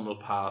 phenomenal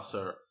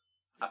passer,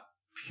 a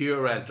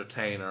pure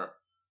entertainer.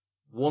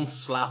 Once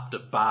slapped a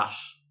bat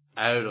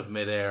out of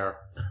midair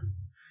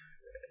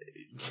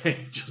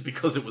just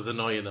because it was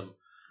annoying him.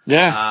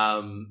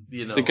 Yeah.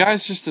 The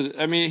guy's just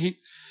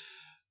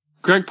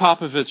Greg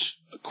Popovich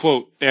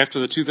quote after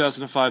the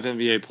 2005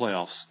 NBA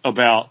playoffs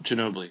about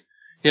Ginobili.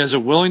 He has a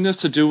willingness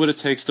to do what it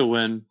takes to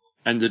win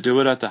and to do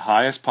it at the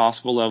highest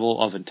possible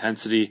level of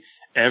intensity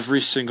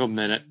every single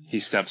minute he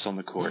steps on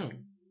the court.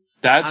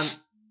 That's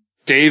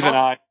Dave and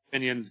I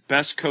opinion,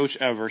 best coach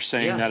ever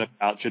saying that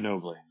about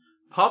Ginobili.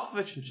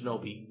 Popovich and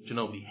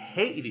Ginobili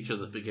hated each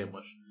other to begin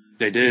with.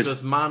 They did.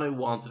 Because Manu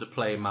wanted to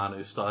play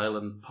Manu style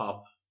and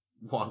Pop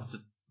wanted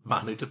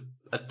Manu to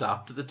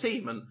adapt to the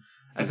team. And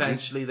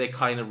eventually they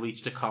kind of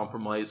reached a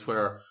compromise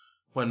where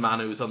when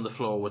Manu was on the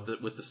floor with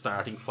the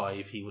starting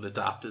five, he would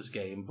adapt his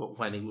game. But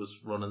when he was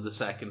running the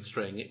second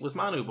string, it was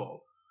Manu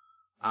ball.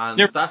 And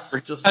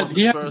that's just what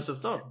the Spurs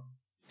have done.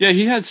 Yeah,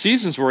 he had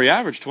seasons where he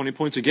averaged 20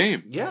 points a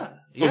game. Yeah,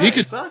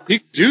 exactly. He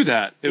could do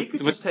that. He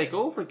could just take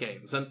over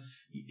games. And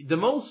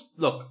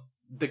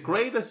the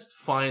greatest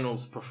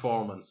finals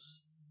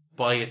performance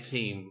by a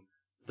team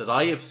that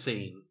I have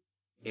seen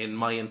in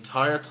my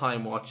entire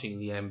time watching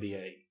the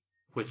NBA,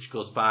 which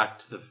goes back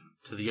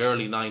to the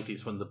early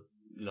 90s when the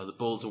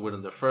Bulls were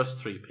winning their first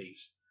three-peat,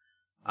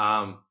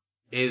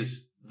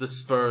 is the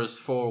Spurs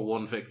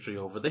 4-1 victory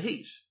over the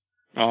Heat.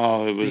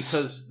 Oh, it was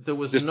because there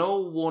was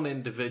no one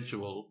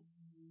individual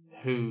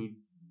who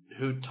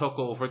took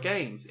over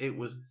games. It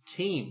was the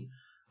team.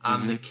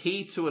 And the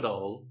key to it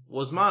all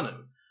was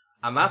Manu.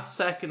 And that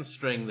second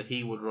string that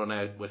he would run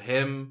out with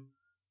him,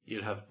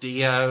 you'd have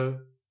Diaw,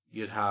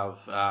 you'd have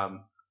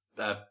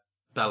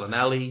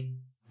Bellinelli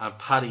and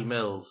Patty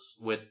Mills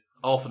with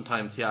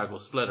oftentimes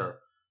Thiago Splitter.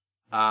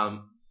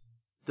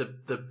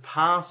 The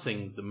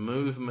passing, the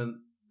movement,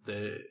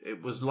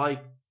 it was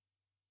like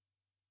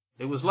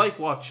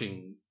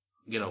watching,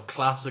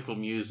 classical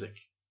music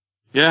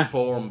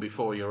perform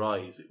before your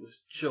eyes. It was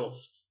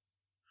just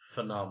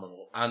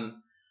phenomenal. And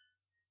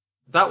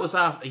that was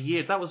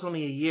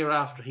only a year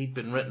after he'd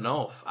been written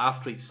off,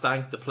 after he'd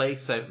stanked the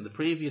place out in the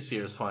previous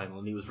year's final,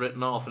 and he was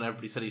written off and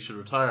everybody said he should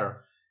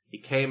retire. He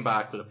came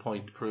back with a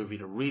point to prove he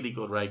had a really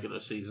good regular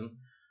season.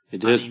 He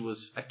did. And he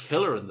was a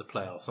killer in the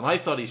playoffs. And I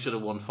thought he should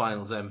have won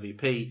finals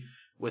MVP.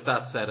 With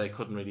that said, I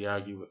couldn't really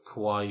argue with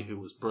Kawhi, who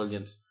was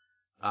brilliant.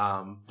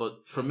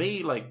 But for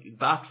me,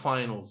 that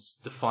finals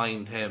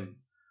defined him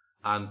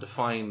and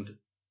defined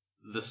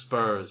the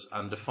Spurs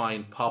and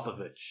defined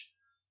Popovich.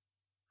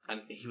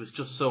 And he was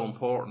just so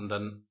important.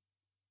 And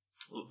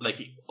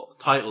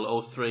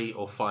title 03,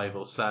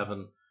 05,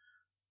 07.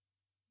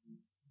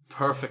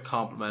 Perfect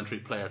complementary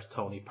player to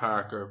Tony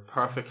Parker.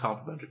 Perfect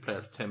complementary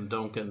player to Tim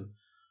Duncan.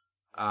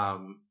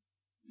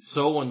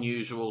 So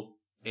unusual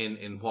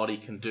in what he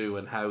can do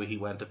and how he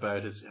went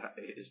about his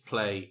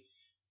play.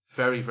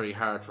 Very, very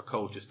hard for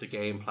coaches to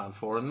game plan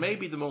for. And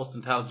maybe the most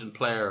intelligent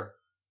player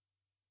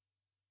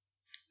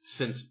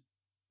since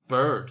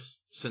Bird,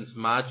 since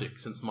Magic,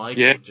 since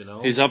Michael,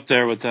 Yeah, he's up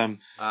there with them.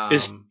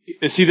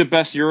 Is he the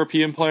best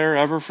European player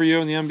ever for you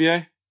in the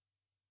NBA?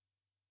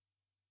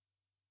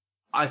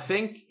 I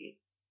think he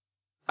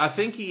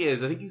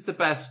is. I think he's the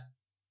best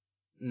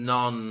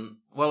Now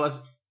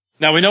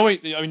we know.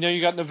 I know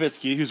you got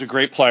Nowitzki, who's a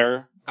great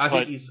player. I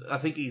think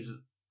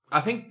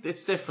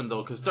it's different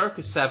though, because Dirk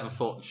is 7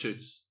 foot and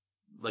shoots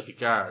like a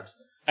guard,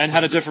 and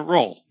had a different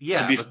role.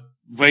 Yeah,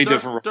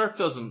 different. Dirk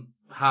doesn't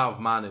have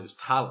Manu's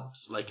talent,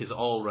 like his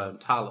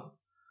all-round talent.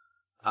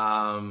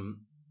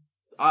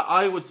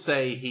 I would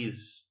say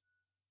he's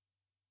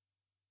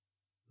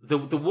the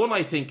one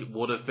I think it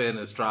would have been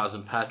is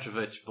Drazen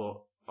Petrovic,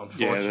 but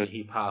unfortunately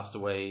he passed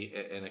away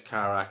in a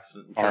car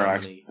accident in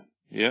Germany.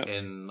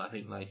 In I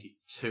think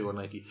 92 or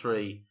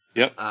 93.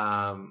 Yep.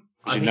 I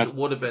think it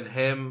would have been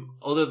him.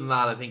 Other than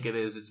that, I think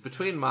it's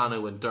between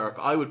Manu and Dirk.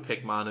 I would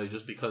pick Manu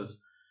just because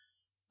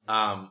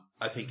I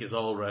think his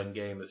all-round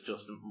game is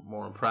just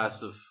more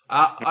impressive.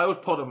 I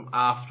would put him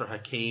after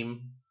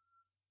Hakeem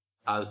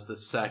as the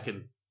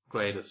second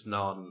greatest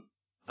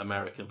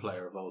non-American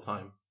player of all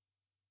time.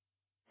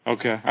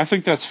 Okay, I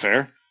think that's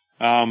fair.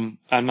 I'm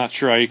not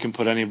sure how you can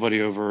put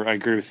anybody over. I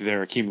agree with you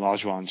there. Hakeem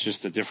Olajuwon's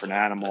just a different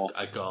animal.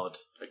 A god.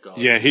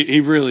 Yeah, he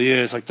really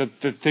is. Like the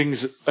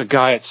things, a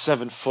guy at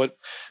 7 foot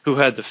who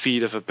had the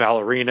feet of a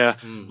ballerina,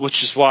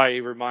 which is why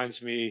he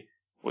reminds me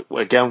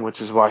again,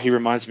 which is why he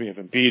reminds me of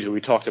Embiid, who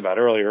we talked about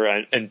earlier.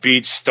 And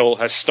Embiid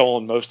has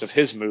stolen most of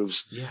his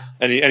moves. Yeah.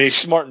 And he's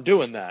smart in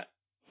doing that.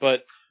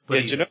 But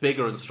he's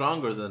bigger and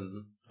stronger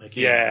than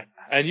Hakeem. Yeah.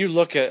 And you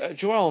look at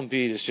Joel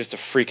Embiid is just a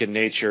freak of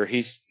nature.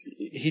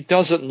 He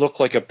doesn't look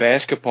like a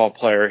basketball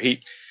player.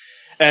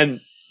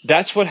 And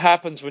that's what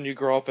happens when you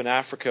grow up in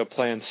Africa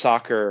playing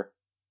soccer.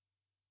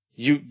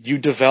 You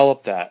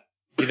develop that,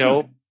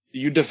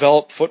 you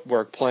develop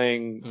footwork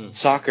playing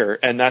soccer,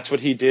 and that's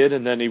what he did.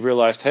 And then he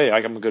realized, hey,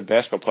 I'm a good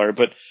basketball player.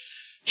 But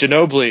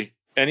Ginobili,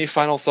 any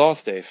final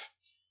thoughts, Dave?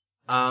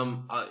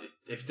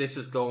 If this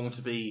is going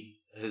to be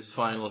his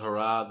final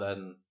hurrah,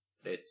 then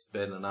it's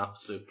been an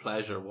absolute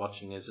pleasure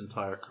watching his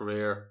entire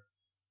career.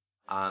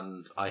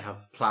 And I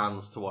have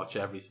plans to watch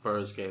every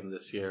Spurs game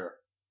this year.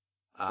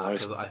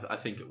 Because I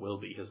think it will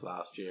be his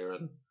last year,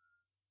 and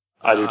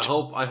I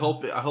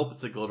hope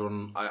it's a good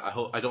one.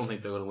 I don't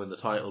think they're going to win the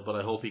title, but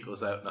I hope he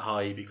goes out in a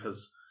high,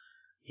 because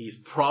he's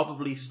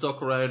probably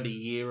stuck around a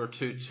year or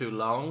two too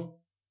long.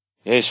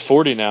 Yeah, he's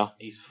 40 now.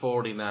 He's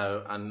 40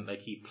 now, and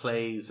he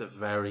plays a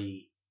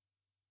very,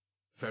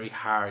 very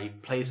hard. He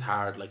plays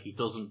hard. He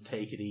doesn't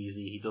take it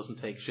easy. He doesn't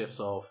take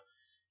shifts off.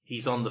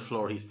 He's on the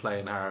floor. He's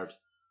playing hard,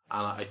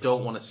 and I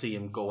don't want to see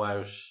him go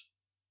out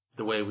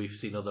the way we've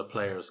seen other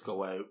players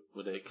go out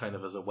with it kind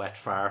of as a wet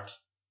fart.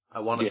 I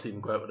want to see him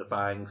go out with a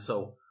bang.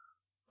 So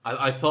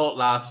I thought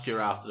last year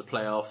after the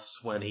playoffs,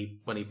 when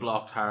he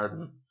blocked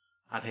Harden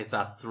and hit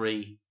that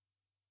 3,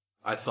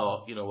 I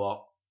thought, you know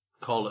what,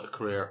 call it a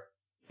career.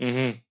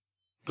 Mm-hmm.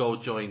 Go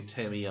join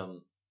Timmy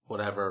on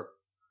whatever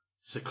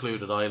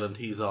secluded island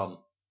he's on.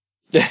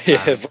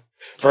 Yeah,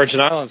 Virgin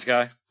Islands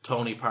guy.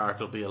 Tony Park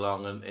will be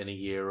along in a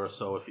year or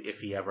so if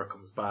he ever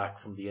comes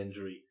back from the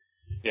injury.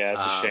 Yeah,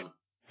 it's a shame.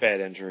 Bad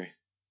injury.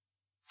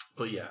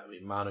 But yeah,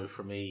 Manu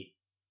for me,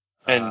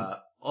 and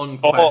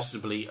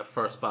unquestionably a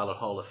first ballot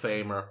Hall of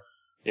Famer.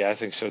 Yeah, I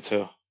think so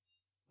too.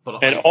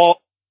 But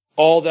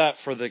all that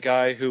for the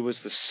guy who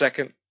was the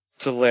second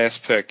to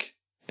last pick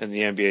in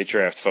the NBA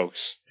draft,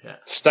 folks. Yeah.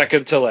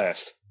 Second to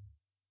last.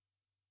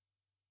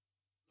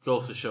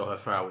 Goes to show how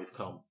far we've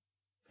come.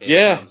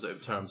 In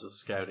terms of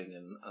scouting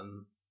and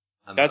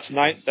that's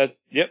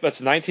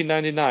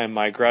 1999,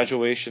 my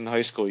graduation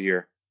high school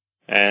year,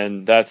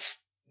 and that's.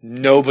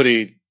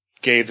 Nobody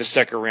gave the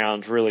second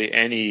round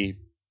really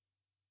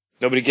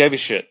nobody gave a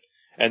shit.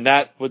 And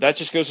that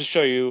just goes to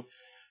show you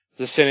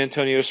the San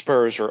Antonio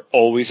Spurs are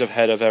always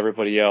ahead of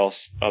everybody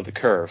else of the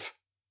curve.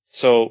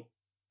 So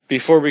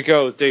before we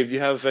go, Dave, do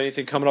you have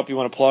anything coming up you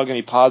want to plug?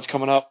 Any pods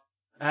coming up?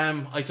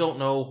 I don't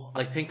know.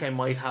 I think I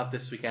might have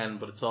this weekend,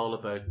 but it's all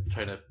about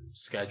trying to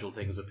schedule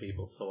things with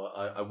people. So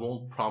I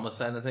won't promise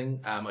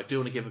anything. I do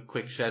want to give a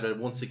quick shout out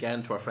once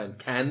again to our friend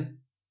Ken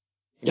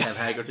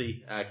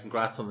Haggerty,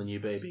 congrats on the new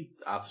baby.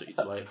 Absolutely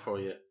delighted for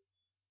you.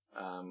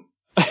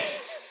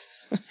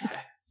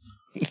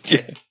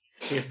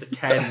 Here's to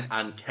Ken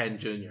and Ken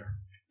Jr.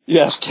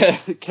 Yes,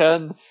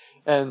 Ken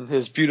and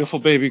his beautiful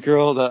baby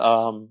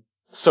girl,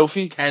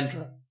 Sophie.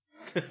 Kendra.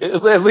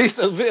 At least,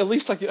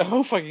 I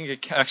hope I can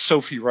get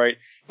Sophie right.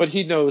 But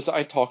he knows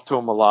I talk to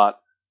him a lot,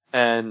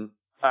 and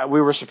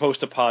we were supposed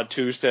to pod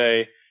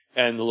Tuesday.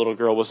 And the little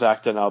girl was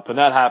acting up. And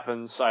that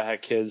happens. I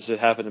had kids. It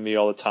happened to me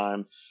all the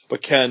time.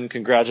 But Ken,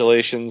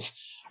 congratulations.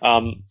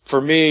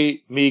 For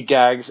me,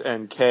 Gags,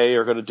 and Kay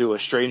are going to do a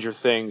Stranger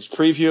Things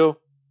preview.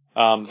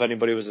 If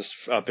anybody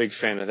was a big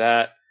fan of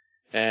that.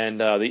 And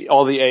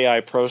all the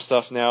AI Pro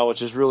stuff now,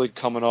 which is really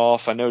coming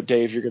off. I know,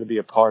 Dave, you're going to be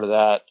a part of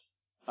that.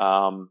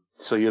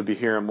 So you'll be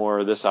hearing more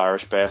of this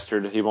Irish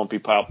bastard. He won't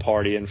be out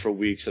partying for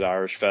weeks at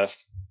Irish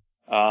Fest.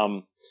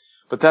 But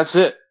that's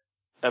it.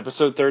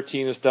 Episode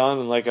 13 is done,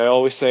 and like I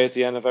always say at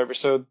the end of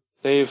episode,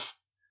 Dave,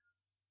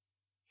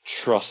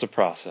 trust the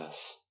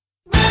process.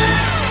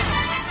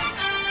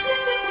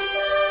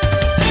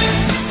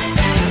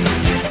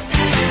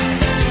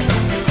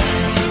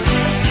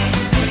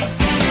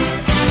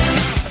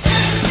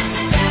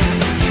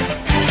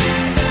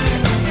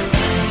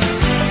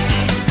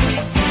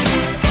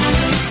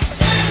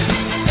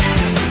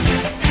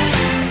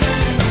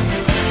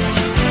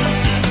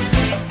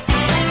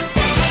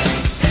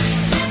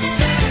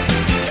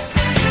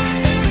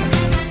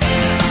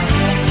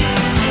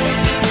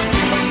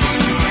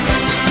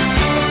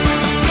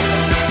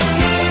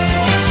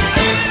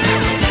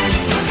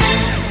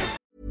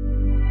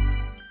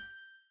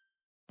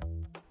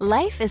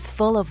 Life is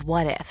full of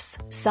what-ifs.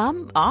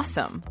 Some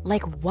awesome,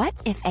 like what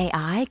if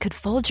AI could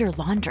fold your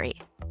laundry?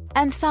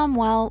 And some,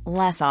 well,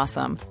 less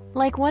awesome,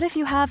 like what if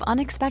you have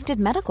unexpected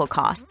medical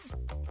costs?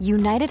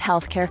 United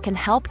Healthcare can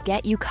help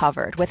get you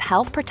covered with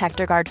Health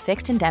Protector Guard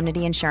fixed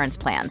indemnity insurance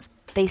plans.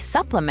 They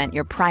supplement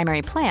your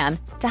primary plan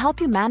to help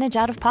you manage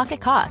out-of-pocket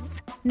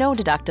costs. No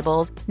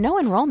deductibles, no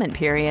enrollment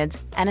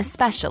periods, and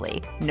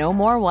especially no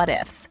more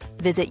what-ifs.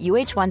 Visit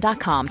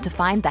uh1.com to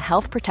find the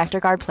Health Protector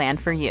Guard plan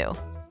for you.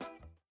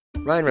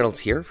 Ryan Reynolds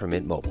here from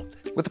Mint Mobile.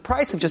 With the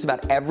price of just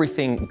about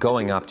everything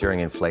going up during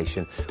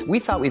inflation, we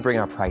thought we'd bring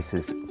our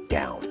prices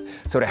down.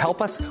 So to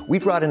help us, we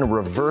brought in a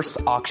reverse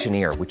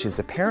auctioneer, which is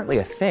apparently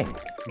a thing.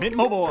 Mint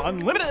Mobile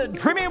Unlimited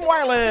Premium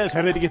Wireless.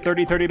 How to get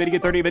 30, 30, bit to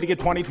get 30, bit to get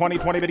 20, 20,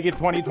 20, bit to get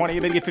 20, 20,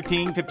 bit to get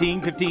 15,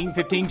 15, 15,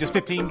 15, just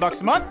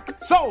 $15 a month?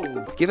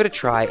 Sold! Give it a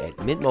try at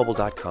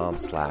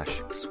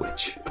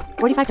mintmobile.com/switch.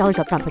 $45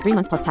 up front for 3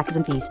 months plus taxes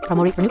and fees.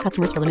 Promo rate for new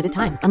customers for limited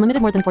time.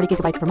 Unlimited more than 40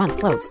 gigabytes per month.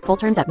 Slows full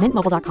terms at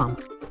mintmobile.com.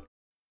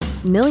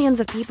 Millions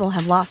of people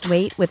have lost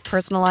weight with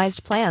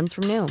personalized plans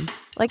from Noom.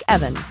 Like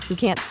Evan, who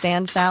can't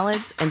stand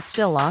salads and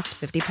still lost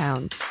 50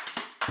 pounds.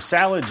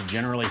 Salads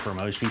generally for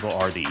most people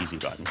are the easy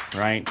button,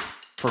 right?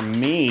 For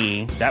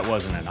me, that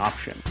wasn't an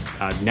option.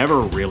 I never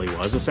really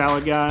was a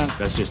salad guy.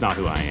 That's just not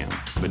who I am.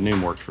 But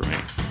Noom worked for me.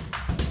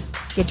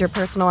 Get your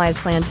personalized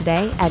plan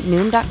today at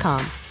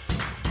Noom.com.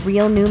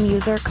 Real Noom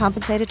user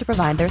compensated to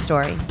provide their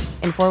story.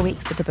 In 4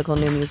 weeks, the typical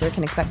Noom user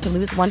can expect to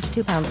lose 1 to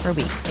 2 pounds per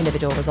week.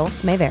 Individual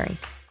results may vary.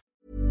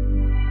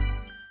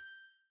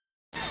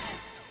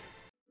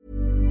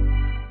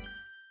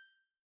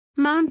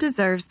 Mom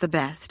deserves the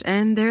best,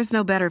 and there's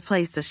no better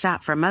place to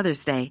shop for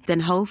Mother's Day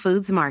than Whole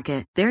Foods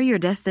Market. They're your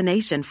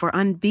destination for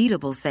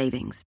unbeatable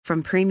savings,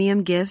 from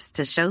premium gifts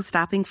to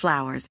show-stopping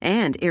flowers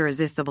and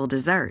irresistible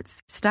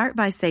desserts. Start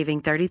by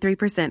saving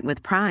 33%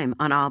 with Prime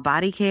on all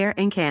body care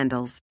and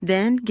candles.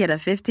 Then get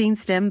a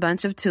 15-stem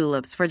bunch of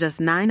tulips for just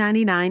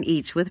 $9.99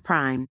 each with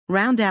Prime.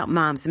 Round out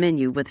Mom's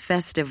menu with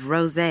festive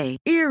rosé,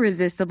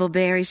 irresistible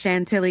berry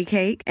chantilly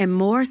cake, and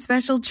more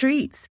special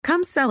treats.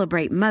 Come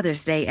celebrate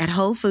Mother's Day at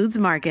Whole Foods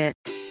Market.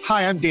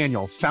 Hi, I'm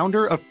Daniel,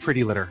 founder of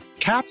Pretty Litter.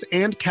 Cats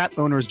and cat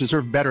owners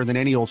deserve better than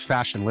any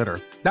old-fashioned litter.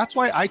 That's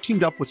why I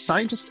teamed up with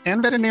scientists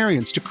and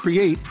veterinarians to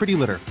create Pretty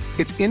Litter.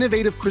 Its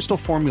innovative crystal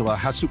formula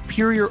has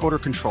superior odor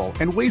control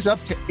and weighs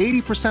up to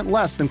 80%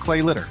 less than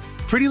clay litter.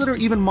 Pretty Litter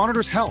even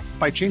monitors health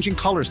by changing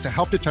colors to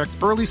help detect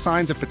early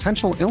signs of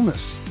potential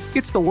illness.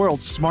 It's the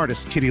world's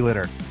smartest kitty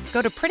litter.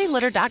 Go to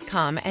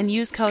prettylitter.com and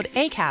use code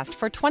ACAST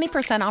for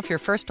 20% off your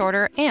first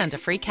order and a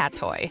free cat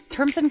toy.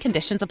 Terms and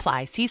conditions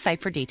apply. See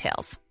site for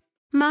details.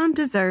 Mom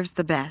deserves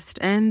the best,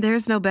 and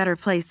there's no better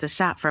place to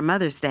shop for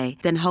Mother's Day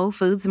than Whole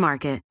Foods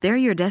Market. They're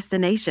your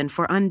destination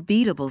for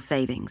unbeatable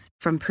savings,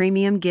 from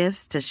premium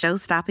gifts to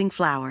show-stopping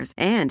flowers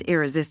and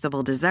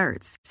irresistible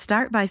desserts.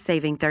 Start by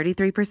saving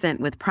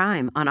 33% with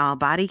Prime on all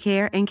body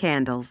care and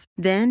candles.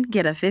 Then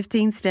get a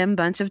 15-stem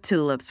bunch of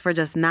tulips for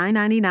just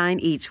 $9.99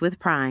 each with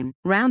Prime.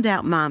 Round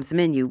out Mom's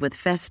menu with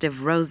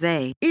festive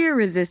rosé,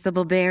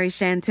 irresistible berry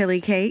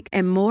chantilly cake,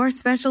 and more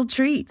special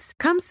treats.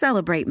 Come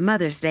celebrate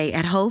Mother's Day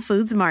at Whole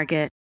Foods Market.